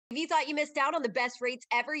If you thought you missed out on the best rates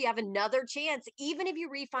ever, you have another chance. Even if you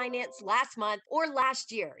refinanced last month or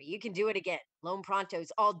last year, you can do it again. Loan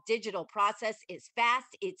Pronto's all digital process is fast,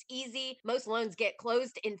 it's easy. Most loans get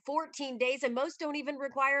closed in 14 days, and most don't even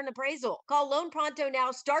require an appraisal. Call Loan Pronto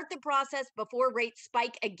now. Start the process before rates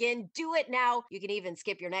spike again. Do it now. You can even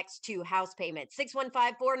skip your next 2 house payments.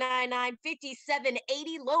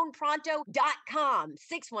 615-499-5780, loanpronto.com.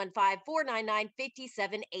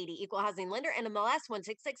 615-499-5780. Equal housing lender, NMLS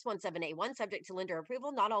 1661781. Subject to lender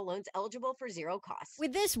approval. Not all loans eligible for zero cost.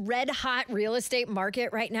 With this red hot real estate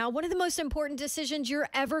market right now, one of the most important decisions you're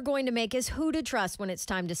ever going to make is who to trust when it's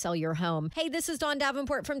time to sell your home. Hey, this is Dawn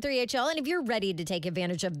Davenport from 3HL, and if you're ready to take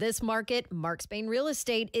advantage of this market, Mark Spain Real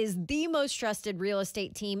Estate is the most trusted real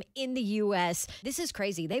estate team in the U.S. This is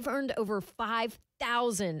crazy. They've earned over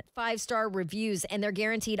 5,000 five-star reviews, and their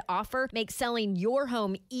guaranteed offer makes selling your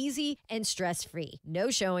home easy and stress-free.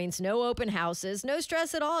 No showings, no open houses, no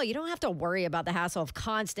stress at all. You don't have to worry about the hassle of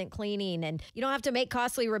constant cleaning, and you don't have to make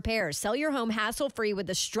costly repairs. Sell your home hassle-free with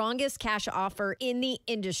the strongest cash offer in the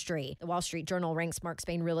industry. The Wall Street Journal ranks Mark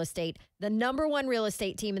Spain Real Estate the #1 real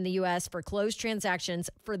estate team in the U.S. for closed transactions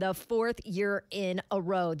for the 4th year in a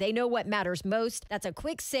row. They know what matters most. That's a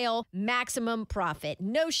quick sale, maximum profit.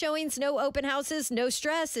 No showings, no open houses, no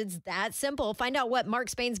stress. It's that simple. Find out what Mark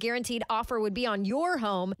Spain's guaranteed offer would be on your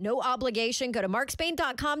home. No obligation. Go to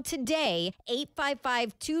markspain.com today,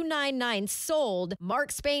 855-299-SOLD,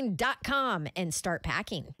 markspain.com, and start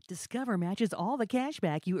packing. Discover matches all the cash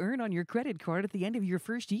back you earn on your credit card at the end of your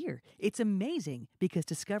first year. It's amazing because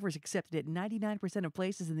Discover is accepted at 99% of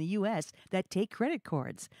places in the U.S. that take credit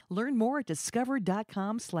cards. Learn more at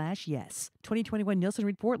discover.com/yes. 2021 Nielsen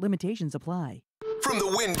Report limitations apply. From the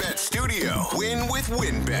WinBet studio, win with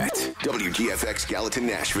WinBet. WGFX Gallatin,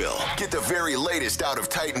 Nashville. Get the very latest out of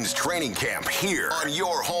Titans training camp here on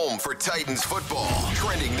your home for Titans football.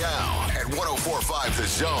 Trending now at 104.5 The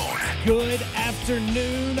Zone. Good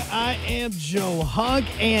afternoon. I am Joe Hunk,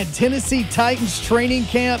 and Tennessee Titans training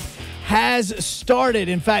camp has started.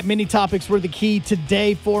 In fact, many topics were the key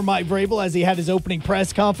today for Mike Vrabel as he had his opening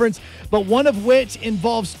press conference, but one of which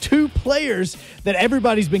involves 2 players that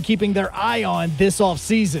everybody's been keeping their eye on this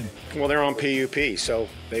offseason. Well, they're on PUP, so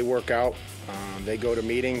they work out, they go to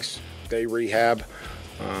meetings, they rehab,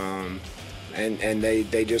 and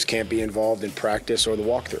they just can't be involved in practice or the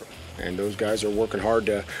walkthrough. And those guys are working hard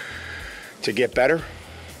to get better.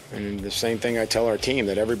 And the same thing I tell our team,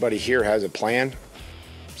 that everybody here has a plan.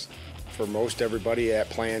 For most everybody, that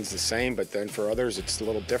plan's the same, but then for others, it's a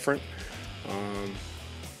little different.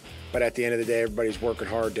 But at the end of the day, everybody's working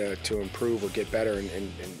hard to improve or get better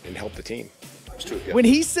and help the team. When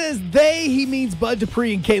he says they, he means Bud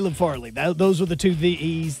Dupree and Caleb Farley. Those were the 2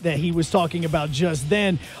 the's that he was talking about just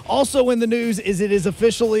then. Also in the news is it is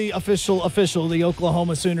official. The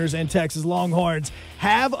Oklahoma Sooners and Texas Longhorns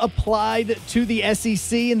have applied to the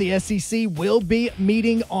SEC, and the SEC will be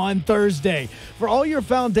meeting on Thursday. For all your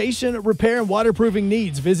foundation, repair, and waterproofing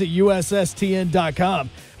needs, visit USSTN.com.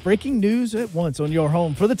 Breaking news at once on your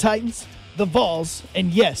home for the Titans, the Vols,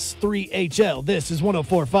 and yes, 3HL. This is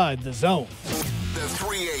 104.5 The Zone. The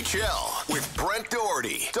 3HL with Brent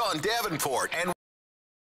Doherty, Dawn Davenport, and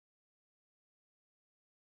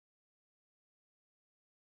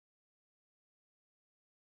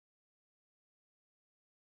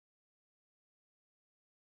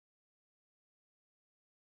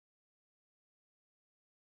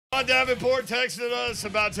Dawn Davenport texted us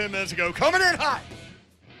about 10 minutes ago, coming in hot.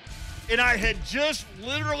 And I had just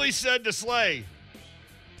literally said to Slay,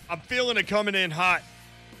 I'm feeling it coming in hot.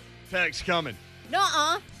 Text coming.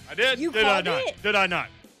 Nuh-uh. I did. You did I called not? it. Did I not?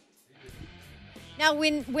 Now,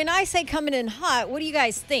 when I say coming in hot, what do you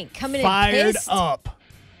guys think? Coming in Fired pissed? up.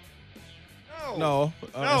 No.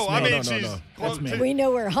 No, I mean, no, she's no. close That's me. to. We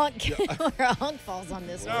know where Hunk falls on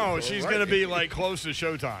this one. No, she's going to be like close to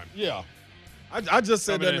showtime. Yeah. I just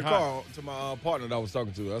said Coming that in the in car to my partner that I was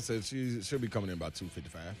talking to. I said she'll be coming in about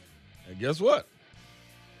 2:55. And guess what?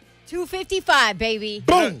 2:55, baby.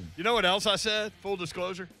 Boom! You know what else I said? Full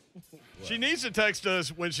disclosure. She needs to text us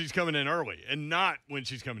when she's coming in early and not when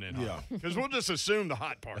she's coming in hot. Yeah. Because we'll just assume the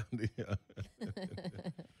hot part. Yeah.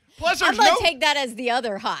 Plus, I'm there's going to take that as the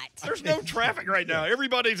other hot. there's no traffic right now.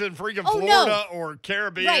 Everybody's in freaking Oh, no. Florida or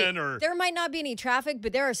Caribbean Right. or. There might not be any traffic,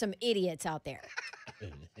 but there are some idiots out there.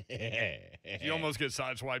 You almost get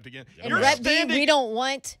sideswiped again. And You're Rep B, standing. we don't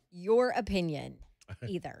want your opinion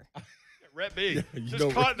either. Rep B. you Just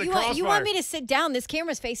don't- caught in the You crossfire. want me to sit down? This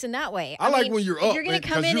camera's facing that way. I like mean, when you're if up, you're going to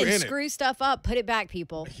man, come 'cause in you're and in it. screw stuff up, put it back,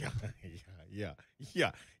 people. Yeah.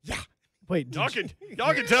 Wait, Y'all can tell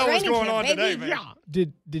what's Training going camp, on baby. today,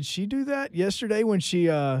 man. did she do that yesterday when she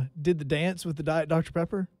did the dance with the Diet Dr.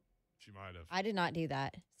 Pepper? She might have. I did not do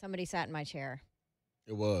that. Somebody sat in my chair.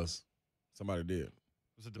 It was. Somebody did.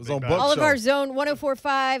 Was it the It was Big on Bad? Buck All of Show. our Zone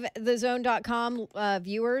 1045, thezone.com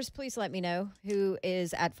viewers, please let me know who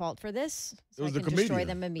is at fault for this. So It was I the can destroy comedian.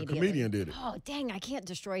 them The immediately. comedian did it. Oh, dang, I can't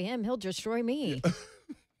destroy him. He'll destroy me.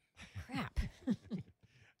 Crap.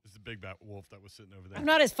 It's the Big Bad Wolf that was sitting over there. I'm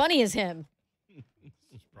not as funny as him.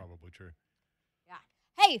 It's probably true.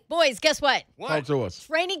 Hey, boys, guess what? What? Talk to us.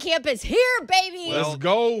 Training camp is here, baby. Let's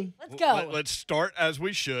go. Let's go. Let's start as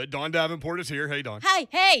we should. Dawn Davenport is here. Hey, Dawn.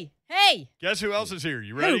 Hey. Guess who else is here?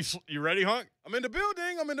 You ready? You ready, Hunk? I'm in the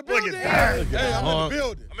building. I'm in the Look building. at that. Hey, I'm in Hunk. the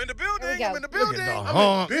building. I'm in the building. Here we go. I'm in the building. Look at the I'm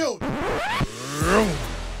hunk. in the building.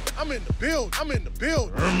 I'm in the building. I'm in the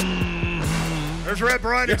building. There's Red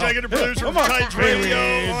Bryant taking the producer from Titans Radio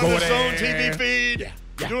on the Zone TV feed.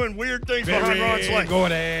 Doing weird things behind Ron Slay. Go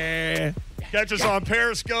there. Catch us on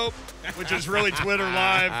Periscope, which is really Twitter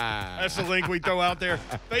Live. That's the link we throw out there.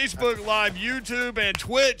 Facebook Live, YouTube, and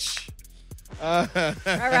Twitch. All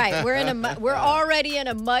right, we're already in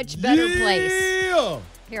a much better place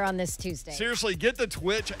here on this Tuesday. Seriously, get the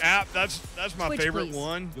Twitch app. That's my Twitch, favorite please.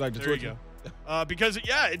 one. You like the there Twitch? you go. Because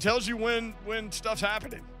it tells you when stuff's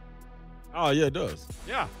happening. Oh, yeah, it does.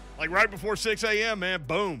 Yeah, like right before 6 a.m., man.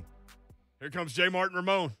 Boom. Here comes J. Martin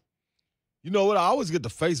Ramon. You know what? I always get the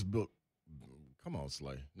Facebook. Come on,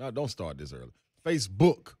 Slay. No, don't start this early.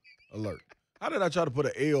 Facebook alert. How did I try to put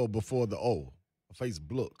an L before the O?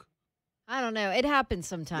 Facebook. I don't know. It happens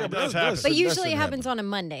sometimes. Yeah, it does happen. But usually it happens on a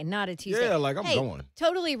Monday, not a Tuesday. Yeah, like I'm hey, going.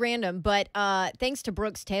 Totally random, but thanks to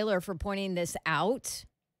Brooks Taylor for pointing this out.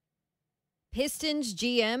 Pistons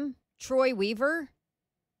GM Troy Weaver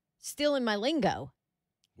still in my lingo.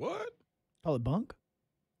 What? Call it bunk?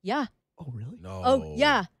 Yeah. Oh, really? No. Oh,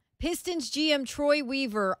 yeah. Pistons GM Troy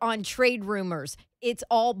Weaver on trade rumors. It's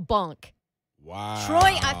all bunk. Wow.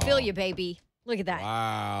 Troy, I feel you, baby. Look at that.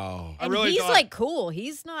 Wow. And really he's thought- like cool.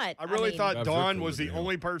 He's not. I really thought That's Dawn cool was to the him.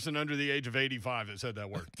 only person under the age of 85 that said that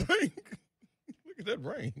word. Look at that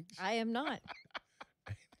range. I am not.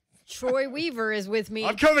 Troy Weaver is with me.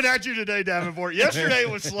 I'm coming at you today, Davenport. Yesterday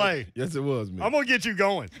was Slay. Yes, it was, man. I'm going to get you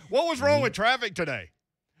going. What was wrong with traffic today?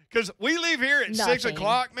 Because we leave here at 6 Nothing.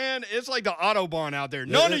 o'clock, man. It's like the Autobahn out there.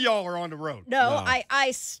 None of y'all are on the road. No, No.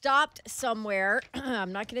 I stopped somewhere.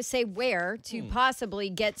 I'm not going to say where to possibly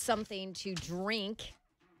get something to drink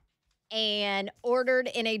and ordered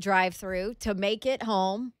in a drive-thru to make it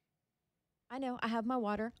home. I know. I have my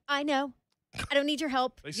water. I know. I don't need your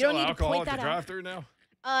help. They You sell don't need to alcohol point at the that out. drive-thru now?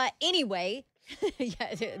 Anyway,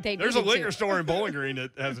 yeah, they There's a needed liquor to. store in Bowling Green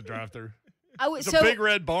that has a drive-thru. It's It's a big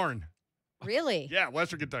red barn. Really? Yeah,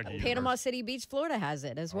 Western Kentucky. Panama City Beach, Florida has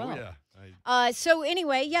it as well. Oh, yeah. So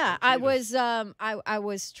anyway, yeah, I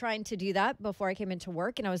was trying to do that before I came into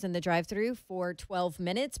work, and I was in the drive-thru for 12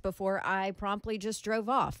 minutes before I promptly just drove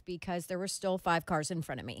off because there were still 5 cars in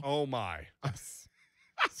front of me. Oh, my.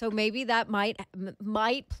 So maybe that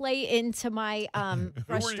might play into my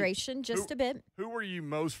frustration just a bit. Who were you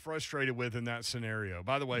most frustrated with in that scenario?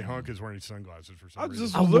 By the way, Hunk is wearing sunglasses for some I reason.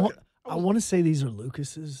 just I was want, looking. I want to say these are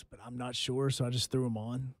Lucas's, but I'm not sure, so I just threw them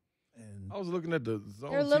on. And I was looking at the Zone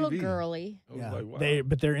They're a little TV. girly. I was yeah, like,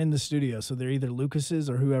 wow. they're in the studio, so they're either Lucas's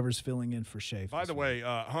or whoever's filling in for Shay. By the way,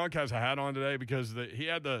 Hunk has a hat on today because he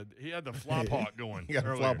had the flop hawk going. He got a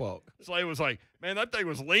earlier. flop hawk. Slay was like, man, that thing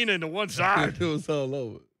was leaning to one side. It was all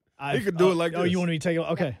over. He could do it like Oh, this. you want me to take it?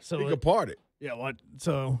 Okay, so He could part it. yeah, what?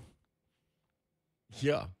 So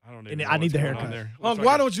Yeah. I don't And even know I need what's the going on haircut. there. Why Looks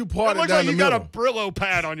like don't you part it it looks down like the you middle? got a Brillo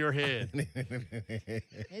pad on your head.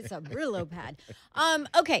 It's a Brillo pad.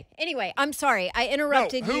 Okay. Anyway, I'm sorry I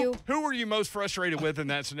interrupted you. Who were you most frustrated with in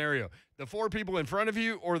that scenario? The 4 people in front of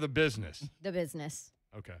you or the business? The business.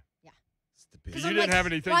 Okay. Stupid. 'Cause I'm you didn't like, have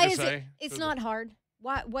anything why to is say? It, it's So not hard.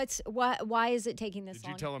 Why is it taking this Did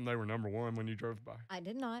long? you tell them they were number 1 when you drove by? I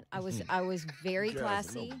did not. I was very Guys,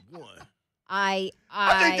 classy. no one. I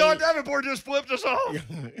think Don Davenport just flipped us off.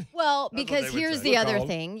 Well, what because they would here's say. the Good other call.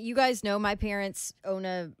 thing. You guys know my parents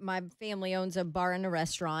my family owns a bar and a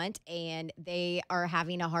restaurant, and they are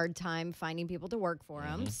having a hard time finding people to work for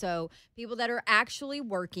them. So people that are actually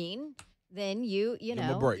working, then you 'em a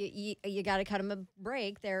know, break. you got to cut them a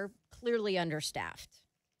break. They're clearly understaffed.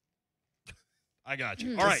 I got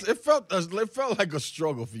you. All right. It felt like a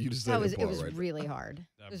struggle for you to say That that was part it was right really hard.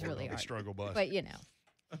 That It was poor really little hard. struggle bus. But you know,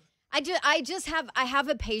 I have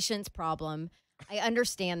a patience problem. I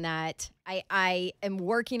understand that. I am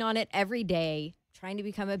working on it every day, trying to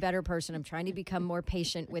become a better person. I'm trying to become more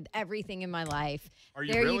patient with everything in my life. Are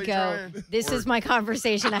you there really you go. trying? This Or- is my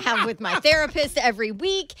conversation I have with my therapist every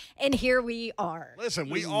week, and here we are. Listen,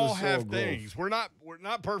 we This is all the have soul growth. things. We're not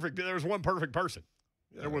perfect. There was one perfect person.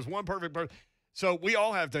 There was one perfect person. So we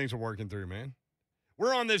all have things we're working through, man.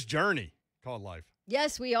 We're on this journey called life.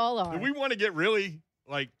 Yes, we all are. Do we want to get really,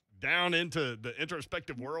 down into the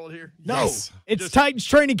introspective world here? No, Yes. it's Titans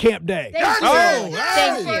training camp day. Thank you. Oh,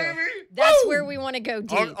 Thank hey. you. That's where we want to go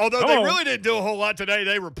deep. Although they really didn't do a whole lot today.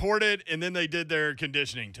 They reported, and then they did their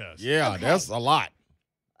conditioning test. Yeah, Okay. that's a lot.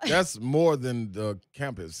 That's more than the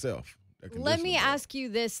camp itself. Let me ask you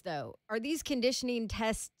this, though. Are these conditioning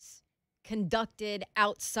tests conducted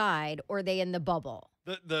outside or are they in the bubble?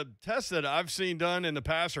 The tests that I've seen done in the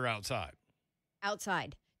past are outside.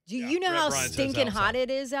 Outside. Do Yeah, you know Brett how Bryant says stinking hot outside. it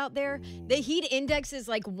is out there? The heat index is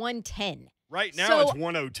like 110. Right now So- it's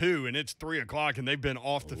 102, and it's 3 o'clock, and they've been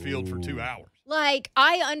off the field for 2 hours. Like,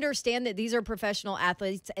 I understand that these are professional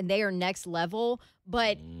athletes and they are next level,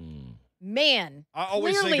 but man, I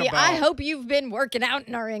always think clearly, about- I hope you've been working out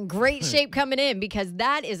and are in great shape coming in because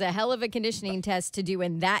that is a hell of a conditioning test to do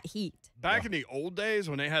in that heat. Back in the old days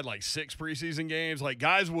when they had 6 preseason games,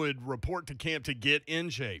 guys would report to camp to get in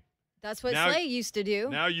shape. That's what Now- Slay used to do.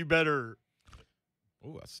 Now you better.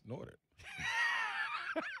 Oh, I snorted.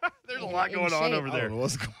 There's a lot In going on shape. over I don't there. know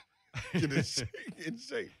what's going on. Get in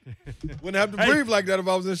shape. Wouldn't have to breathe like that if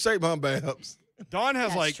I was in shape, huh, Babs? Dawn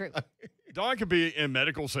has That's true. Dawn could be in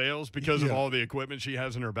medical sales because of Yeah. all the equipment she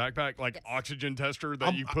has in her backpack, like oxygen tester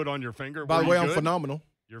that you put on your finger. By Were the way, you I'm good? phenomenal.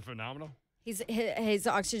 You're phenomenal. His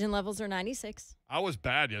oxygen levels are 96. I was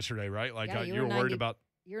bad yesterday, right? Yeah, you you were were worried 90. about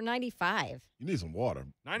You're 95. You need some water.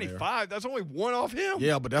 95. That's only one off him.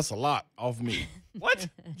 Yeah, but that's a lot off me. What?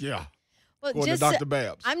 Yeah. Well, Going to just Dr.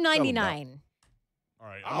 Babs. I'm Tell him about it. 99. All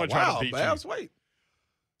right, Oh, I'm gonna try wow, to beat Babs, you. wait.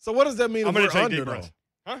 So what does that mean I'm if gonna we're take under, deep though? breaths.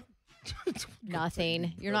 Huh?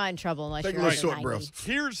 Nothing. You're not in trouble unless Take a you're little under short 90.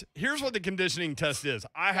 breaths. Here's what the conditioning test is.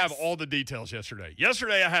 I have all the details yesterday.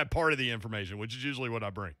 Yesterday I had part of the information, which is usually what I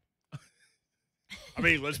bring. I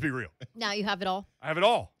mean, let's be real. Now you have it all. I have it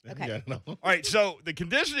all. Okay. Yeah, no. All right, so the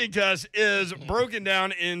conditioning test is broken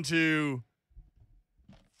down into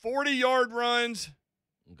 40-yard runs,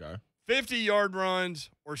 Okay. 50-yard runs,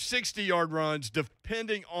 or 60-yard runs,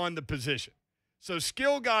 depending on the position. So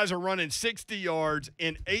skill guys are running 60 yards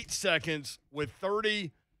in 8 seconds with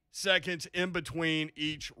 30 seconds in between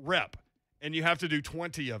each rep. And you have to do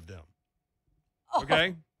 20 of them.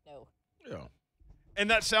 Okay? No. Yeah. And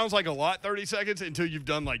that sounds like a lot, 30 seconds, until you've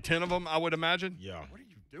done 10 of them, I would imagine. Yeah. What are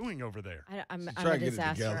you doing over there? I'm trying a to get it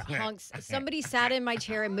disaster. together. Hunks, somebody sat in my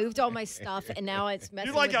chair and moved all my stuff, and now it's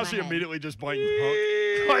messing You like with how my she head. immediately just blamed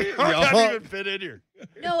Hunk? Like, Hunk Yeah, doesn't Hunk. even fit in here.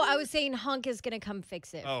 No, I was saying Hunk is going to come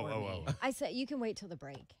fix it Oh, for oh, me. oh. I said, you can wait till the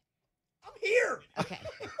break. I'm here. Okay.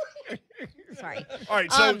 Sorry. All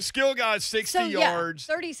right, so skill guys, 60 So, yeah, yards,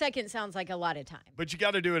 30 seconds sounds like a lot of time. but you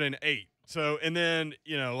got to do it in 8. So, and then,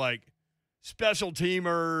 special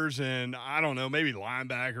teamers and, I don't know, maybe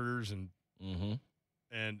linebackers and Mm-hmm.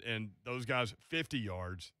 and those guys 50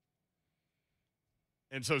 yards.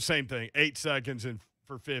 And so same thing, 8 seconds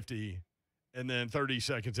for 50 and then 30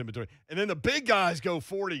 seconds in between. And then the big guys go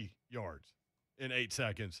 40 yards in 8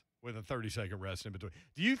 seconds with a 30-second rest in between.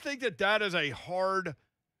 Do you think that is a hard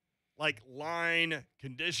line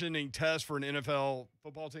conditioning test for an NFL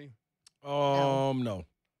football team? No.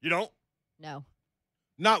 You don't? No.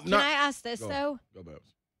 Not. Can I ask this, Go. though? Go,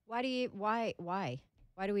 Babs. Why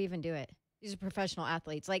do we even do it? These are professional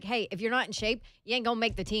athletes. Hey, if you're not in shape, you ain't going to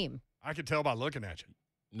make the team. I can tell by looking at you.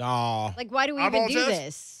 Nah. Why do we Eyeball even do test?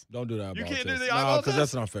 this? Don't do that. You eyeball can't do test. the eyeball because test?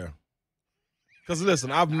 that's not fair. Because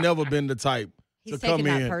listen, I've never been the type He's to come taking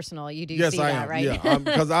that in. personal. You do Yes, see I that, am. right? Yeah,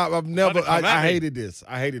 because I've never. About to come at I me. hated this.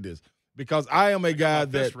 I hated this because I am a guy My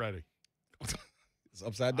that fist ready. it's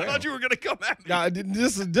upside I down. thought you were going to come at me. Now,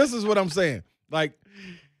 this is what I'm saying.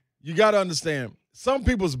 You got to understand. Some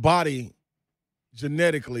people's body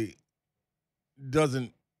genetically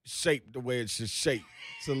doesn't shape the way it should shape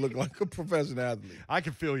to look like a professional athlete. I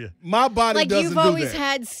can feel you. My body doesn't you've do always that.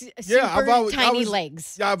 had super tiny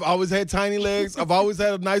legs. Yeah, I've always had tiny legs. I've always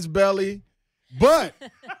had a nice belly. But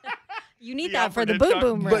You need The that for the Alfred boom Hitchcock.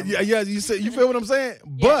 boom room. but yeah, you feel what I'm saying?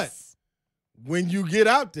 Yes. But when you get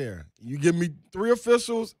out there, you give me 3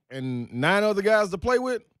 officials and 9 other guys to play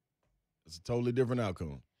with, it's a totally different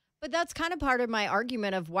outcome. But that's kind of part of my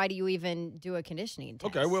argument of why do you even do a conditioning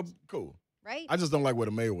test? Okay, well, cool. right? I just don't like where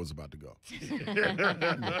the mayor was about to go.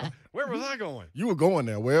 Where was I going? You were going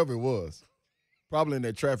there, wherever it was. Probably in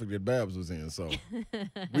that traffic that Babs was in. So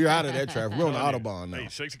we're out of that traffic. We're on the Autobahn now. Hey,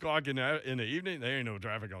 6 o'clock in the evening, there ain't no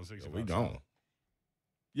traffic on 6 o'clock. We gone.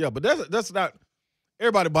 Yeah, but that's not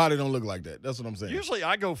everybody's body don't look like that. That's what I'm saying. Usually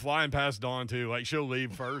I go flying past Dawn too. Like she'll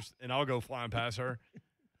leave first and I'll go flying past her.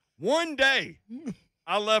 One day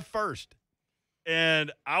I left first.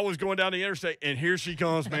 And I was going down the interstate, and here she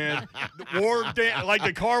comes, man. Like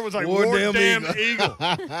the car was like, War War damn damn Eagle.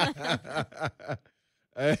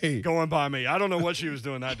 Hey. Going by me. I don't know what she was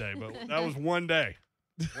doing that day, but that was one day.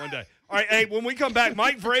 One day. All right, hey, when we come back,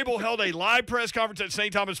 Mike Vrabel held a live press conference at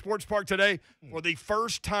St. Thomas Sports Park today for the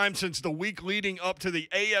first time since the week leading up to the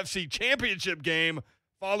AFC Championship game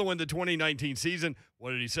following the 2019 season.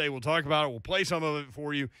 What did he say? We'll talk about it. We'll play some of it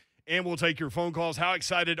for you, and we'll take your phone calls. How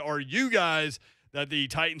excited are you guys that the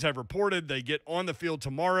Titans have reported they get on the field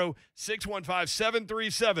tomorrow?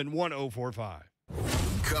 615-737-1045.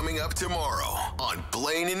 Coming up tomorrow on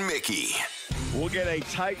Blaine and Mickey. We'll get a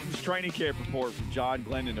Titans training camp report from John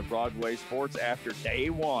Glennon of Broadway Sports after day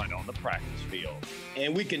one on the practice field.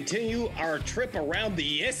 And we continue our trip around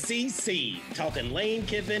the SEC, talking Lane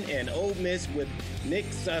Kiffin and Ole Miss with Nick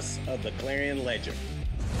Suss of the Clarion Ledger.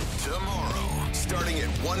 Tomorrow, starting at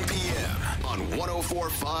 1 p.m. on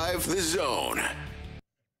 104.5 The Zone.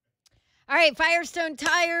 All right, Firestone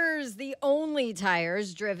Tires, the only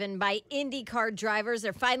tires driven by IndyCar drivers.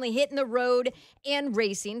 They're finally hitting the road and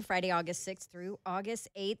racing Friday, August 6th through August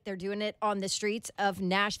 8th. They're doing it on the streets of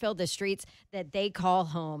Nashville, the streets that they call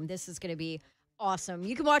home. This is going to be awesome.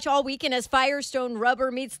 You can watch all weekend as Firestone Rubber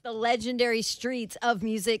meets the legendary streets of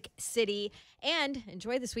Music City and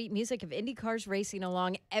enjoy the sweet music of IndyCars racing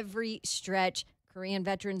along every stretch. Korean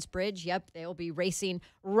Veterans Bridge. Yep, they'll be racing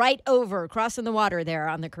right over, crossing the water there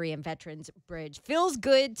on the Korean Veterans Bridge. Feels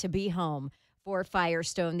good to be home for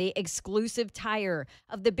Firestone, the exclusive tire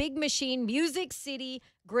of the Big Machine Music City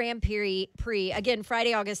Grand Prix. Again,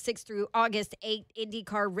 Friday, August 6th through August 8th,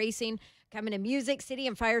 IndyCar racing coming to Music City,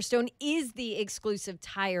 and Firestone is the exclusive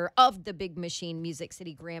tire of the Big Machine Music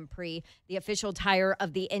City Grand Prix, the official tire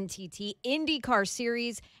of the NTT IndyCar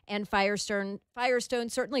Series, and Firestone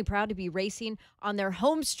certainly proud to be racing on their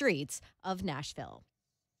home streets of Nashville.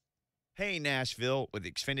 Hey, Nashville, with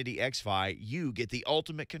Xfinity XFi, you get the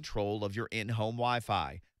ultimate control of your in-home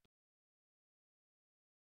Wi-Fi.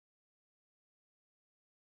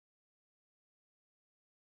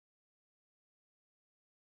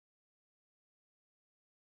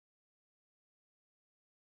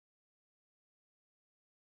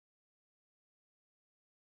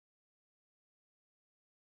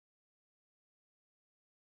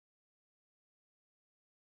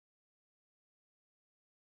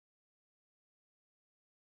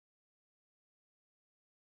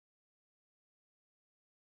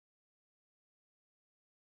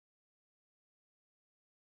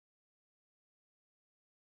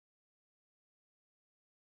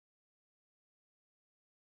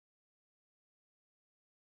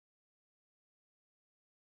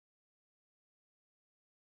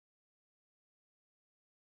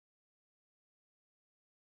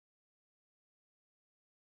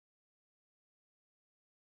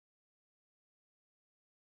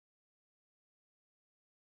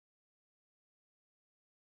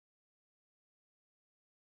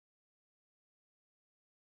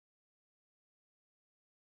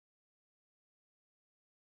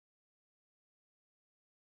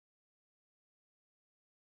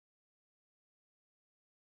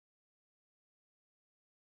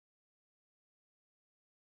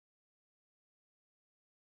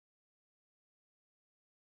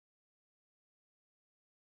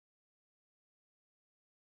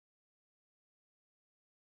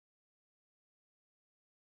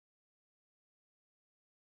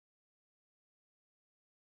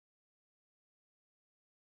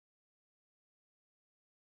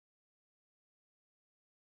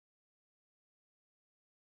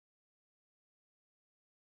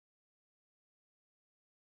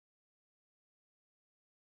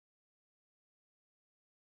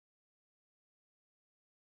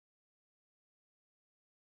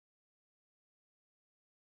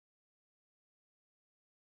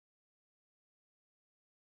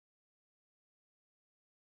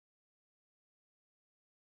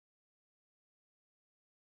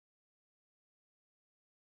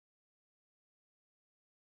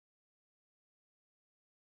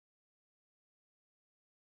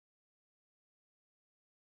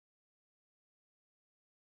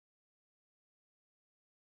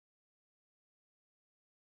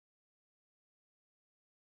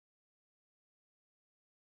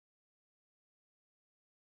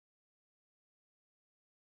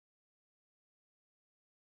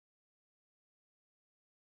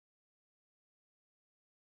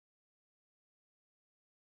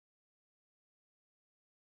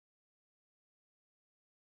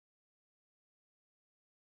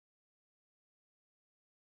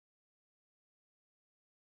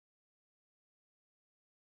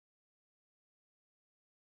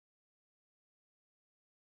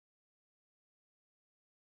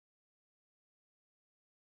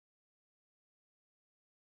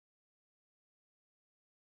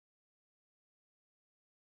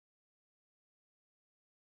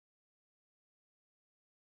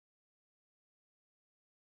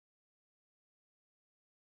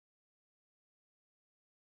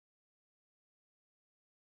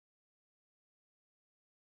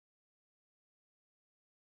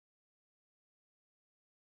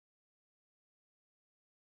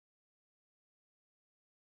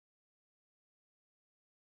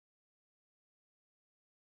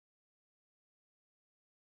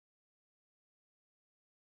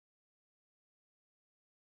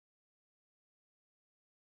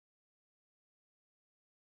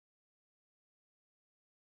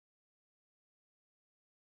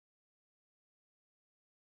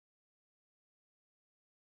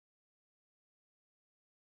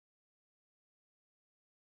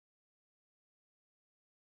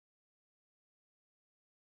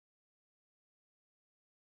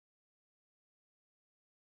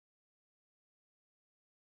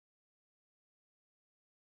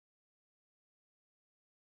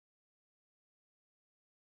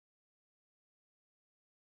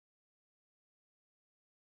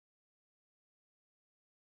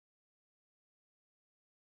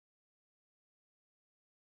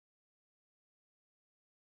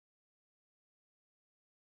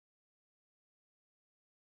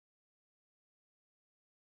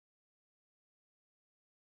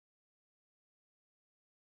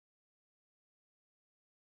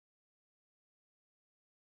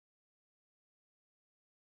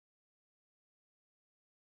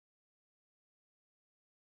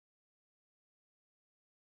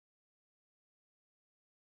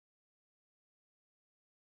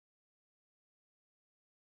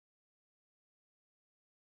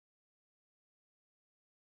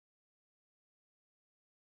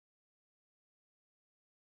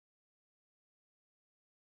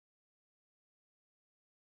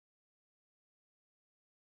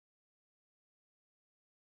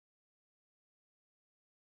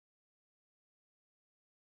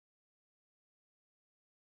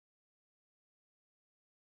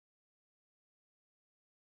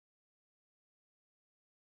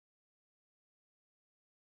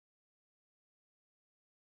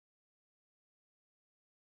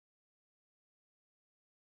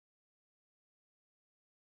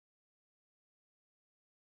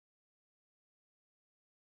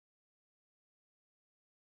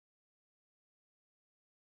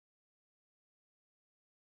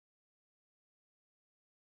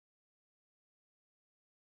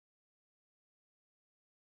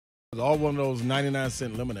 All one of those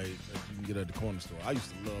 99-cent lemonades that you can get at the corner store. I used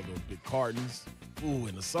to love those big cartons. Ooh,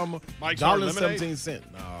 in the summer, Mike's Hard Lemonade? 17 cents.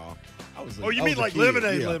 No, you mean like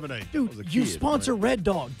lemonade, lemonade? Dude, you sponsor Red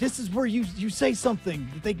Dog. This is where you say something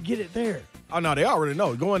that they can get it there. Oh, no, they already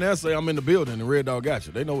know. Go in there and say, I'm in the building, and Red Dog got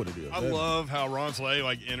you. They know what it is. I love how Ron Slay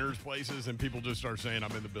enters places and people just start saying,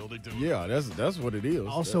 I'm in the building, too. Yeah, that's what it is. I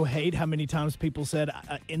also hate how many times people said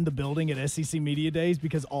in the building at SEC Media Days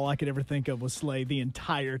because all I could ever think of was Slay the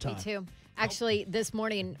entire time. Me too. Actually, this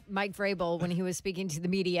morning, Mike Vrabel, when he was speaking to the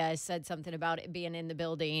media, said something about it being in the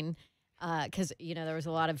building because, there was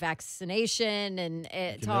a lot of vaccination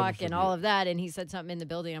and talk and all of that, and he said something in the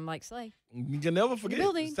building. I'm like, Slay. You can never forget.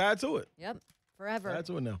 It's tied to it. Yep. Forever. Tied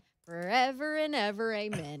to it now. Forever and ever,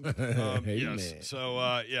 amen. Amen. Yes. So,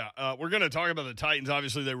 we're going to talk about the Titans.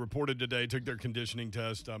 Obviously, they reported today, took their conditioning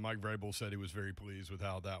test. Mike Vrabel said he was very pleased with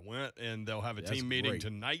how that went, and they'll have a team meeting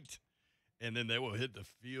tonight, and then they will hit the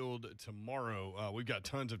field tomorrow. We've got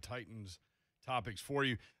tons of Titans topics for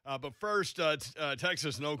you. But first,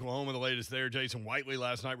 Texas and Oklahoma, the latest there. Jason Whiteley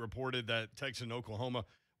last night reported that Texas and Oklahoma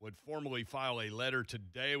would formally file a letter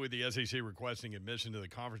today with the SEC requesting admission to the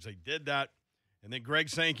conference. They did that. And then Greg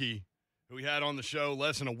Sankey, who we had on the show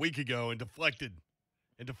less than a week ago, and deflected.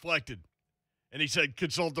 And he said,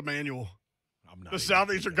 consult the manual. The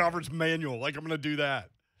Southeastern Conference manual. I'm going to do that.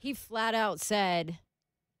 He flat out said,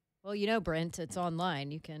 well, Brent, it's online.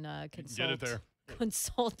 You can consult. Get it there.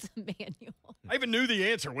 Consult the manual. I even knew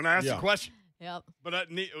the answer when I asked the question. Yep. But,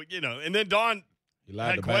 and then Don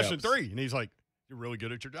had question 3, and he's like, you're really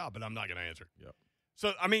good at your job, but I'm not going to answer. Yep.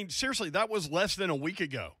 So, seriously, that was less than a week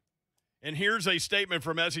ago. And here's a statement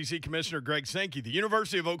from SEC Commissioner Greg Sankey. The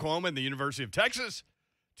University of Oklahoma and the University of Texas,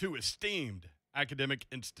 two esteemed academic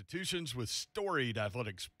institutions with storied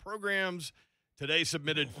athletics programs, today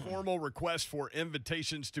submitted formal requests for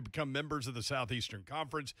invitations to become members of the Southeastern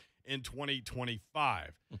Conference in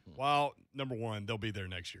 2025. While, number one, they'll be there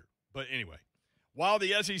next year. But anyway, while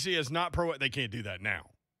the SEC is not they can't do that now.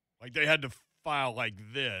 They had to file like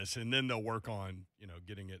this, and then they'll work on,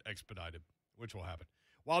 getting it expedited, which will happen.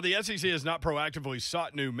 While the SEC has not proactively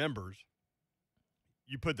sought new members,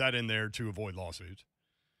 you put that in there to avoid lawsuits,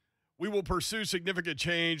 we will pursue significant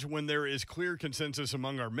change when there is clear consensus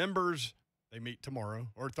among our members. They meet tomorrow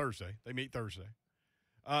or Thursday. They meet Thursday.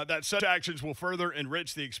 That such actions will further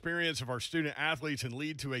enrich the experience of our student athletes and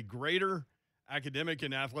lead to a greater academic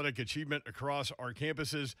and athletic achievement across our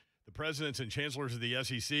campuses. The presidents and chancellors of the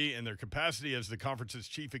SEC, in their capacity as the conference's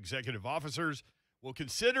chief executive officers, will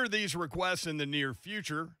consider these requests in the near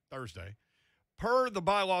future, Thursday, per the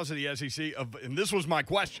bylaws of the SEC. And this was my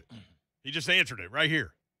question. He just answered it right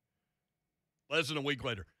here. Less than a week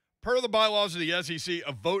later. Per the bylaws of the SEC,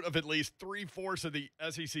 a vote of at least 3/4 of the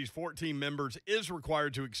SEC's 14 members is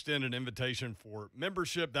required to extend an invitation for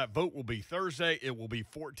membership. That vote will be Thursday. It will be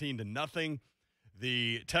 14-0.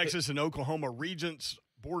 The Texas and Oklahoma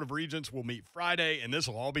Board of Regents will meet Friday, and this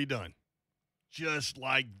will all be done. Just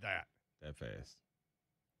like that. That fast.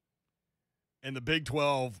 And the Big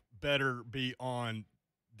 12 better be on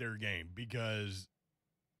their game because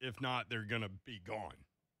if not, they're going to be gone.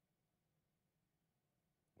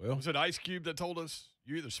 Well, was it Ice Cube that told us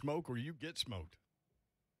you either smoke or you get smoked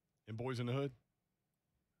in Boys in the Hood?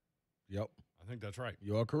 Yep. I think that's right.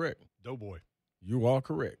 You are correct. Doughboy. You are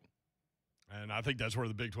correct. And I think that's where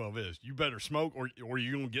the Big 12 is. You better smoke or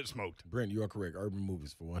you're going to get smoked. Brent, you are correct. Urban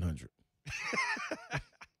Movies for 100.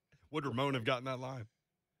 Would Ramon have gotten that line?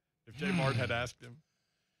 If J. Mart had asked him?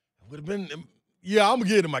 Would have been, yeah, I'm going to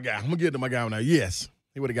give it to my guy. I'm going to give it to my guy now. Yes,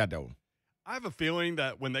 he would have got that one. I have a feeling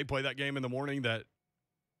that when they play that game in the morning that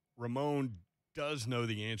Ramon does know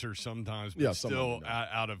the answer sometimes, but still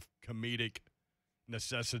out of comedic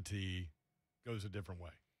necessity goes a different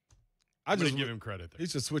way. I just give him credit there. He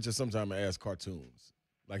should switch it sometime and ask cartoons.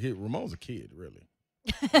 Ramon's a kid, really.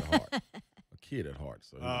 At heart. A kid at heart.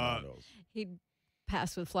 So he'd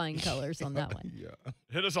pass with flying colors on that one. Yeah.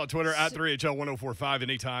 Hit us on Twitter at 3HL1045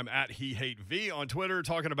 anytime, at HeHateV on Twitter,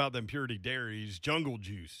 talking about them Purity Dairies. Jungle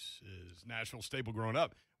Juice is Nashville staple growing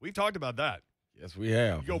up. We've talked about that. Yes, we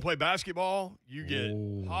have. You go play basketball, you get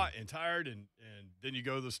hot and tired, and then you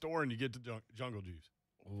go to the store and you get the Jungle Juice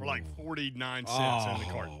for like 49 cents in the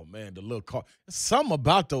carton. Oh, man, the little carton. Something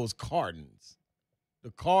about those cartons.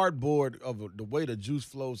 The cardboard the way the juice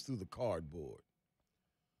flows through the cardboard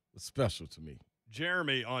was special to me.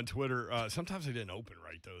 Jeremy on Twitter, sometimes they didn't open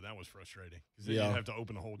right, though. That was frustrating because then you'd have to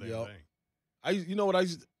open the whole damn thing. You know what I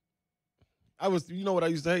used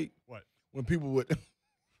to hate? What? When people would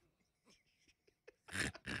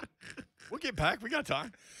We'll get back. We got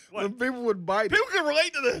time. What? When people would bite. People can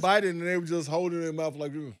relate to this. Bite it and they would just hold it in their mouth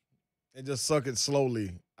like and just suck it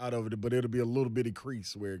slowly. out of it, but it'll be a little bitty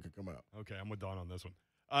crease where it could come out. Okay, I'm with Don on this one.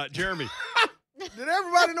 Jeremy. Did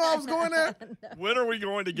everybody know I was going there? When are we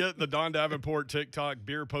going to get the Don Davenport TikTok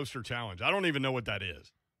beer poster challenge? I don't even know what that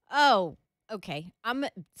is. Oh, okay.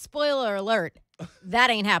 Spoiler alert. That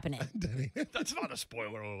ain't happening. That's not a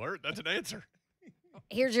spoiler alert. That's an answer.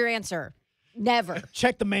 Here's your answer. Never.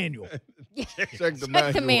 Check the manual. Check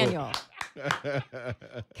the manual.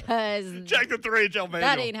 Because check the 3HL manual.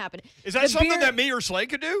 that ain't happening. Is that something that me or Slay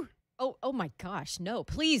could do? Oh my gosh, no!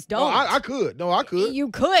 Please No, don't. I could. No, I could. You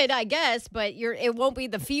could, I guess, but it won't be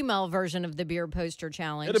the female version of the beer poster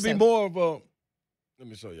challenge. It'll be more of a. Let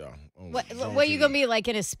me show y'all. What are you gonna be, like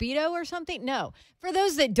in a Speedo or something? No. For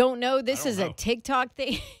those that don't know, this is a TikTok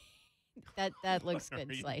thing. That looks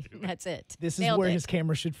good, Slay. That's it. This is Nailed where it. his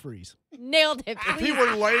camera should freeze. Nailed it. If he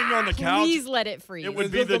were laying on the couch, please let it freeze. It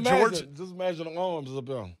would be the George. Just imagine the arms up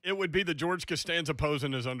there. It would be the George Costanza pose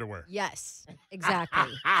in his underwear. Yes,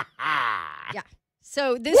 exactly. Yeah.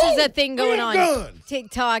 So this is a thing going on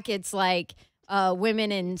TikTok. It's like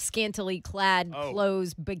women in scantily clad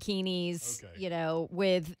clothes, bikinis,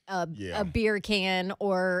 with a beer can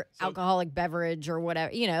or alcoholic beverage or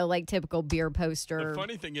whatever, like typical beer poster. The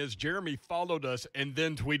funny thing is, Jeremy followed us and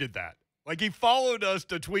then tweeted that. Like, he followed us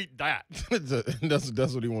to tweet that.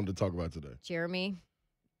 That's what he wanted to talk about today. Jeremy,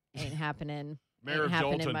 ain't happening. Mayor ain't of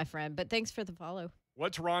happening, Jolton. my friend. But thanks for the follow.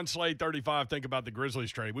 What's Ron Slade 35 think about the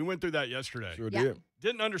Grizzlies trade? We went through that yesterday. Sure did.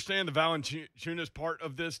 Didn't understand the Valanciunas part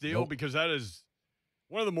of this deal because that is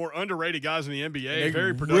one of the more underrated guys in the NBA. They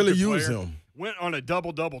very productive really use player. him. Went on a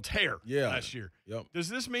double-double tear last year. Yep. Does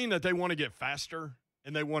this mean that they want to get faster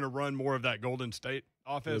and they want to run more of that Golden State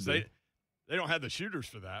offense? They don't have the shooters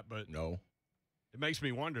for that, but no. It makes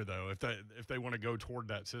me wonder though if they want to go toward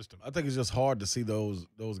that system. I think it's just hard to see those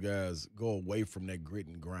guys go away from that grit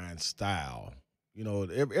and grind style.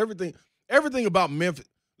 Everything about Memphis.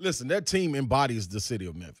 Listen, that team embodies the city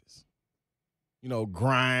of Memphis.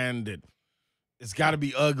 Grind and it's got to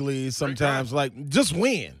be ugly sometimes. Like, just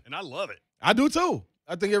win. And I love it. I do too.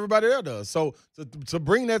 I think everybody there does. So to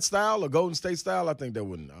bring that style, a Golden State style, I think that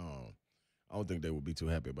wouldn't. I don't think they would be too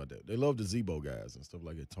happy about that. They love the Zebo guys and stuff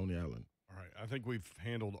like that. Tony Allen. All right, I think we've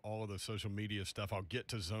handled all of the social media stuff. I'll get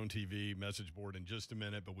to Zone TV message board in just a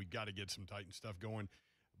minute, but we got to get some Titan stuff going.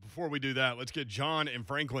 Before we do that, let's get John and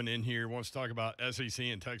Franklin in here. Wants to talk about SEC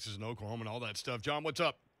and Texas and Oklahoma and all that stuff. John, what's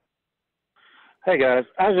up? Hey, guys.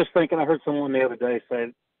 I was just thinking, I heard someone the other day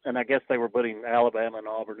say, and I guess they were putting Alabama and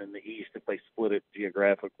Auburn in the East if they split it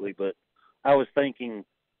geographically, but I was thinking,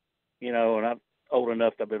 and I'm old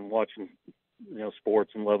enough that I've been watching,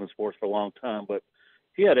 sports and loving sports for a long time, but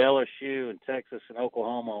if you had LSU and Texas and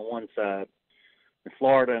Oklahoma on one side, and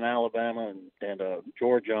Florida and Alabama and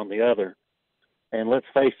Georgia on the other, and let's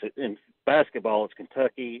face it, in basketball it's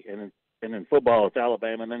Kentucky, and in football it's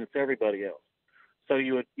Alabama, and then it's everybody else. So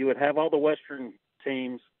you would have all the Western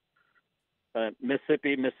teams,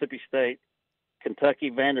 Mississippi State, Kentucky,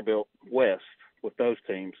 Vanderbilt West with those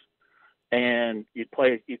teams, and you'd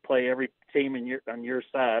play every team on your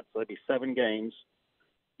side. So it'd be 7 games.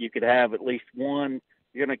 You could have at least one.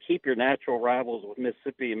 You're going to keep your natural rivals with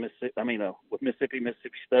Mississippi, Mississippi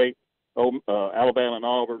State, Alabama, and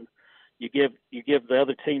Auburn. You give the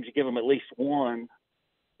other teams, you give them at least one,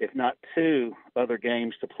 if not 2, other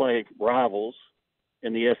games to play rivals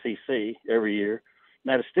in the SEC every year.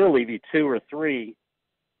 And that'll still leave you 2 or 3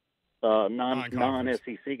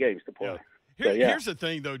 non-SEC games to play. Yeah. Here's the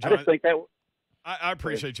thing, though, John. I just think that. I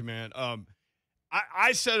appreciate you, man.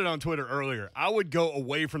 I said it on Twitter earlier. I would go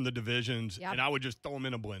away from the divisions, and I would just throw them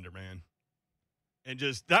in a blender, man. And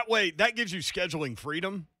just that way, that gives you scheduling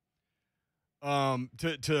freedom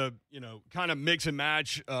to kind of mix and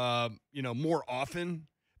match, more often.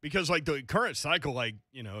 Because, like, the current cycle, like,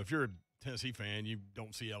 if you're a Tennessee fan, you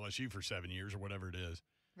don't see LSU for 7 years or whatever it is.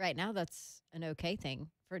 Right now, that's an okay thing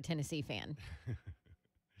for a Tennessee fan.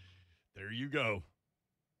 There you go.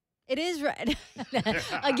 It is right.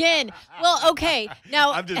 Again, well, okay.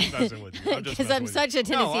 Now, I'm just messing with you. Because I'm such a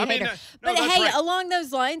Tennessee hater. But hey, along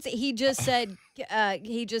those lines, he just said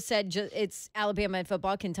it's Alabama in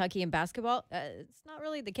football, Kentucky in basketball. It's not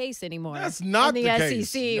really the case anymore. That's not in the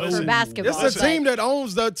SEC case. for basketball. It's a team that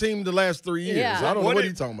owns that team the last 3 years. Yeah. I don't know what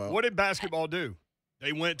he's talking about. What did basketball do?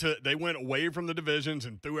 They went away from the divisions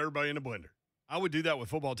and threw everybody in a blender. I would do that with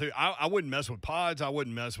football too. I wouldn't mess with pods. I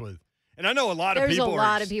wouldn't mess with. And I know a lot of people. There's a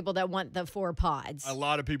lot of people that want the 4 pods. A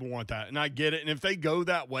lot of people want that, and I get it. And if they go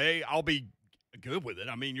that way, I'll be good with it.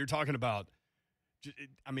 I mean, you're talking about.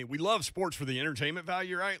 I mean, we love sports for the entertainment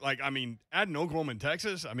value, right? Like, I mean, adding Oklahoma and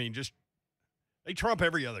Texas. I mean, just They trump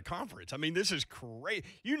every other conference. I mean, this is crazy.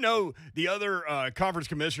 You know, the other conference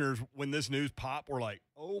commissioners, when this news popped, were like,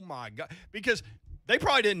 oh, my God. Because they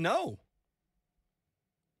probably didn't know.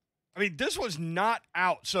 I mean, this was not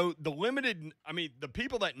out. So the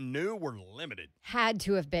people that knew were limited. Had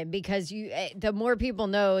to have been, because the more people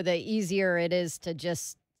know, the easier it is to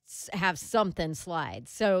just have something slide.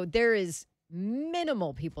 So there is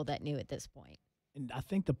minimal people that knew at this point. And I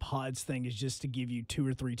think the pods thing is just to give you 2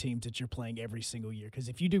 or 3 teams that you're playing every single year. Because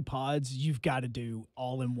if you do pods, you've got to do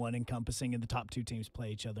all in one encompassing, and the top 2 teams play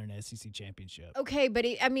each other in an SEC championship. Okay, but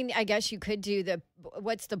I guess you could do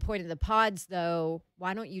what's the point of the pods, though?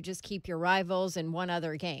 Why don't you just keep your rivals in one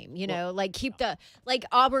other game? You know, keep like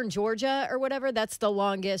Auburn, Georgia or whatever. That's the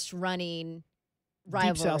longest running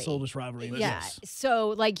rivalry. Deep South's oldest rivalry. Yeah.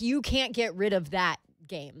 So, you can't get rid of that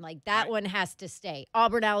game. That one has to stay.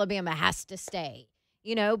 Auburn, Alabama has to stay.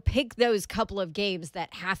 You know, pick those couple of games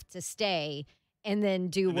that have to stay, and then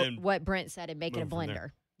do what Brent said and make it a blender.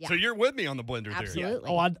 Yeah. So you're with me on the blender theory. Absolutely.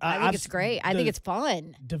 Oh, I think it's great. I think it's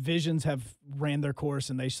fun. Divisions have ran their course,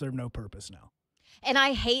 and they serve no purpose now. And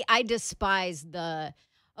I despise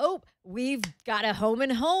we've got a home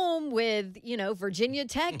and home with, Virginia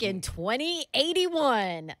Tech in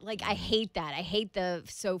 2081. I hate that. I hate the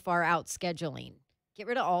so far out scheduling. Get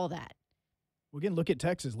rid of all that. Well, again, look at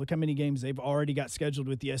Texas. Look how many games they've already got scheduled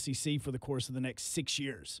with the SEC for the course of the next 6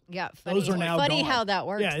 years. Yeah, those are now funny gone. how that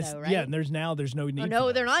works. Yeah, though, right? Yeah, and there's no need.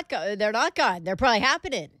 No, they're not. They're not gone. They're probably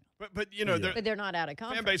happening. But they're not out of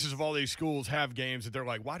conference. Fan bases of all these schools have games that they're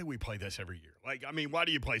like, why do we play this every year? Why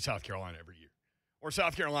do you play South Carolina every year? Or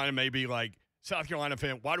South Carolina may be like, South Carolina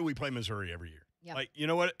fan, why do we play Missouri every year? Yep. You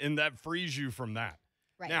know what? And that frees you from that.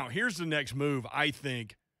 Right. Now, here's the next move, I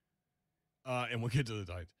think, and we'll get to the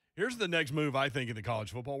Titans. Here's the next move, I think, in the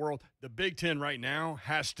college football world. The Big Ten right now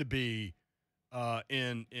has to be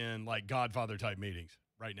in Godfather type meetings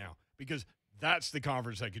right now, because that's the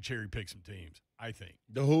conference that could cherry pick some teams, I think.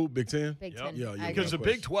 The who? Big Ten? Big Ten. Yeah. Because the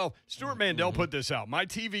Big 12, Stuart Mandel put this out. My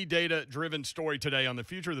TV data-driven story today on the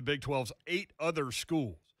future of the Big 12's 8 other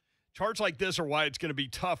schools. Charts like this are why it's going to be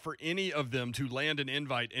tough for any of them to land an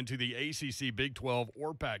invite into the ACC, Big 12,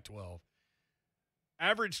 or Pac-12.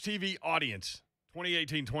 Average TV audience,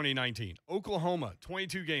 2018-2019. Oklahoma,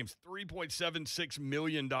 22 games, 3.76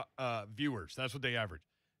 million viewers. That's what they average.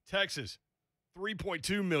 Texas,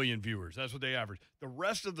 3.2 million viewers. That's what they average. The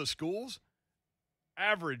rest of the schools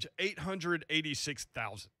average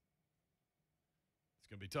 886,000. It's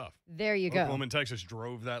going to be tough. There you go. Oklahoma and Texas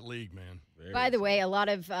drove that league, man. By the way, a lot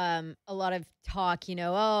of talk,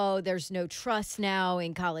 there's no trust now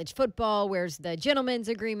in college football. Where's the gentleman's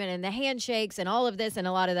agreement and the handshakes and all of this, and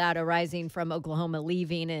a lot of that arising from Oklahoma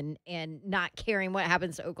leaving and not caring what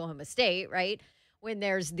happens to Oklahoma State, right? When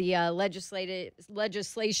there's the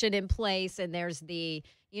legislation in place, and there's the,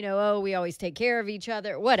 we always take care of each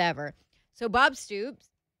other, whatever. So Bob Stoops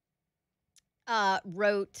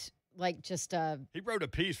wrote he wrote a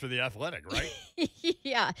piece for The Athletic, right?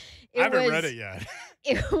 Yeah. I haven't read it yet.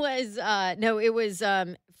 It was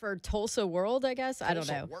for Tulsa World, I guess. I don't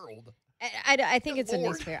know. World? I think it's a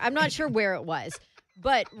newspaper. I'm not sure where it was.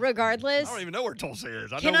 But regardless. I don't even know where Tulsa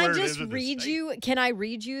is. Can I just read you? Can I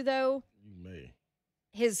read you, though? You may.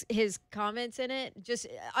 His comments in it. Just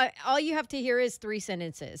all you have to hear is 3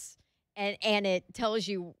 sentences. And it tells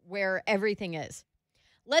you where everything is.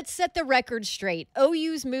 Let's set the record straight.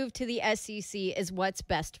 OU's move to the SEC is what's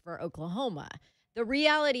best for Oklahoma. The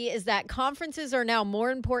reality is that conferences are now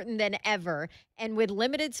more important than ever, and with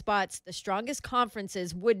limited spots, the strongest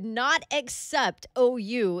conferences would not accept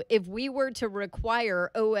OU if we were to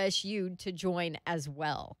require OSU to join as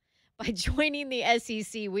well. By joining the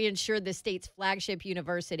SEC, we ensure the state's flagship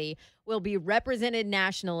university will be represented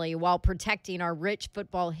nationally while protecting our rich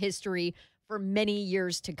football history for many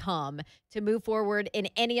years to come. To move forward in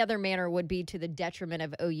any other manner would be to the detriment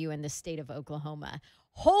of OU and the state of Oklahoma.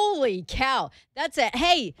 Holy cow. That's it.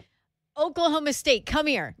 Hey, Oklahoma State, come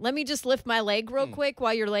here. Let me just lift my leg real quick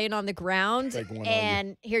while you're laying on the ground.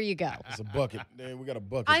 And here you go. It's a bucket. We got a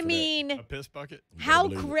bucket. I mean, a piss bucket? How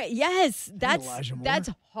great. Yes, that's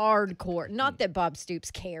hardcore. Not that Bob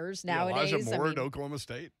Stoops cares nowadays. Elijah Moore at Oklahoma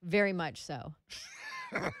State? Very much so.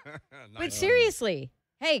 Nice. But seriously,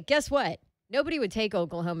 hey, guess what? Nobody would take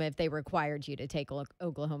Oklahoma if they required you to take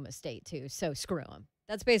Oklahoma State, too. So screw them.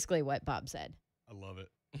 That's basically what Bob said. I love it.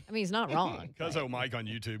 I mean, he's not wrong. Cuzzo Mike on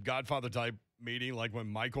YouTube, Godfather type meeting, like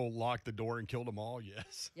when Michael locked the door and killed them all.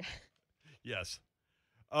 Yes. Yeah. Yes.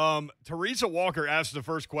 Teresa Walker asked the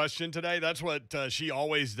first question today. That's what she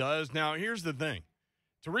always does. Now, here's the thing.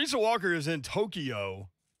 Teresa Walker is in Tokyo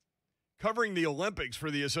covering the Olympics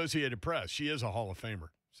for the Associated Press. She is a Hall of Famer.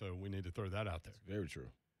 So we need to throw that out there. That's very true.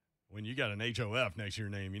 When you got an HOF next to your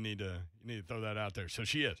name, you need to throw that out there. So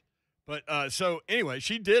she is. But so anyway,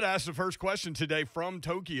 she did ask the first question today from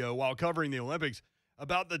Tokyo while covering the Olympics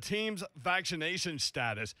about the team's vaccination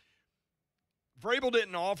status. Vrabel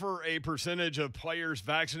didn't offer a percentage of players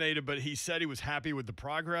vaccinated, but he said he was happy with the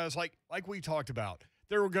progress. Like we talked about,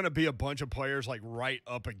 there were going to be a bunch of players like right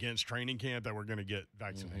up against training camp that were going to get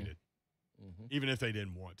vaccinated, even if they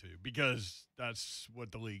didn't want to, because that's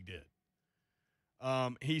what the league did.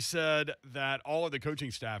 He said that all of the coaching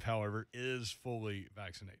staff, however, is fully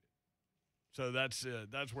vaccinated. So that's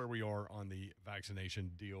where we are on the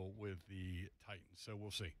vaccination deal with the Titans. So we'll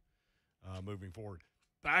see moving forward.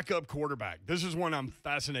 Backup quarterback. This is one I'm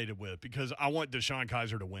fascinated with because I want Deshaun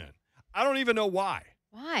Kaiser to win. I don't even know why.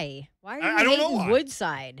 Why? Why are you I don't know hating why.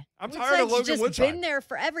 Woodside? I'm tired of Logan just Woodside. been there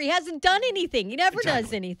forever. He hasn't done anything. He never does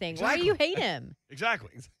Exactly. anything. Exactly. Why do you hate him? Exactly.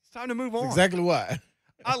 It's time to move on. Exactly why.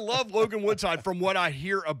 I love Logan Woodside from what I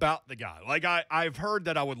hear about the guy. Like, I've heard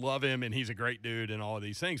that I would love him, and he's a great dude and all of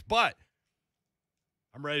these things. But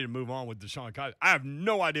I'm ready to move on with Deshaun Kaiser. I have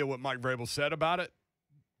no idea what Mike Vrabel said about it,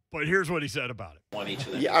 but here's what he said about it.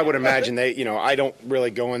 Yeah, I would imagine I don't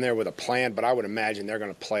really go in there with a plan, but I would imagine they're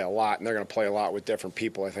going to play a lot, and they're going to play a lot with different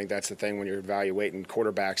people. I think that's the thing when you're evaluating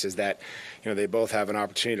quarterbacks is that, they both have an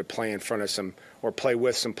opportunity to play in front of some or play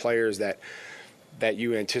with some players that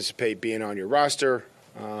you anticipate being on your roster.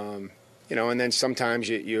 And then sometimes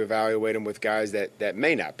you evaluate them with guys that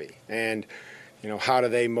may not be. And, how do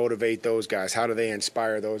they motivate those guys? How do they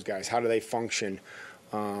inspire those guys? How do they function,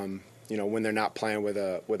 when they're not playing with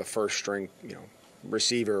a first string,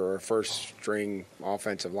 receiver or a first string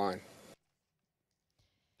offensive line?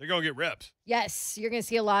 They're going to get reps. Yes, you're going to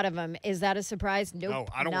see a lot of them. Is that a surprise? Nope, No,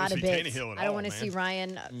 I don't not want to a see bit. Tannehill at I don't all, want to man. see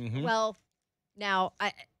Ryan. Mhm. Well, now,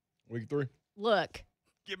 Week 3. look,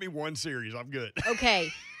 Give me one series. I'm good. okay,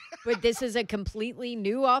 but this is a completely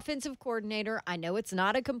new offensive coordinator. I know it's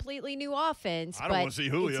not a completely new offense. I don't but wanna see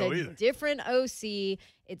Julio it's a either. different OC.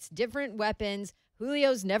 It's different weapons.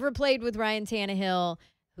 Julio's never played with Ryan Tannehill.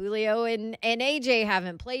 Julio and AJ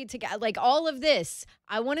haven't played together. Like all of this,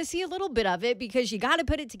 I want to see a little bit of it because you got to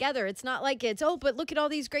put it together. It's not like but look at all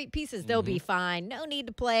these great pieces. They'll be fine. No need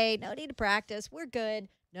to play. No need to practice. We're good.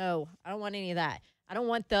 No, I don't want any of that. I don't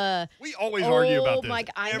want the. We always argue about this. Mike,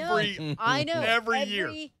 I every know.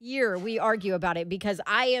 Every year we argue about it because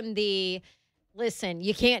I am listen,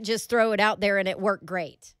 you can't just throw it out there and it worked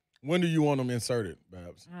great. When do you want them inserted,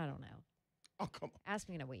 Babs? I don't know. Oh, come on. Ask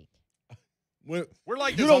me in a week. We're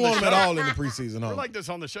like You this don't on the want them show. at all in the preseason, huh? We're like this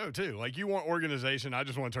on the show, too. Like, you want organization. I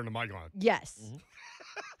just want to turn the mic on. Yes.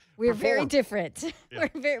 We're very Perform. different. Yeah.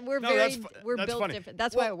 We're No, very that's we're that's built funny. different.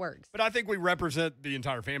 That's Well, why it works. But I think we represent the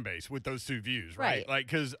entire fan base with those two views, right? Right. Like,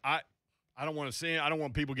 because I don't want to see it. I don't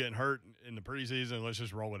want people getting hurt in the preseason. Let's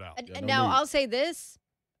just roll it out. And now I'll say this.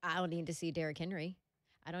 I don't need to see Derrick Henry.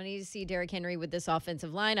 I don't need to see Derrick Henry with this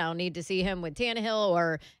offensive line. I don't need to see him with Tannehill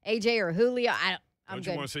or AJ or Julio. I'm Don't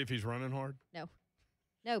good. you want to see if he's running hard?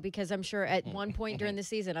 No, because I'm sure at one point during the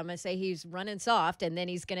season, I'm going to say he's running soft, and then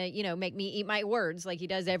he's going to, make me eat my words like he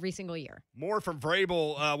does every single year. More from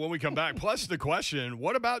Vrabel when we come back. Plus the question,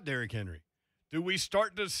 what about Derrick Henry? Do we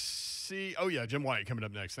start to see – oh, yeah, Jim Wyatt coming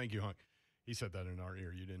up next. Thank you, Hunk. He said that in our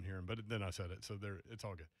ear. You didn't hear him, but then I said it, so it's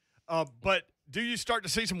all good. But do you start to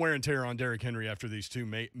see some wear and tear on Derrick Henry after these two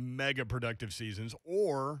mega productive seasons,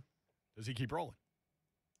 or does he keep rolling?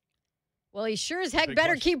 Well, he sure as heck Big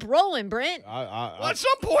better question. keep rolling, Brent. Well, at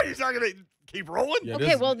some point, he's not going to keep rolling. Yeah,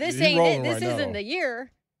 Okay, well, this he's ain't rolling it. This right now, isn't though. the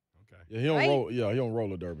year. Yeah, he don't Right? roll. Yeah, he don't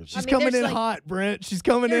roll a derby. She's mean, coming in there's like- hot, Brent. She's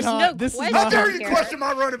coming in There's hot. no This is question How not dare here. you question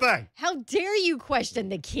my running back? How dare you question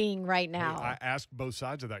the king right now? I asked both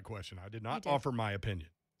sides of that question. I did not did. offer my opinion.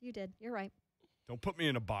 You did. You're right. Don't put me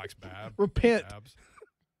in a box, Bab. Repent. Babs.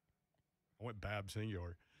 I went Bab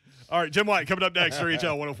singular. All right, Jim White coming up next.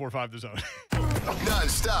 3HL 104.5 The Zone.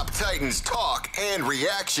 Non-stop Titans talk and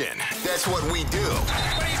reaction. That's what we do.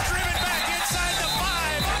 But he's driven back inside the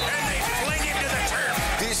 5, and they fling him to the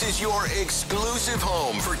turf. This is your exclusive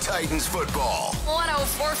home for Titans football.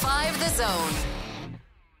 104.5 The Zone.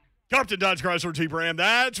 Compton Dodge Chrysler Jeep Ram.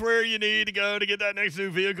 That's where you need to go to get that next new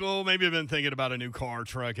vehicle. Maybe you've been thinking about a new car,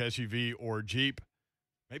 truck, SUV, or Jeep.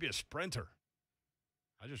 Maybe a Sprinter.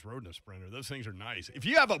 I just rode in a Sprinter. Those things are nice. If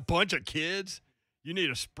you have a bunch of kids, you need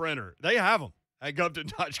a Sprinter. They have them at Compton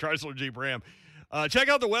Dodge Chrysler Jeep Ram. Check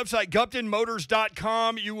out the website,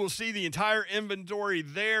 GuptonMotors.com. You will see the entire inventory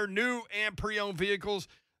there, new and pre-owned vehicles.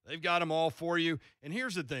 They've got them all for you. And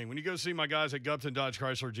here's the thing. When you go see my guys at Gupton Dodge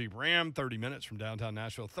Chrysler Jeep Ram, 30 minutes from downtown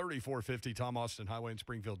Nashville, 3450 Tom Austin Highway in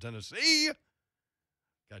Springfield, Tennessee.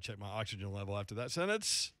 Got to check my oxygen level after that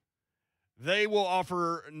sentence. They will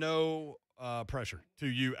offer no pressure to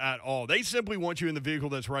you at all. They simply want you in the vehicle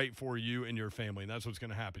that's right for you and your family, and that's what's going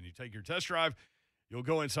to happen. You take your test drive, you'll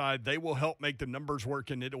go inside. They will help make the numbers work,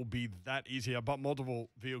 and it'll be that easy. I bought multiple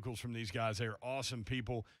vehicles from these guys. They're awesome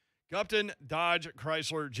people. Gupton, Dodge,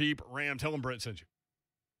 Chrysler, Jeep, Ram. Tell them Brett sent you.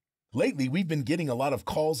 Lately, we've been getting a lot of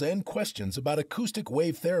calls and questions about acoustic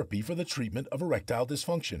wave therapy for the treatment of erectile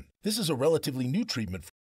dysfunction. This is a relatively new treatment.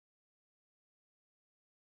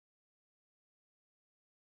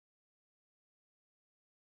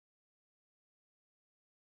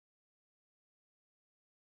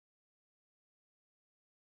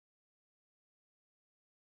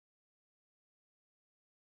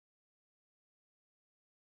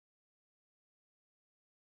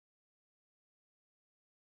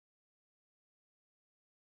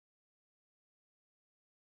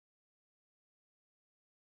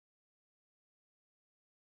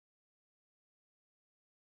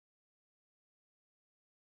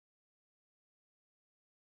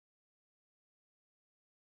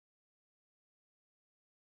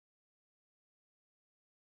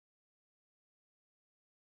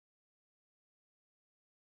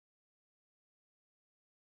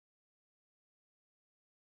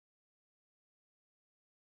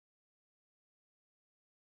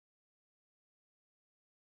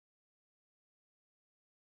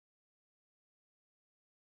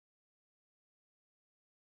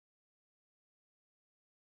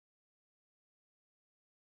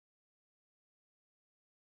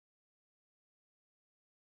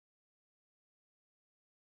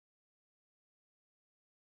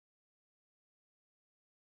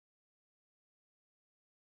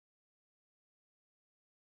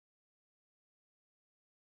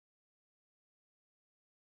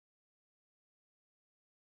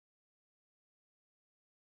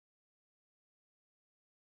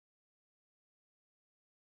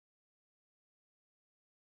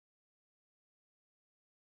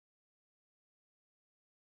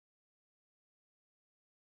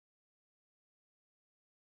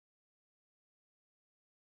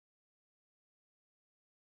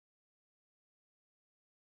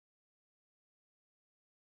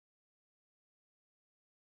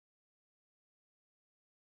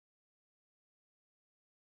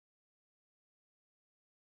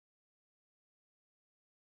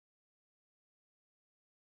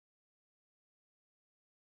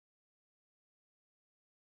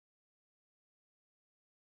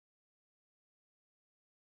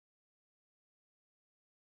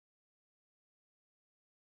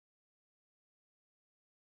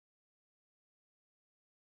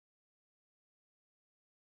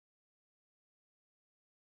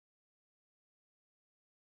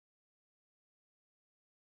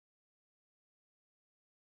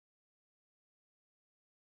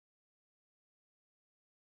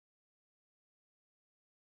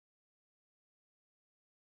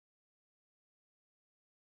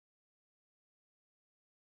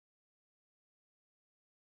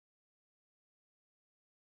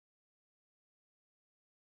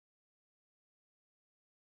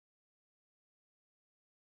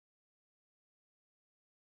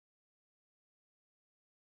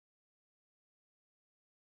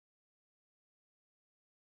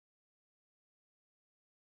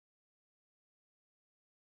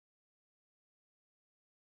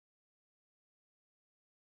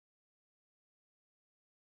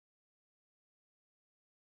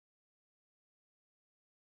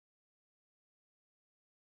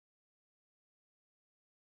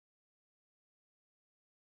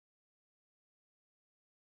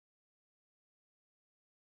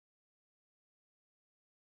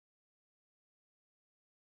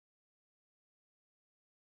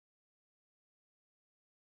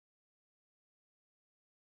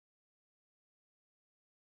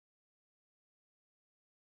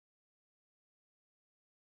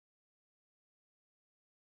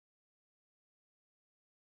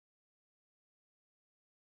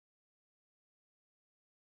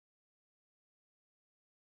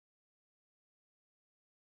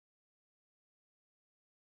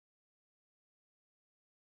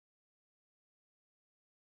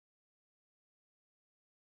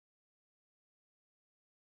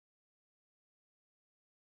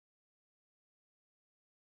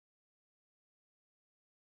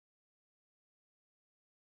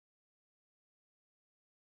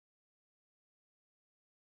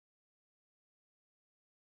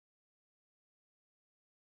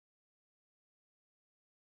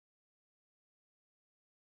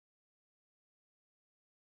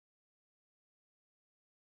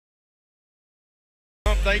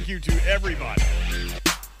 Thank you to everybody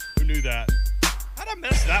who knew that. How'd I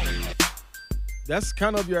mess that one up? That's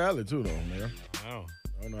kind of your alley, too, though, man. Oh.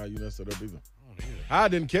 I don't know how you messed it up either. I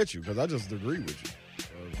didn't catch you because I just agree with you.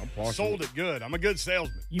 I'm partial. Sold it good. I'm a good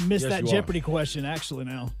salesman. You missed Yes, that you Jeopardy question, actually,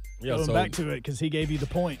 now. Yeah, Going so- back to it because he gave you the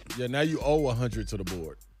point. Yeah, now you owe 100 to the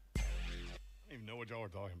board. I don't even know what y'all are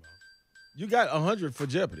talking about. You got 100 for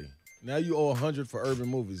Jeopardy. Now you owe 100 for urban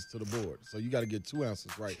movies to the board. So you got to get 2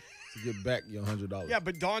 answers right to get back your $100. Yeah,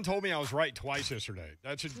 but Dawn told me I was right twice yesterday.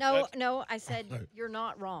 No, I said you're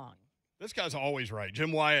not wrong. This guy's always right.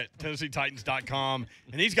 Jim Wyatt, TennesseeTitans.com.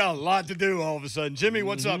 And he's got a lot to do all of a sudden. Jimmy,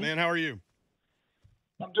 what's up, man? How are you?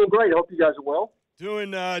 I'm doing great. Hope you guys are well.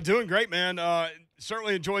 Doing great, man.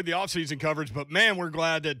 Certainly enjoyed the offseason coverage, but, man, we're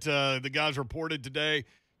glad that the guys reported today.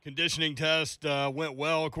 Conditioning test went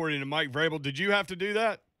well, according to Mike Vrabel. Did you have to do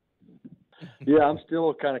that? Yeah, I'm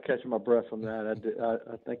still kind of catching my breath from that.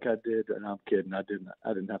 I think I did, and I'm kidding. I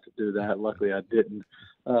didn't have to do that. Luckily, I didn't.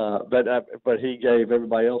 But he gave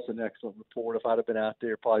everybody else an excellent report. If I'd have been out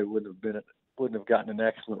there, probably wouldn't have gotten an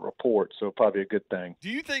excellent report. So probably a good thing. Do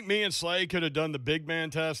you think me and Slay could have done the big man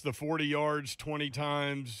test, the 40 yards, 20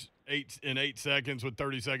 times, 8 seconds with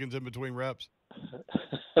 30 seconds in between reps?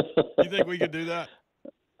 You think we could do that?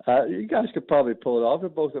 You guys could probably pull it off. They're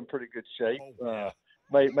both in pretty good shape. Oh, yeah.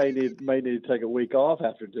 May need to take a week off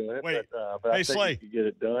after doing it. Wait, but hey, I think Slay. you can get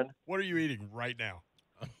it done. What are you eating right now?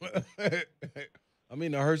 I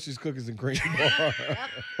mean, the Hershey's cookies and cream bar.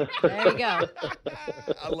 There you go.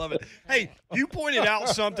 I love it. Hey, you pointed out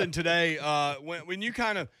something today when you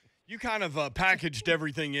kind of packaged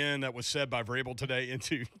everything in that was said by Vrabel today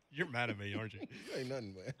into. You're mad at me, aren't you? You ain't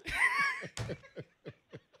nothing, man.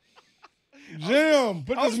 Jim,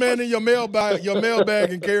 put this man in your mailbag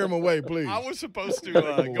and carry him away, please. I was supposed to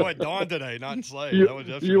go at Dawn today, not Slay. That was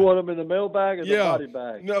yesterday. You want them in the mailbag or the body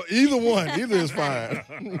bag? No, either one. Either is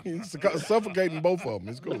fine. He's suffocating both of them.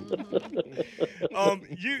 It's cool.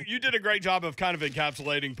 You did a great job of kind of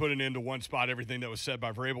encapsulating, putting into one spot everything that was said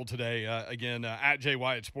by Vrabel today. Again, at Jay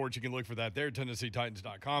Wyatt Sports, you can look for that there,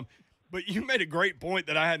 TennesseeTitans.com. But you made a great point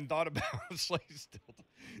that I hadn't thought about. Slay still.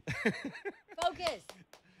 Focus.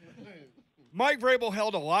 Mike Vrabel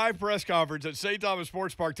held a live press conference at St. Thomas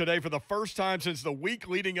Sports Park today for the first time since the week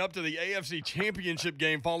leading up to the AFC Championship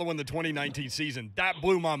game following the 2019 season. That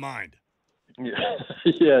blew my mind. Yeah,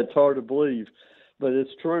 it's hard to believe, but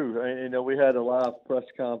it's true. And, we had a live press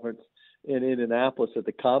conference in Indianapolis at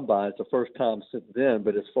the Combine. It's the first time since then,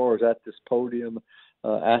 but as far as at this podium,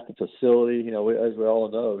 at the facility, as we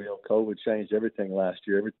all know, COVID changed everything last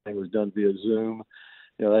year. Everything was done via Zoom.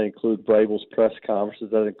 That include Vrabel's press conferences.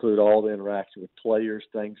 That include all the interaction with players.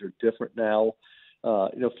 Things are different now. A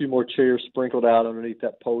few more chairs sprinkled out underneath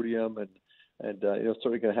that podium, and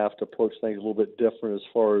certainly going to have to approach things a little bit different as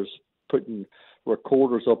far as putting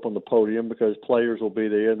recorders up on the podium because players will be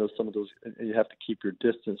there, and some of those, and you have to keep your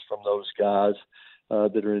distance from those guys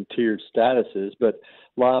that are in tiered statuses. But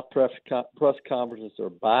live press conferences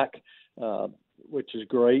are back. Which is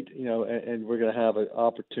great, and we're going to have an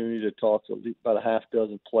opportunity to talk to about a half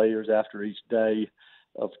dozen players after each day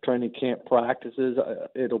of training camp practices.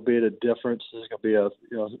 It'll be at a difference. There's going to be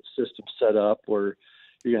a system set up where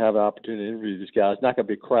you're going to have an opportunity to interview these guys. Not going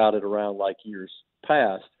to be crowded around like years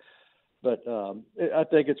past, but I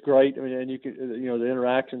think it's great. I mean, and you can, the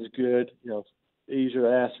interaction's good. Easier to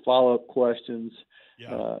ask follow-up questions.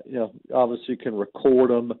 Yeah. Obviously you can record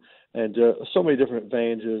them, and so many different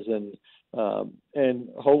advantages. And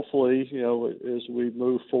hopefully, as we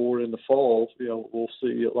move forward in the fall, we'll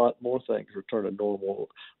see a lot more things return to normal,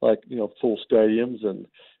 like full stadiums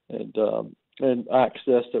and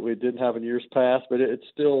access that we didn't have in years past. But it's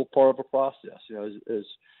still part of a process. As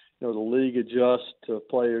the league adjusts to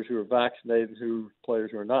players who are vaccinated,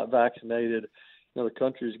 players who are not vaccinated. The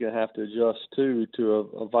country is going to have to adjust to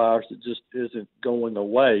a virus that just isn't going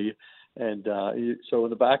away. And so in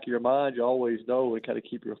the back of your mind, you always know and kind of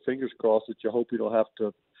keep your fingers crossed that you hope you don't have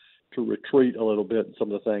to retreat a little bit in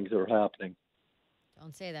some of the things that are happening.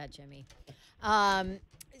 Don't say that, Jimmy.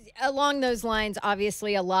 Along those lines,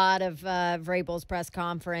 obviously a lot of Vrabel's press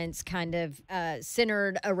conference kind of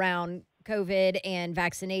centered around COVID and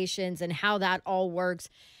vaccinations and how that all works.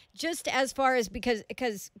 Just as far as because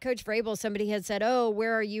Coach Vrabel, somebody had said, "Oh,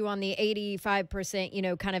 where are you on the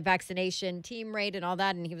 85%, kind of vaccination team rate and all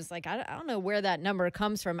that?" And he was like, "I don't know where that number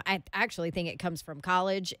comes from. I actually think it comes from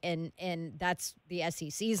college, and that's the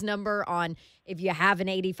SEC's number on if you have an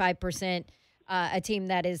 85% a team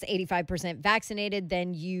that is 85% vaccinated,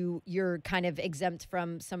 then you're kind of exempt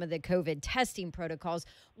from some of the COVID testing protocols.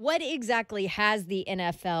 What exactly has the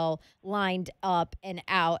NFL lined up and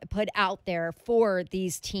put out there for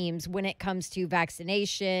these teams when it comes to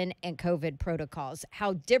vaccination and COVID protocols?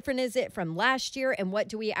 How different is it from last year, and what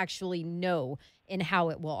do we actually know in how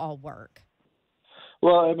it will all work?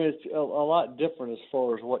 Well, I mean, it's a lot different as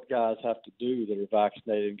far as what guys have to do that are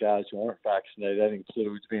vaccinated and guys who aren't vaccinated. That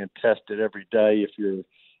includes being tested every day if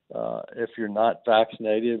you're not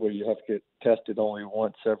vaccinated, where you have to get tested only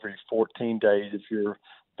once every 14 days if you're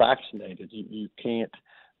vaccinated. You can't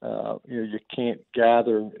you can't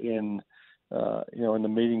gather in in the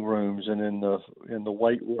meeting rooms and in the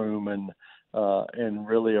weight room and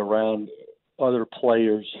really around other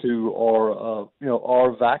players who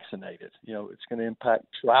are vaccinated. It's going to impact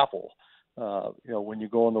travel. When you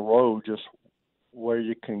go on the road, just where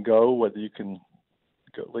you can go, whether you can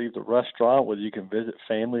leave the restaurant, whether you can visit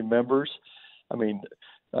family members. I mean,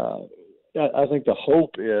 I think the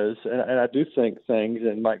hope is, and I do think things,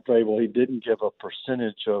 and Mike Vrabel, he didn't give a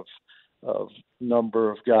percentage of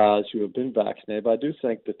number of guys who have been vaccinated, but I do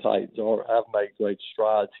think the Titans have made great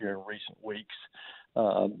strides here in recent weeks,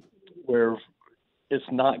 where it's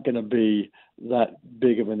not going to be that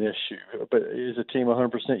big of an issue. But is the team 100%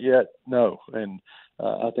 yet? No. And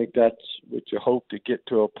I think that's what you hope to get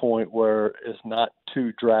to a point where it's not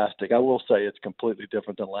too drastic. I will say it's completely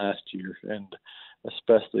different than last year, and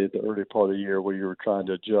especially at the early part of the year where you were trying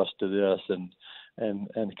to adjust to this and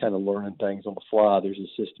kind of learning things on the fly. There's a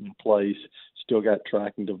system in place. Still got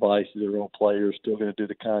tracking devices, their own players, still going to do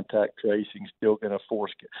the contact tracing, still going to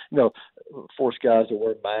force guys to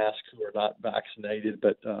wear masks who are not vaccinated.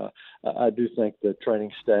 But I do think the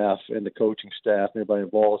training staff and the coaching staff, everybody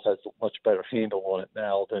involved, has a much better handle on it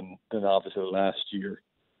now than obviously last year.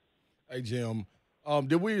 Hey, Jim,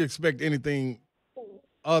 did we expect anything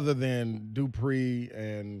other than Dupree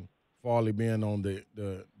and Farley being on the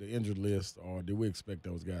injured list, or did we expect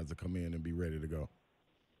those guys to come in and be ready to go?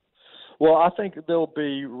 Well, I think they'll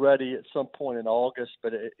be ready at some point in August,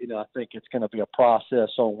 but I think it's going to be a process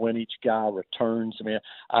on when each guy returns. I mean,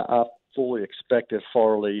 I fully expected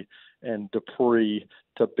Farley and Dupree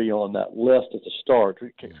to be on that list at the start.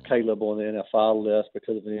 Caleb on the NFL list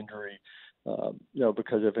because of an injury.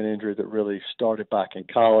 Because of an injury that really started back in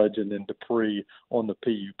college, and then Dupree on the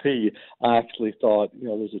PUP. I actually thought,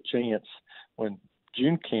 there's a chance when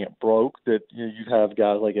June camp broke that you'd have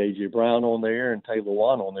guys like A.J. Brown on there and Taylor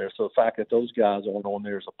Lewan on there. So the fact that those guys aren't on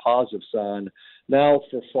there is a positive sign. Now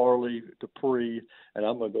for Farley, Dupree, and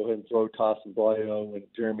I'm going to go ahead and throw Tyson Brayo and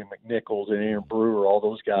Jeremy McNichols and Aaron Brewer, all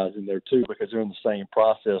those guys in there too, because they're in the same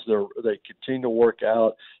process. They continue to work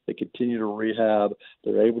out. They continue to rehab.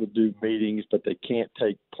 They're able to do meetings, but they can't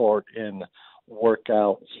take part in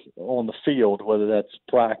workouts on the field, whether that's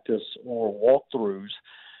practice or walkthroughs.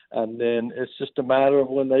 And then it's just a matter of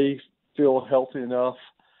when they feel healthy enough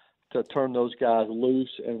to turn those guys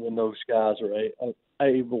loose, and when those guys are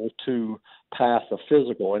able to pass a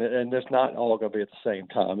physical. And it's not all going to be at the same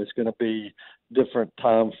time. It's going to be different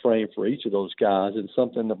time frame for each of those guys, and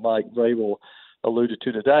something that Mike Vrabel alluded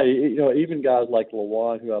to today. Even guys like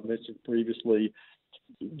Lewan, who I mentioned previously,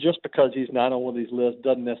 just because he's not on one of these lists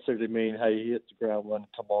doesn't necessarily mean, hey, he hits the ground running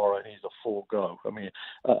tomorrow and he's a full go. I mean,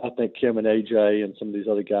 I think him and AJ and some of these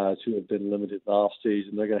other guys who have been limited in the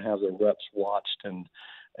offseason, they're going to have their reps watched, and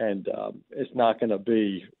it's not going to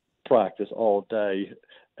be practice all day,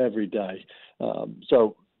 every day.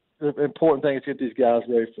 So the important thing is to get these guys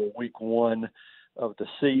ready for week one of the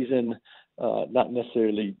season, not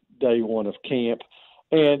necessarily day one of camp.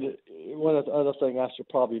 And one other thing I should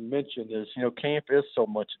probably mention is, camp is so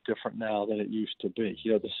much different now than it used to be.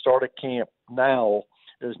 The start of camp now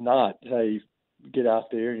is not, hey, get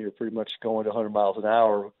out there and you're pretty much going to 100 miles an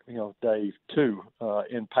hour, day two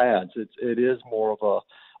in pads. It is more of a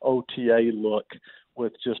OTA look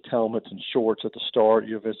with just helmets and shorts at the start.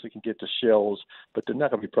 You eventually can get to shells, but they're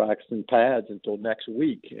not going to be practicing pads until next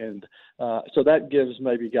week. And so that gives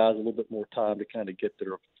maybe guys a little bit more time to kind of get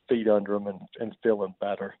their feet under them and feeling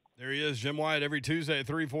better. There he is, Jim Wyatt, every Tuesday at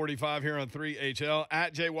 3:45 here on 3HL,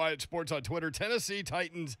 at J Wyatt Sports on Twitter,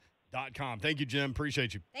 TennesseeTitans.com. Thank you, Jim.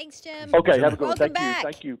 Appreciate you. Thanks, Jim. Okay, have a good one. Welcome Thank back.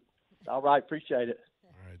 Thank you. All right, appreciate it.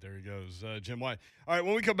 All right, there he goes, Jim Wyatt. All right,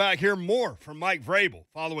 when we come back, hear more from Mike Vrabel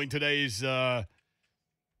following today's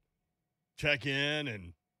check-in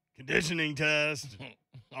and conditioning test,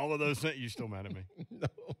 all of those things. You still mad at me? No.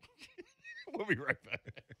 We'll be right back.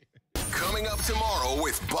 Coming up tomorrow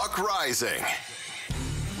with Buck Rising.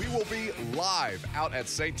 We will be live out at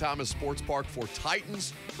St. Thomas Sports Park for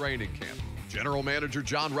Titans training camp. General Manager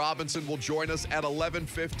John Robinson will join us at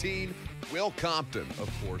 11:15. Will Compton,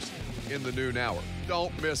 of course, in the noon hour.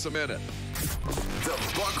 Don't miss a minute. The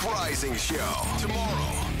Buck Rising Show.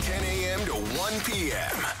 Tomorrow, 10 a.m. to 1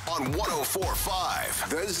 p.m. on 104.5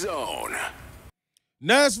 The Zone.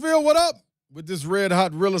 Nashville, what up? With this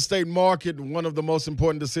red-hot real estate market, one of the most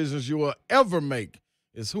important decisions you will ever make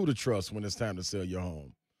is who to trust when it's time to sell your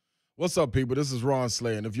home. What's up, people? This is Ron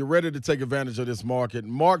Slay, and if you're ready to take advantage of this market,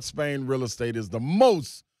 Mark Spain Real Estate is the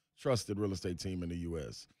most trusted real estate team in the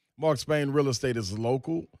U.S. Mark Spain Real Estate is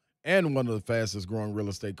local and one of the fastest-growing real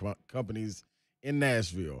estate companies in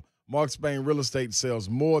Nashville. Mark Spain Real Estate sells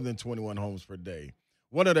more than 21 homes per day.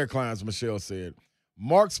 One of their clients, Michelle, said,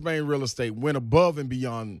 Mark Spain Real Estate went above and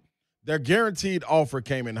beyond. Their guaranteed offer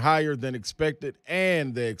came in higher than expected,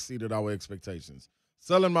 and they exceeded our expectations.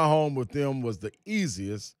 Selling my home with them was the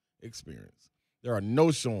easiest experience. There are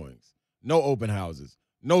no showings, no open houses,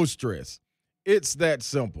 no stress. It's that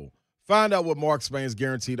simple. Find out what Mark Spain's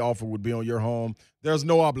guaranteed offer would be on your home. There's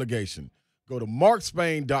no obligation. Go to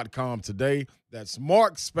markspain.com today. That's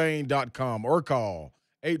markspain.com or call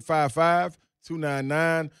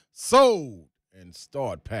 855-299-SOLD and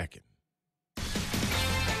start packing.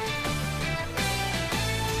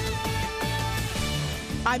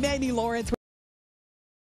 I'm Amy Lawrence.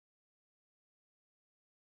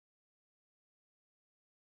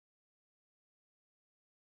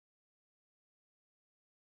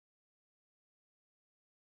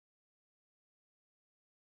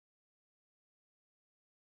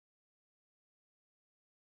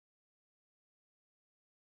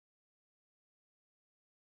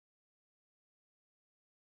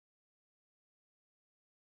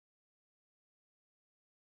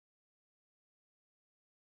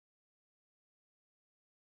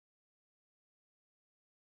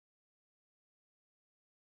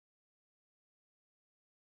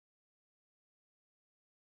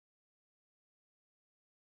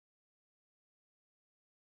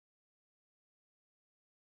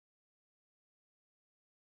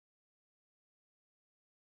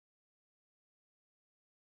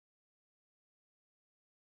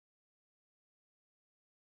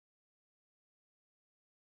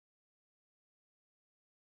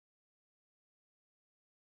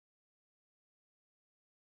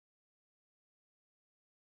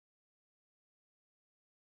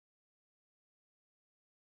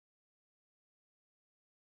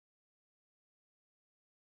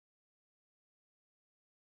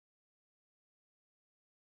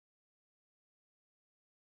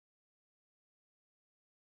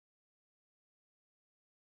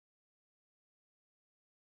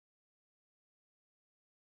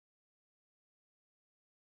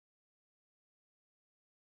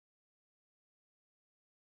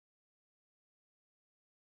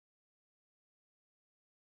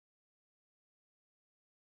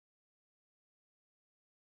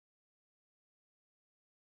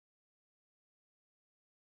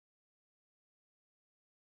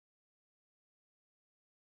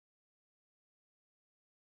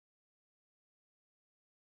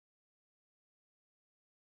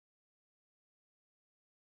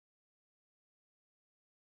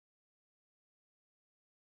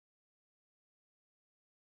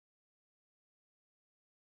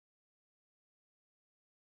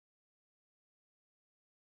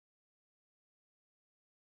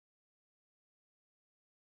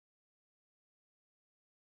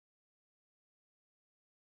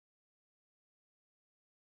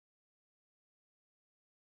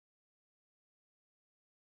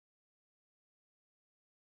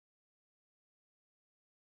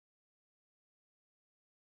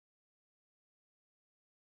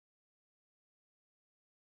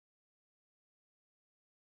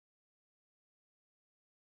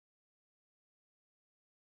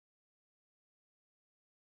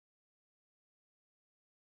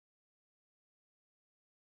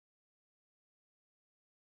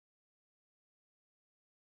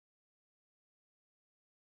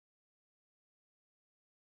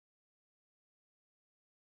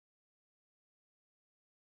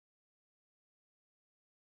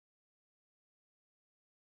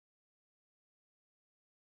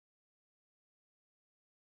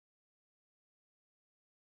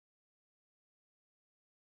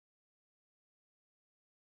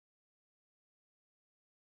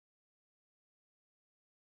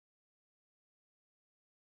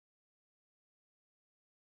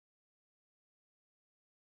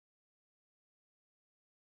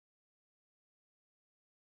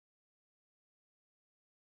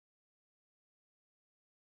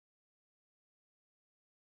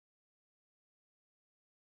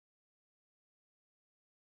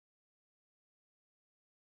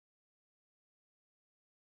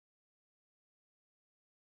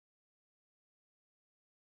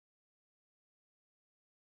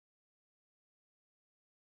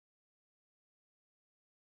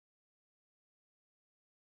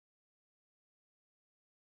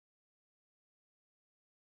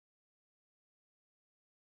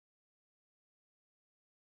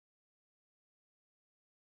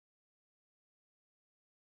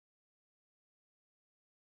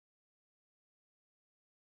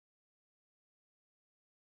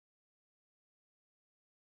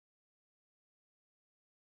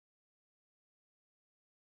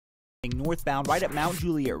 Northbound right at Mount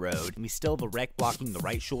Juliet Road, and we still have a wreck blocking the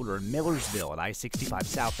right shoulder in Millersville at I-65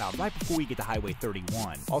 southbound right before we get to Highway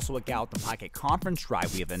 31. Also at Gallatin Pike at Conference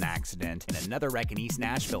Drive, we have an accident, and another wreck in East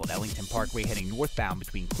Nashville at Ellington Parkway heading northbound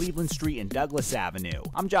between Cleveland Street and Douglas Avenue.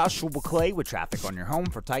 I'm Joshua Clay with traffic on your home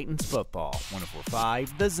for Titans football.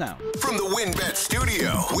 104.5 The Zone. From the WinBet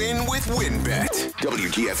studio, win with WinBet.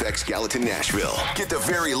 WGFX Gallatin, Nashville. Get the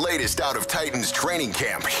very latest out of Titans training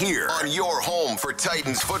camp here on your home for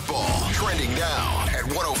Titans football. Trending now at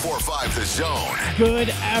 104.5 The Zone. Good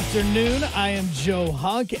afternoon. I am Joe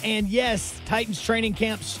Hunk. And yes, Titans training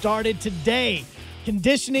camp started today.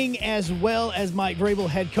 Conditioning as well as Mike Vrabel,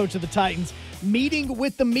 head coach of the Titans, meeting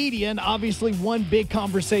with the media. And obviously one big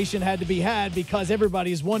conversation had to be had because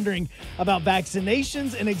everybody is wondering about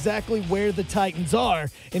vaccinations and exactly where the Titans are.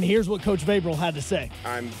 And here's what Coach Vrabel had to say.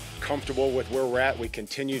 I'm comfortable with where we're at. We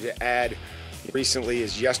continue to add, recently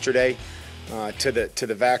as yesterday, to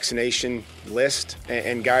the vaccination list,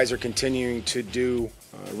 and guys are continuing to do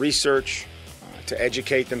research, to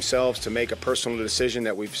educate themselves, to make a personal decision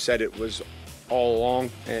that we've said it was all along,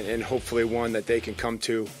 and hopefully one that they can come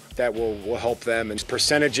to that will help them. And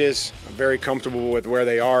percentages, I'm very comfortable with where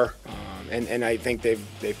they are, and I think they've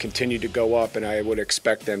continued to go up, and I would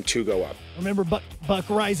expect them to go up. Remember, Buck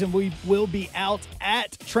Reisen, we will be out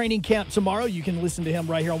at training camp tomorrow. You can listen to him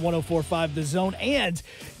right here on 104.5 The Zone. And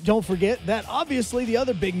don't forget that obviously the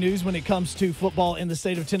other big news when it comes to football in the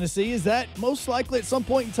state of Tennessee is that most likely at some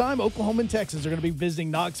point in time, Oklahoma and Texas are going to be visiting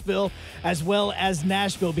Knoxville as well as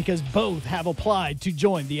Nashville because both have applied to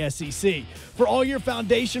join the SEC. For all your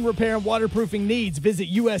foundation repair and waterproofing needs, visit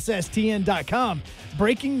USSTN.com.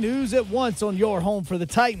 Breaking news at once on your home for the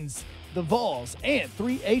Titans, the Vols, and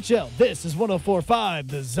 3HL. This is 104.5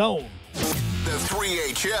 The Zone. The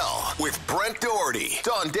 3HL with Brent Doherty,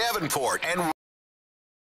 Don Davenport, and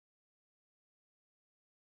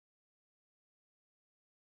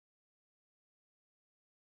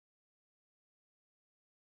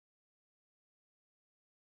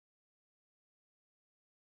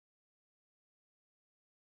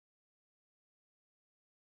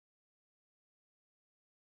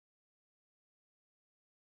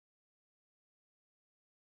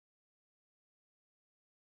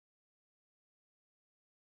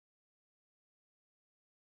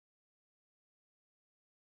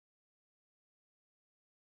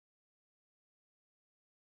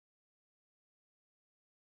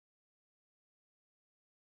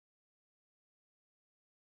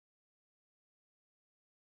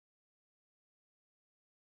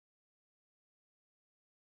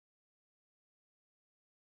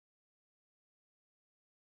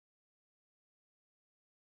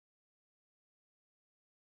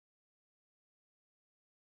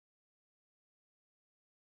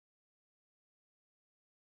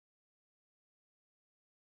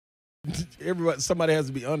somebody has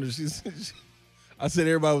to be under. I said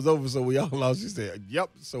everybody was over, so we all lost. She said, "Yep."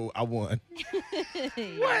 So I won.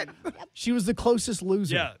 What? She was the closest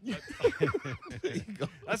loser. Yeah.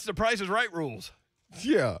 That's the Price is Right rules.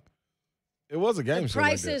 Yeah. It was a game The show.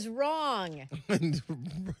 price like is wrong.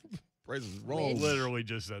 Price is wrong. Literally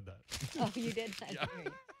just said that. Oh, you did? Yeah.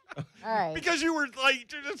 All right. Because you were like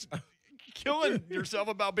just killing yourself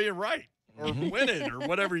about being right or winning or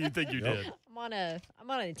whatever you think you did. I'm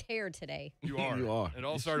on a tear today. You are. You are. It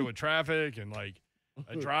all started with traffic and like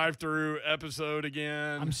a drive-through episode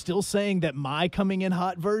again. I'm still saying that my coming in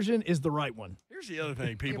hot version is the right one. Here's the other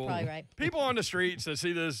thing, people. You're probably right. People on the streets that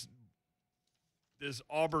see this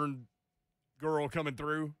Auburn girl coming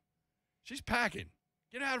through, she's packing.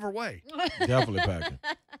 Get out of her way. Definitely packing.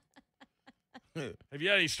 Have you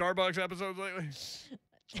had any Starbucks episodes lately?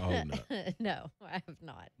 Oh, no. No, I have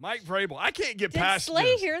not. Mike Vrabel. I can't get Did past Slay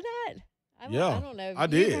this. hear that? I don't know. I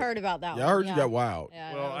did. You've heard about that one. Yeah, I heard you got wild.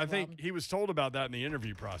 Yeah, Well, that was I think wild. he was told about that in the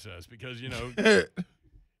interview process because, you know,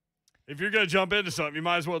 if you're going to jump into something, you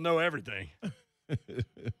might as well know everything.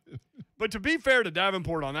 But to be fair to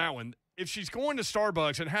Davenport on that one, if she's going to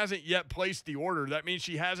Starbucks and hasn't yet placed the order, that means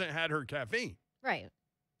she hasn't had her caffeine. Right.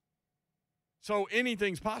 So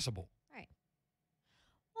anything's possible. Right.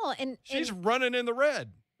 Well, and She's running in the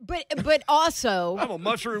red. But also, I'm a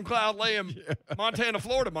mushroom cloud laying Montana,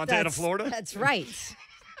 Florida. Florida. That's right.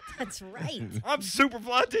 That's right. I'm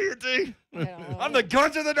Superfly TNT. I'm the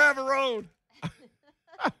Guns of the Navarone.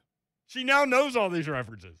 She now knows all these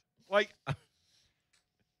references. Like,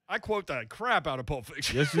 I quote the crap out of Pulp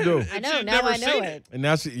Fiction. Yes, you do. I know. She's Now never I know seen it. And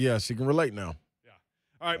now she can relate now.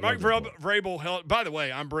 All right, Mike Vrabel. By the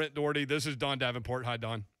way, I'm Brent Doherty. This is Don Davenport. Hi,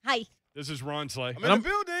 Don. Hi. This is Ron Slay. I'm in the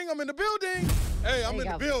building. I'm in the building. Hey, I'm in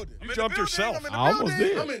the building. You jumped yourself. I'm in the I almost building.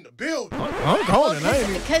 did. I'm in the building. I'm calling it. I ain't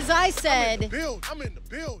even- Because I said I'm in the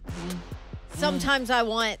building. sometimes I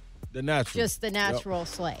want The natural. just the natural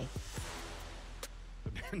sleigh.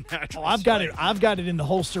 Oh, I've got it. I've got it in the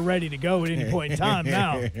holster, ready to go at any point in time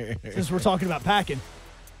now. Since we're talking about packing,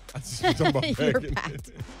 You're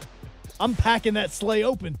packed. I'm packing that sleigh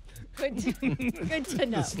open. Good to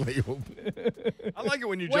know. I like it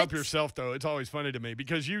when you jump yourself, though. It's always funny to me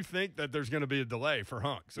because you think that there's going to be a delay for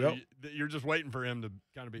Hunk. So you're just waiting for him to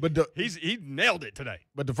kind of be. But he nailed it today.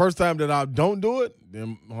 But the first time that I don't do it,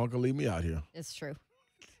 then Hunk will leave me out here. It's true.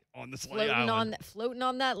 On the sleigh island. Floating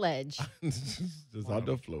on that ledge. Just out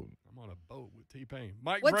there floating. I'm on a boat with T-Pain.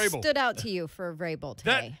 Mike What Vrabel. stood out to you for Vrabel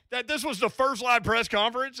today? That this was the first live press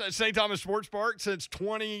conference at St. Thomas Sports Park since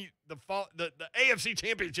the AFC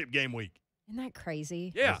Championship game week. Isn't that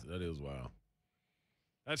crazy? Yeah. That is wild.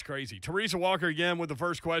 That's crazy. Teresa Walker again with the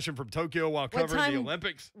first question from Tokyo while covering the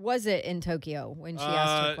Olympics. Was it in Tokyo when she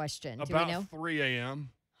asked her question? Do About we know? 3 a.m.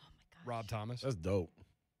 Oh, my God. Rob Thomas. That's dope.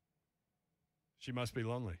 She must be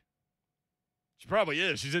lonely. She probably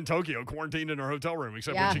is. She's in Tokyo, quarantined in her hotel room,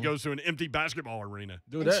 except Yeah. when she goes to an empty basketball arena.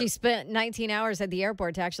 And she spent 19 hours at the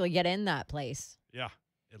airport to actually get in that place. Yeah,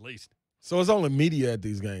 at least. So it's only media at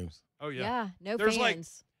these games. Oh, yeah. Yeah, no There's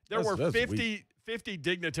fans. There were That's 50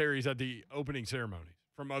 dignitaries at the opening ceremony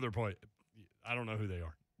from other points. I don't know who they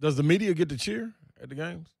are. Does the media get to cheer at the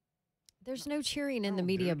games? There's no cheering in the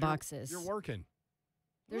media boxes. You're working.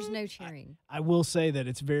 There's no cheering. I will say that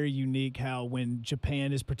it's very unique how when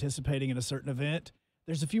Japan is participating in a certain event,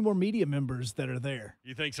 there's a few more media members that are there.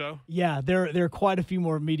 You think so? Yeah, there are quite a few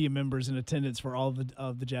more media members in attendance for all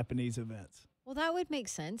of the Japanese events. Well, that would make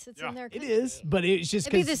sense. It's in their It country. is, but it's just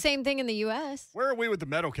It'd be 'cause- the same thing in the U.S. Where are we with the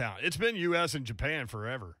medal count? It's been U.S. and Japan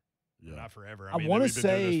forever. Yeah. Not forever. I mean, want to we've been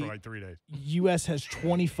doing this say for like 3 days. U.S. has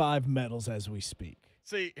 25 medals as we speak.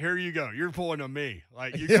 See, here you go. You're pulling on me.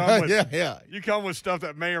 Like you Yeah, come with yeah. You come with stuff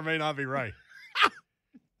that may or may not be right.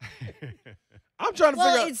 I'm trying to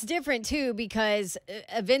Well, figure out. it's different too because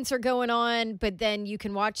events are going on, but then you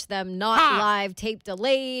can watch them not live, tape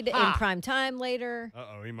delayed in prime time later.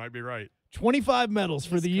 Uh-oh, he might be right. 25 medals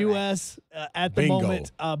for the U.S. At the Bingo.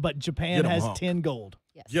 moment, but Japan Get 'em, has Hunk. 10 gold.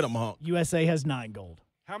 Yes. Get them, Hunk. USA has 9 gold.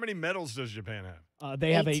 How many medals does Japan have?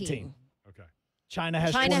 They have 18. Okay. China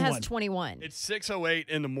has China 21. has 21. It's 6:08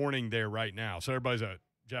 in the morning there right now, so everybody's at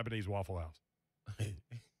Japanese Waffle House. What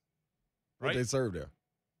Right? they serve there?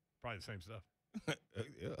 Probably the same stuff.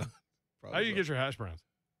 Yeah. How do you get your hash browns?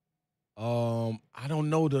 I don't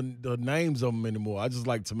know the names of them anymore. I just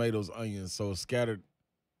like tomatoes, onions. So scattered.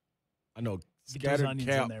 I know Get those scattered onions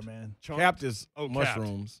capped. in there, man. Capped is capped.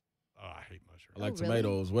 mushrooms. Oh, I hate mushrooms. I like Oh, really?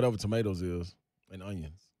 tomatoes, whatever tomatoes is, and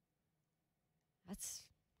onions. That's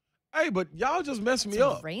Hey, but y'all just messing me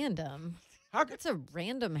that's up. random. How That's a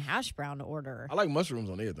random hash brown order. I like mushrooms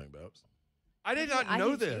on everything, Babs. I did I not know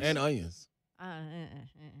do too. this. And onions.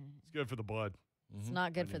 It's good for the blood. It's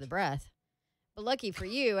not good for the breath. But lucky for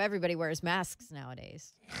you, everybody wears masks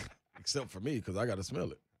nowadays. Except for me, because I got to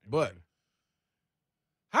smell it. But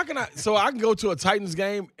how can I? So I can go to a Titans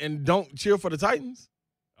game and don't cheer for the Titans?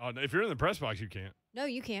 Oh, if you're in the press box, you can't. No,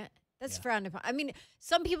 you can't. That's frowned upon. I mean,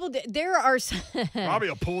 some people. There are. Robbie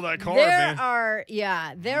will pull that card, There man. are.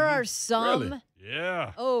 Yeah, there are some. Really?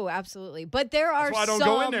 Yeah. Oh, absolutely. But there are That's why I don't some.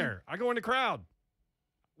 go in there. I go in the crowd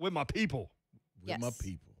with my people. Yes. With my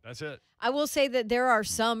people. That's it. I will say that there are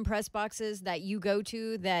some press boxes that you go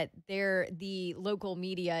to that the local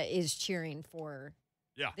media is cheering for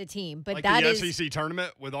the team. But like that the is SEC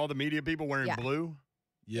tournament with all the media people wearing Yeah. blue.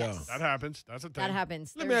 Yeah. Yes. That happens. That's a thing. that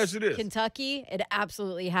happens. Let me ask you this. Kentucky, it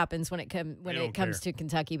absolutely happens when it don't comes care. to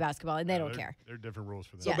Kentucky basketball, and they don't There- care. There are different rules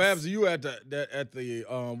for that. So, Yes. Babs, are you at the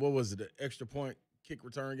what was it, the extra point kick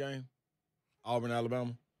return game? Auburn,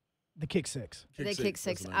 Alabama? The kick six. They six, kick that's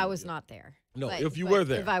six. the name I of was it. not there. No, But- if you but were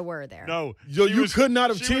there. If I were there. No. Yo, she you could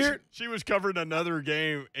not have she was- cheered? She was covering another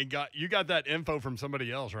game and you got that info from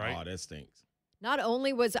somebody else, right? Oh, that stinks. Not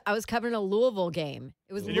only was I was covering a Louisville game,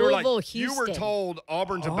 it was And you were Louisville, like, Houston. you were told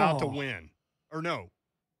Auburn's about to Oh. win. Or no,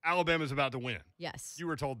 Alabama's about to win. Yes. You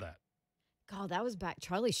were told that. God, that was back.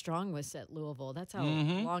 Charlie Strong was at Louisville. That's how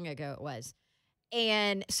Mhm. long ago it was.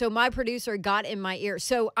 And so my producer got in my ear.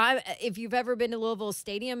 So if you've ever been to Louisville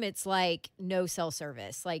Stadium, it's like no cell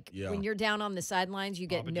service. Like Yeah. when you're down on the sidelines, you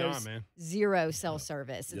get Papa no John, man. zero cell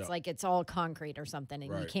service. It's Yeah. like it's all concrete or something,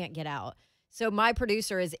 and you Right. can't get out. So my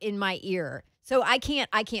producer is in my ear. So I can't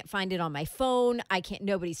find it on my phone. I can't.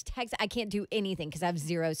 Nobody's text. I can't do anything because I have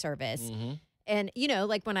zero service. Mm-hmm. And,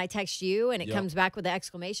 like when I text you and it Yep. comes back with an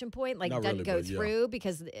exclamation point, like Not doesn't really, go but yeah. through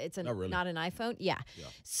because it's Not really. not an iPhone. Yeah.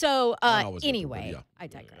 So Don't always go through, anyway, but yeah. I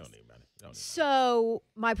digress. Don't need money. So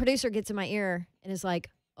my producer gets in my ear and is like,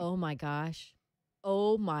 oh my gosh,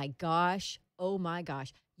 oh my gosh, oh my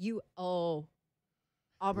gosh.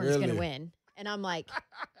 Auburn's going to Really? win. And I'm like,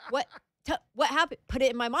 what happened? Put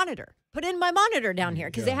it in my monitor. Put it in my monitor down here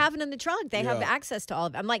because they have it in the trunk. They have access to all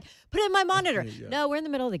of it. I'm like, put it in my monitor. No, we're in the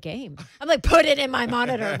middle of the game. I'm like, put it in my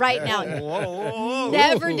monitor right now. Whoa.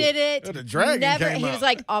 Never did it. The dragon Never. came He was out.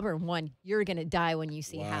 like, Auburn won. You're going to die when you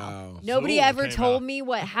see how. Wow. Nobody Zool ever came told out. me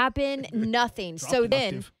what happened. Nothing. So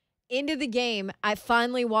then, into the game, I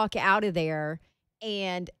finally walk out of there,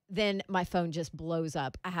 and then my phone just blows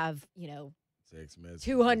up. I have, Text messages,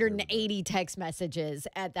 280 text messages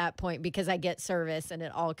at that point because I get service and it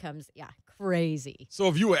all comes, crazy. So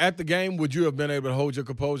if you were at the game, would you have been able to hold your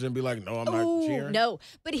composure and be like, no, I'm not cheering? No,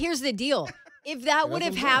 but here's the deal. If that would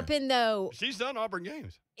have happened, though, She's done Auburn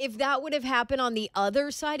games. if that would have happened on the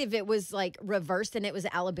other side, if it was like reversed and it was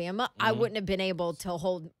Alabama, I wouldn't have been able to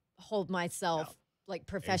hold myself like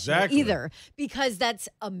professional Exactly. either, because that's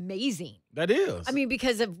amazing. That is. I mean,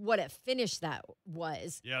 because of what a finish that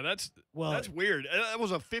was. Yeah, that's weird. That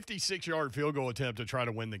was a 56-yard field goal attempt to try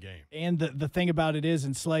to win the game. And the thing about it is,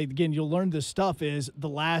 in Slade, again, you'll learn this stuff is the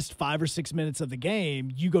last 5 or 6 minutes of the game,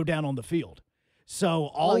 you go down on the field. So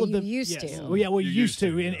all of the used to. Well, yeah, well, you used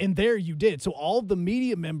to, and there you did. So all of the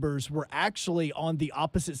media members were actually on the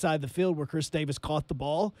opposite side of the field where Chris Davis caught the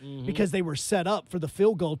ball because they were set up for the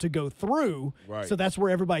field goal to go through. Right. So that's where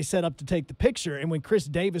everybody set up to take the picture. And when Chris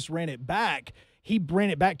Davis ran it back, he ran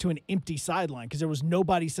it back to an empty sideline because there was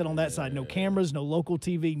nobody set on that side. No cameras, no local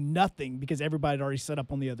TV, nothing, because everybody had already set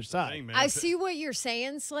up on the other side. Dang, man. I see what you're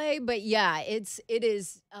saying, Slay, but yeah, it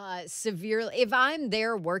is severely. If I'm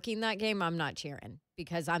there working that game, I'm not cheering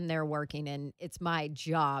because I'm there working and it's my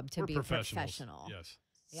job to be professional. Yes.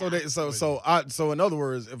 So in other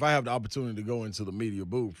words, if I have the opportunity to go into the media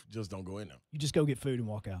booth, just don't go in there. You just go get food and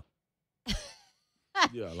walk out.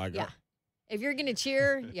 If you're gonna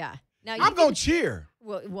cheer, Now I'm going to cheer.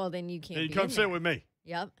 Well, then you can't. Then you be come in sit there. with me.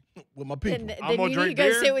 Yep. With my people. Then I'm gonna you drink need to go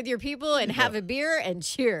beer. sit with your people and have a beer and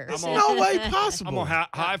cheer. There's no way possible. I'm going to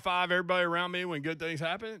high five everybody around me when good things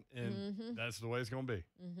happen, and that's the way it's going to be.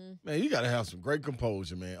 Man, you got to have some great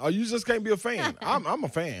composure, man. Or you just can't be a fan. I'm a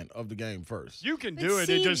fan of the game first. You can But do it.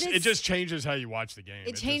 see, It just changes how you watch the game.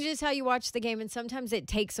 It changes how you watch the game, and sometimes it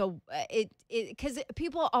takes because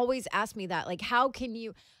people always ask me that, like, how can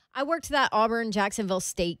you? I worked that Auburn-Jacksonville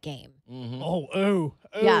State game. Oh.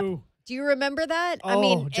 Yeah. Do you remember that? Oh, I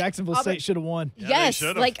mean, Jacksonville Auburn- State should have won. Yes,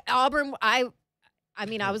 like Auburn. I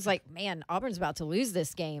was like, man, Auburn's about to lose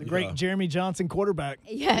this game. The great Jeremy Johnson quarterback.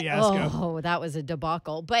 Yeah. Fiasco. Oh, that was a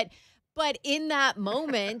debacle. But in that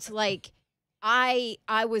moment, like I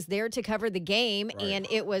was there to cover the game, and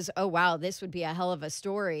it was, oh wow, this would be a hell of a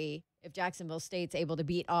story if Jacksonville State's able to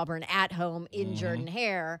beat Auburn at home in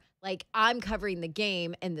Jordan-Hare. Like, I'm covering the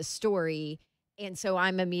game and the story. And so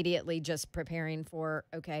I'm immediately just preparing for,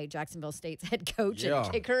 okay, Jacksonville State's head coach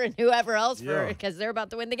and kicker and whoever else because they're about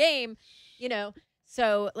to win the game,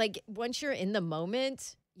 So, like, once you're in the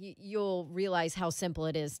moment, you'll realize how simple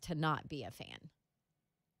it is to not be a fan.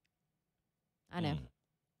 I know.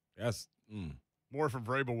 That's more from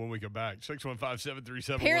Vrabel when we come back.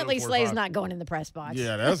 615-737-1045. Apparently, Slay's not going in the press box.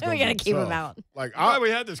 Yeah, that's we got to keep him out. Like, we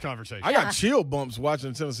had this conversation. I got chill bumps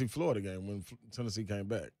watching the Tennessee-Florida game when Tennessee came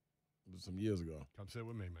back some years ago. Come sit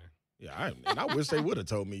with me, man. Yeah, I wish they would have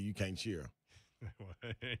told me you can't cheer.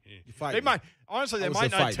 They might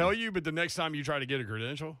not fight tell you, but the next time you try to get a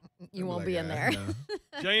credential, you won't be in there.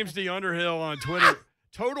 James D. Underhill on Twitter.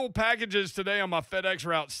 Total packages today on my FedEx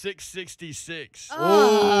route 666.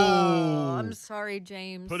 Oh, I'm sorry,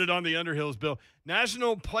 James. Put it on the Underhill's bill.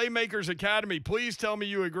 National Playmakers Academy. Please tell me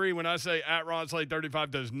you agree when I say at Ron Slade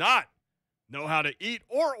 35 does not know how to eat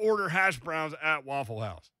or order hash browns at Waffle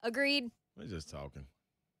House. Agreed. They're just talking.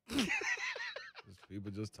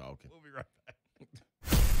 People just talking. We'll be right back.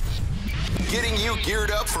 Getting you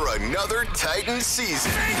geared up for another Titans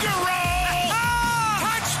season.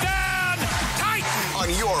 Touchdown, Titans! On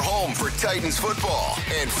your home for Titans football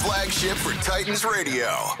and flagship for Titans radio.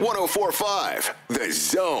 104.5 The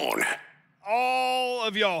Zone. All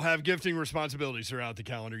of y'all have gifting responsibilities throughout the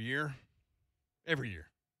calendar year. Every year.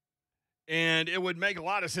 And it would make a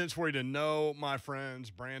lot of sense for you to know my friends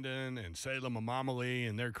Brandon and Salem Amamali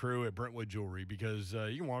and their crew at Brentwood Jewelry, because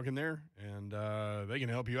you can walk in there and they can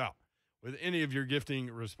help you out with any of your gifting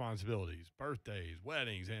responsibilities, birthdays,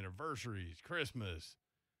 weddings, anniversaries, Christmas.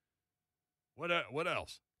 What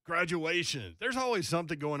else? Graduation. There's always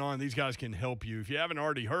something going on. These guys can help you. If you haven't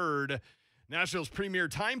already heard, Nashville's premier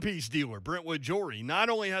timepiece dealer, Brentwood Jewelry, not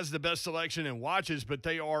only has the best selection in watches, but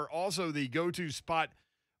they are also the go-to spot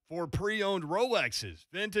for pre-owned Rolexes.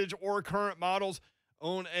 Vintage or current models,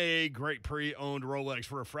 own a great pre-owned Rolex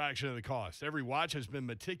for a fraction of the cost. Every watch has been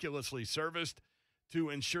meticulously serviced to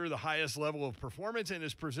ensure the highest level of performance and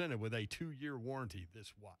is presented with a 2-year warranty,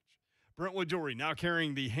 this watch. Brentwood Jewelry, now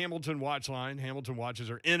carrying the Hamilton watch line. Hamilton watches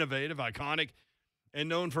are innovative, iconic, and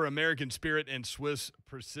known for American spirit and Swiss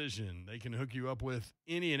precision. They can hook you up with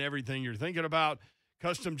any and everything you're thinking about.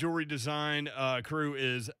 Custom jewelry design crew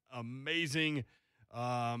is amazing.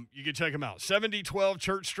 You can check them out. 7012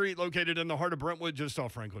 Church Street, located in the heart of Brentwood, just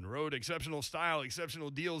off Franklin Road. Exceptional style, exceptional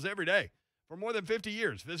deals every day. For more than 50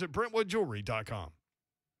 years, visit BrentwoodJewelry.com.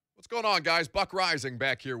 What's going on, guys? Buck Rising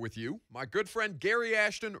back here with you. My good friend Gary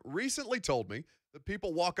Ashton recently told me that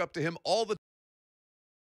people walk up to him all the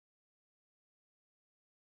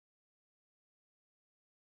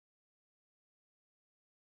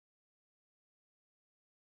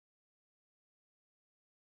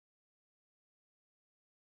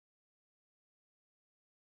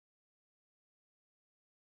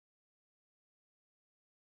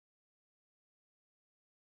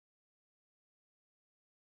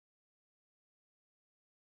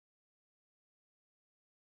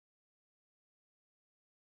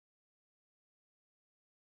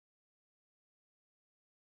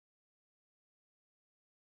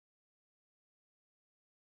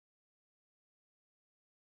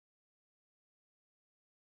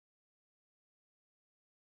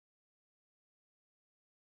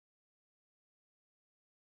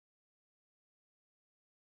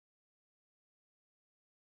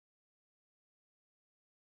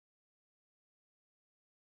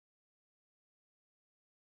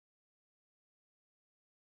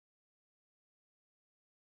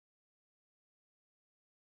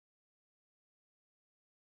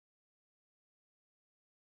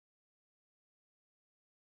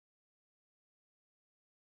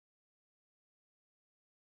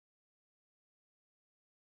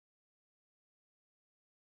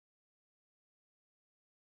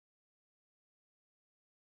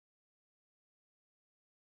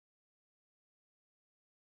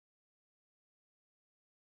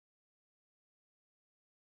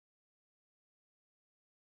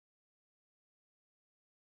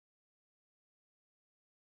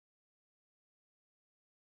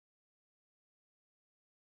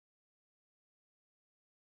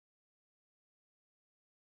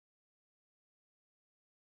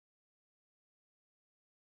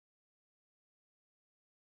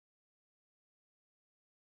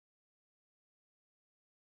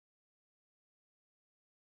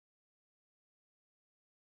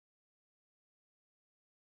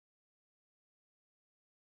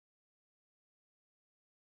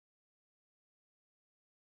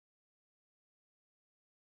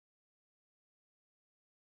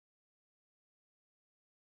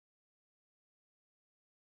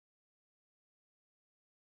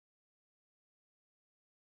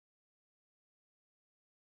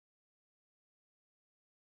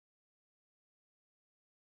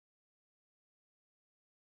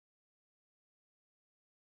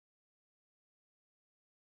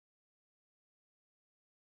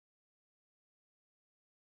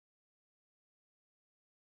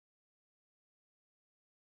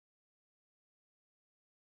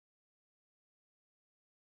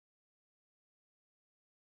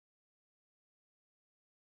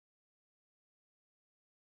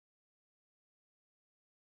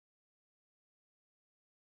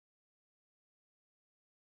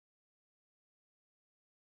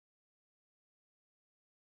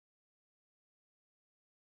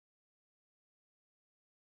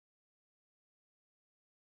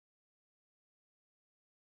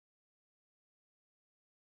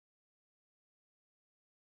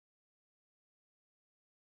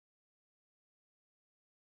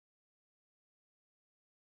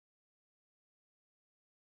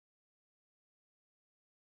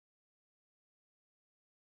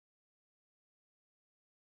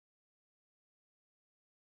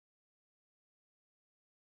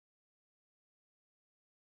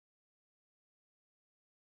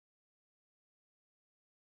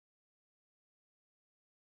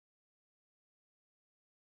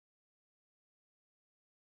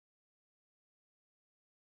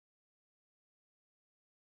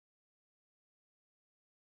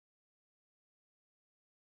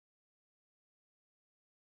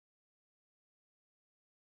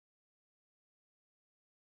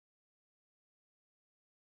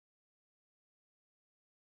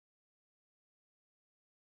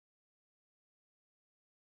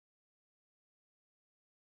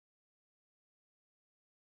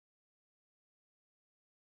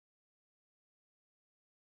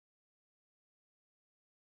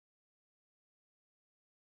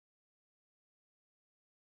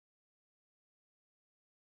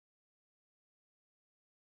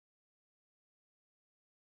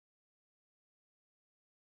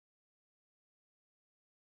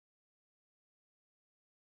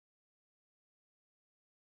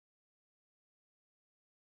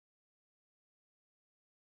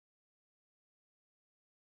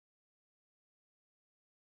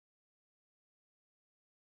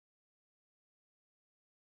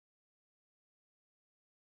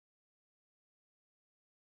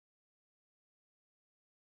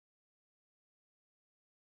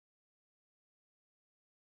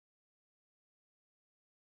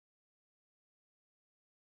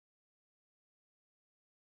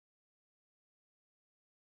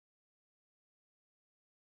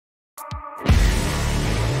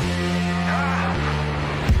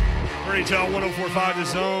 3HL 104.5 The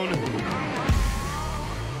Zone.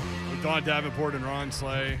 With Don Davenport and Ron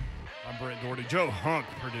Slay. I'm Brent Doherty. Joe Hunk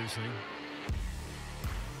producing.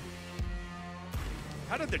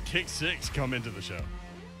 How did the kick six come into the show?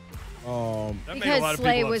 That made a lot of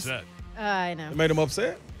people upset. I know. It made them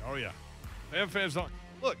upset? Oh, yeah. Bama fans don't.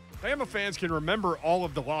 Look, Bama fans can remember all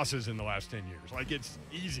of the losses in the last 10 years. Like, it's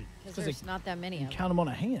easy. Because there's not that many of them. Count them on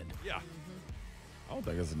a hand. Yeah. I don't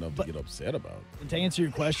think that's enough to get upset about. And to answer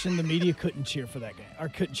your question, the media couldn't cheer for that game, or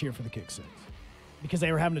couldn't cheer for the kick six, because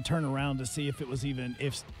they were having to turn around to see if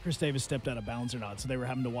Chris Davis stepped out of bounds or not. So they were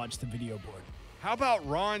having to watch the video board. How about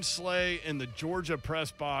Ron Slay in the Georgia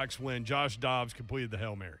press box when Josh Dobbs completed the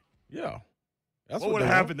Hail Mary? Yeah. That's what would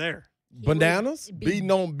have happened there? Bananas? Beating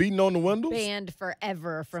on the windows? Banned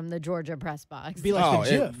forever from the Georgia press box. Be like the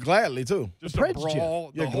GIF. Gladly, too. Just a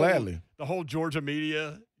brawl. Yeah, gladly. The whole Georgia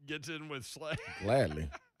media gets in with Slay. Gladly.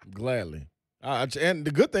 And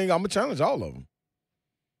the good thing, I'm going to challenge all of them.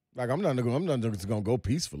 Like, I'm not just going to go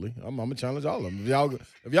peacefully. I'm going to challenge all of them.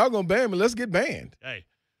 If y'all going to ban me, let's get banned. Hey,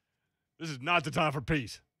 this is not the time for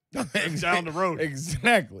peace. It's down the road.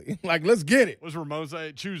 Exactly. Like, let's get it. What's Ramon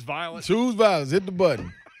say? Choose violence. Choose violence. Hit the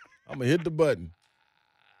button. I'm going to hit the button.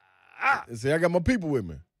 And see, I got my people with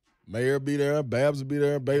me. Mayor be there. Babs will be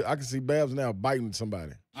there. I can see Babs now biting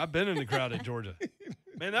somebody. I've been in the crowd at Georgia.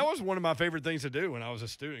 Man, that was one of my favorite things to do when I was a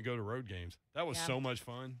student, go to road games. That was so much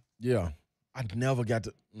fun. Yeah. I never got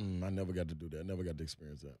to do that. I never got to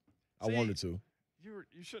experience that. See, I wanted to. You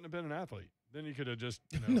shouldn't have been an athlete. Then you could have just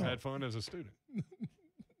had fun as a student.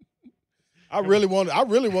 I really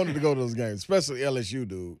wanted to go to those games, especially LSU,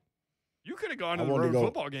 dude. You could have gone to the road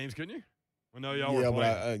football games, couldn't you? Well, no, y'all were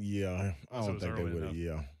playing. I don't think they would have.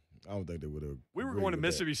 Yeah. I don't think they would have. We were going to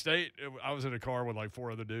Mississippi State. I was in a car with like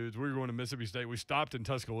 4 other dudes. We were going to Mississippi State. We stopped in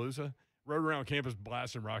Tuscaloosa, rode around campus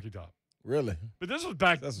blasting Rocky Top. Really? But this was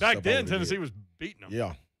back then. Tennessee was beating them.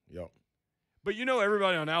 Yeah. Yep. But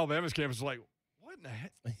everybody on Alabama's campus was like, "What in the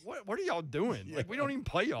heck? What are y'all doing? Like, we don't even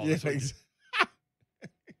play y'all." Yeah,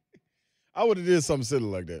 I would have did something silly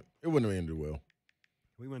like that. It wouldn't have ended well.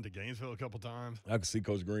 We went to Gainesville a couple times. I could see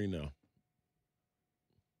Coach Green now.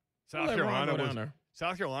 South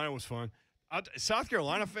Carolina was fun. South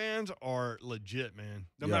Carolina fans are legit, man.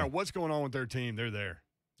 No matter what's going on with their team, they're there.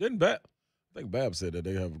 I think Bab said that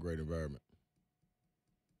they have a great environment.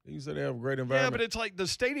 You said they have a great environment. Yeah, but it's like the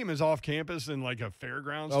stadium is off campus in like a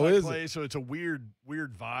fairgrounds place, so it's a weird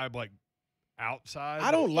vibe, like outside.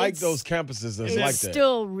 I don't like those campuses that's like that. It's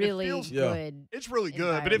still really good. It's really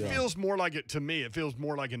good, but it feels more like it to me. It feels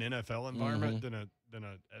more like an NFL environment than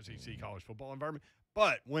a SEC college football environment.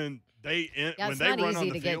 But when they run on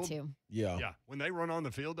the field, when they run on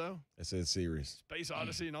the field though, it's a series. Space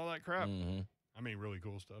Odyssey and all that crap. Mm-hmm. I mean, really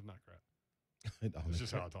cool stuff, not crap. It's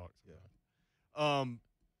just how it talks. Yeah.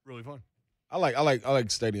 Really fun. I like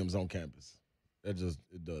stadiums on campus. It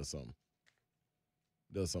does something.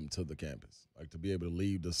 It does something to the campus. Like to be able to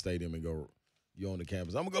leave the stadium and go, you on the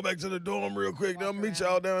campus. I'm gonna go back to the dorm real quick. Then I'll meet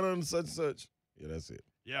y'all down on such and such. Yeah, that's it.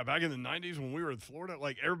 Yeah, back in the 90s when we were in Florida,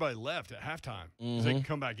 like everybody left at halftime because they could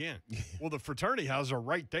come back in. Well, the fraternity houses are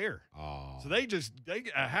right there. Oh. So they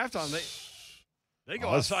at halftime they go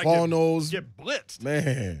outside and get blitzed.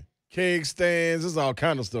 Man, keg stands, there's all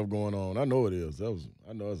kind of stuff going on. I know it is.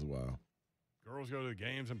 I know it's wild. Girls go to the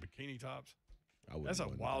games in bikini tops. That's a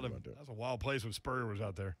wild place when Spurrier was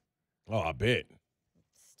out there. Oh, I bet.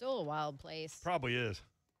 Still a wild place. Probably is.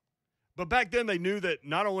 But back then they knew that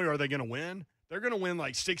not only are they going to win, they're going to win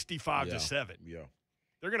like 65-7. Yeah.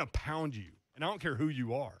 They're going to pound you, and I don't care who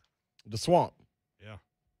you are. The Swamp. Yeah.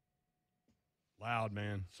 Loud,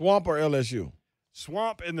 man. Swamp or LSU?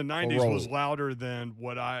 Swamp in the 90s was louder than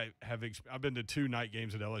what I have I've been to 2 night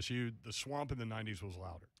games at LSU. The Swamp in the 90s was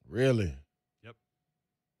louder. Really? Yep.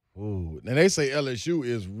 Ooh. And they say LSU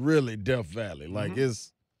is really Death Valley. Like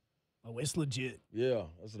it's legit. Yeah,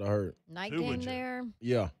 that's what I heard. Night game there?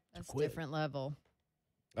 Yeah. That's a different level.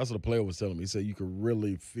 That's what the player was telling me. He said you could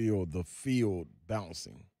really feel the field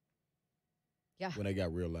bouncing. Yeah. When they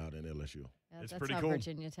got real loud in LSU. Yeah, it's that's pretty how cool.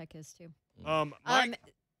 Virginia Tech is too. Mike,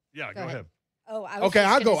 yeah, go ahead. Oh,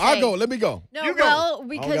 I'll go. Let me go. No,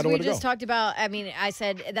 because we just talked about, I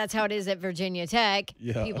said that's how it is at Virginia Tech.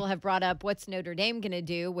 Yeah. People have brought up what's Notre Dame going to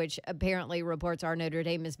do, which apparently reports are Notre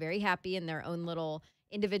Dame is very happy in their own little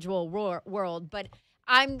individual world. But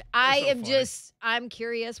I'm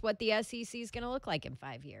curious what the SEC is going to look like in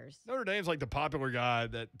 5 years. Notre Dame's like the popular guy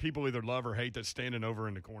that people either love or hate that's standing over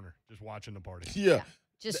in the corner just watching the party. Yeah.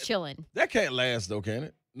 Just chilling. That can't last though, can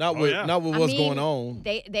it? Not with what's going on.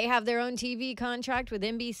 They have their own TV contract with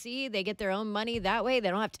NBC. They get their own money that way. They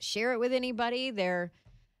don't have to share it with anybody. They're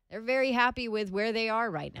very happy with where they are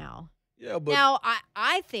right now. Yeah, but now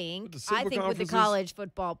I think super with the conferences- college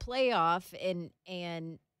football playoff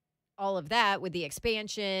and all of that, with the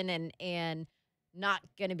expansion and not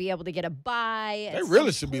going to be able to get a bye. They at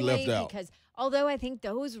really some should be left point, out. because although I think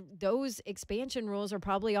those expansion rules are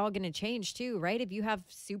probably all going to change too, right? If you have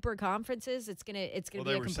super conferences, it's gonna Well, be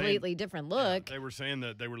they a were completely saying- different Yeah, look. they were saying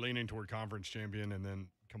that they were leaning toward conference champion and then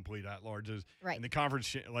complete at-larges. Right. And the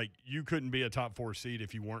conference, like, you couldn't be a top 4 seed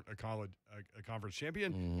if you weren't a conference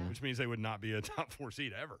champion, Mm-hmm. which means they would not be a top 4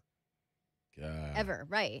 seed ever. God. Ever,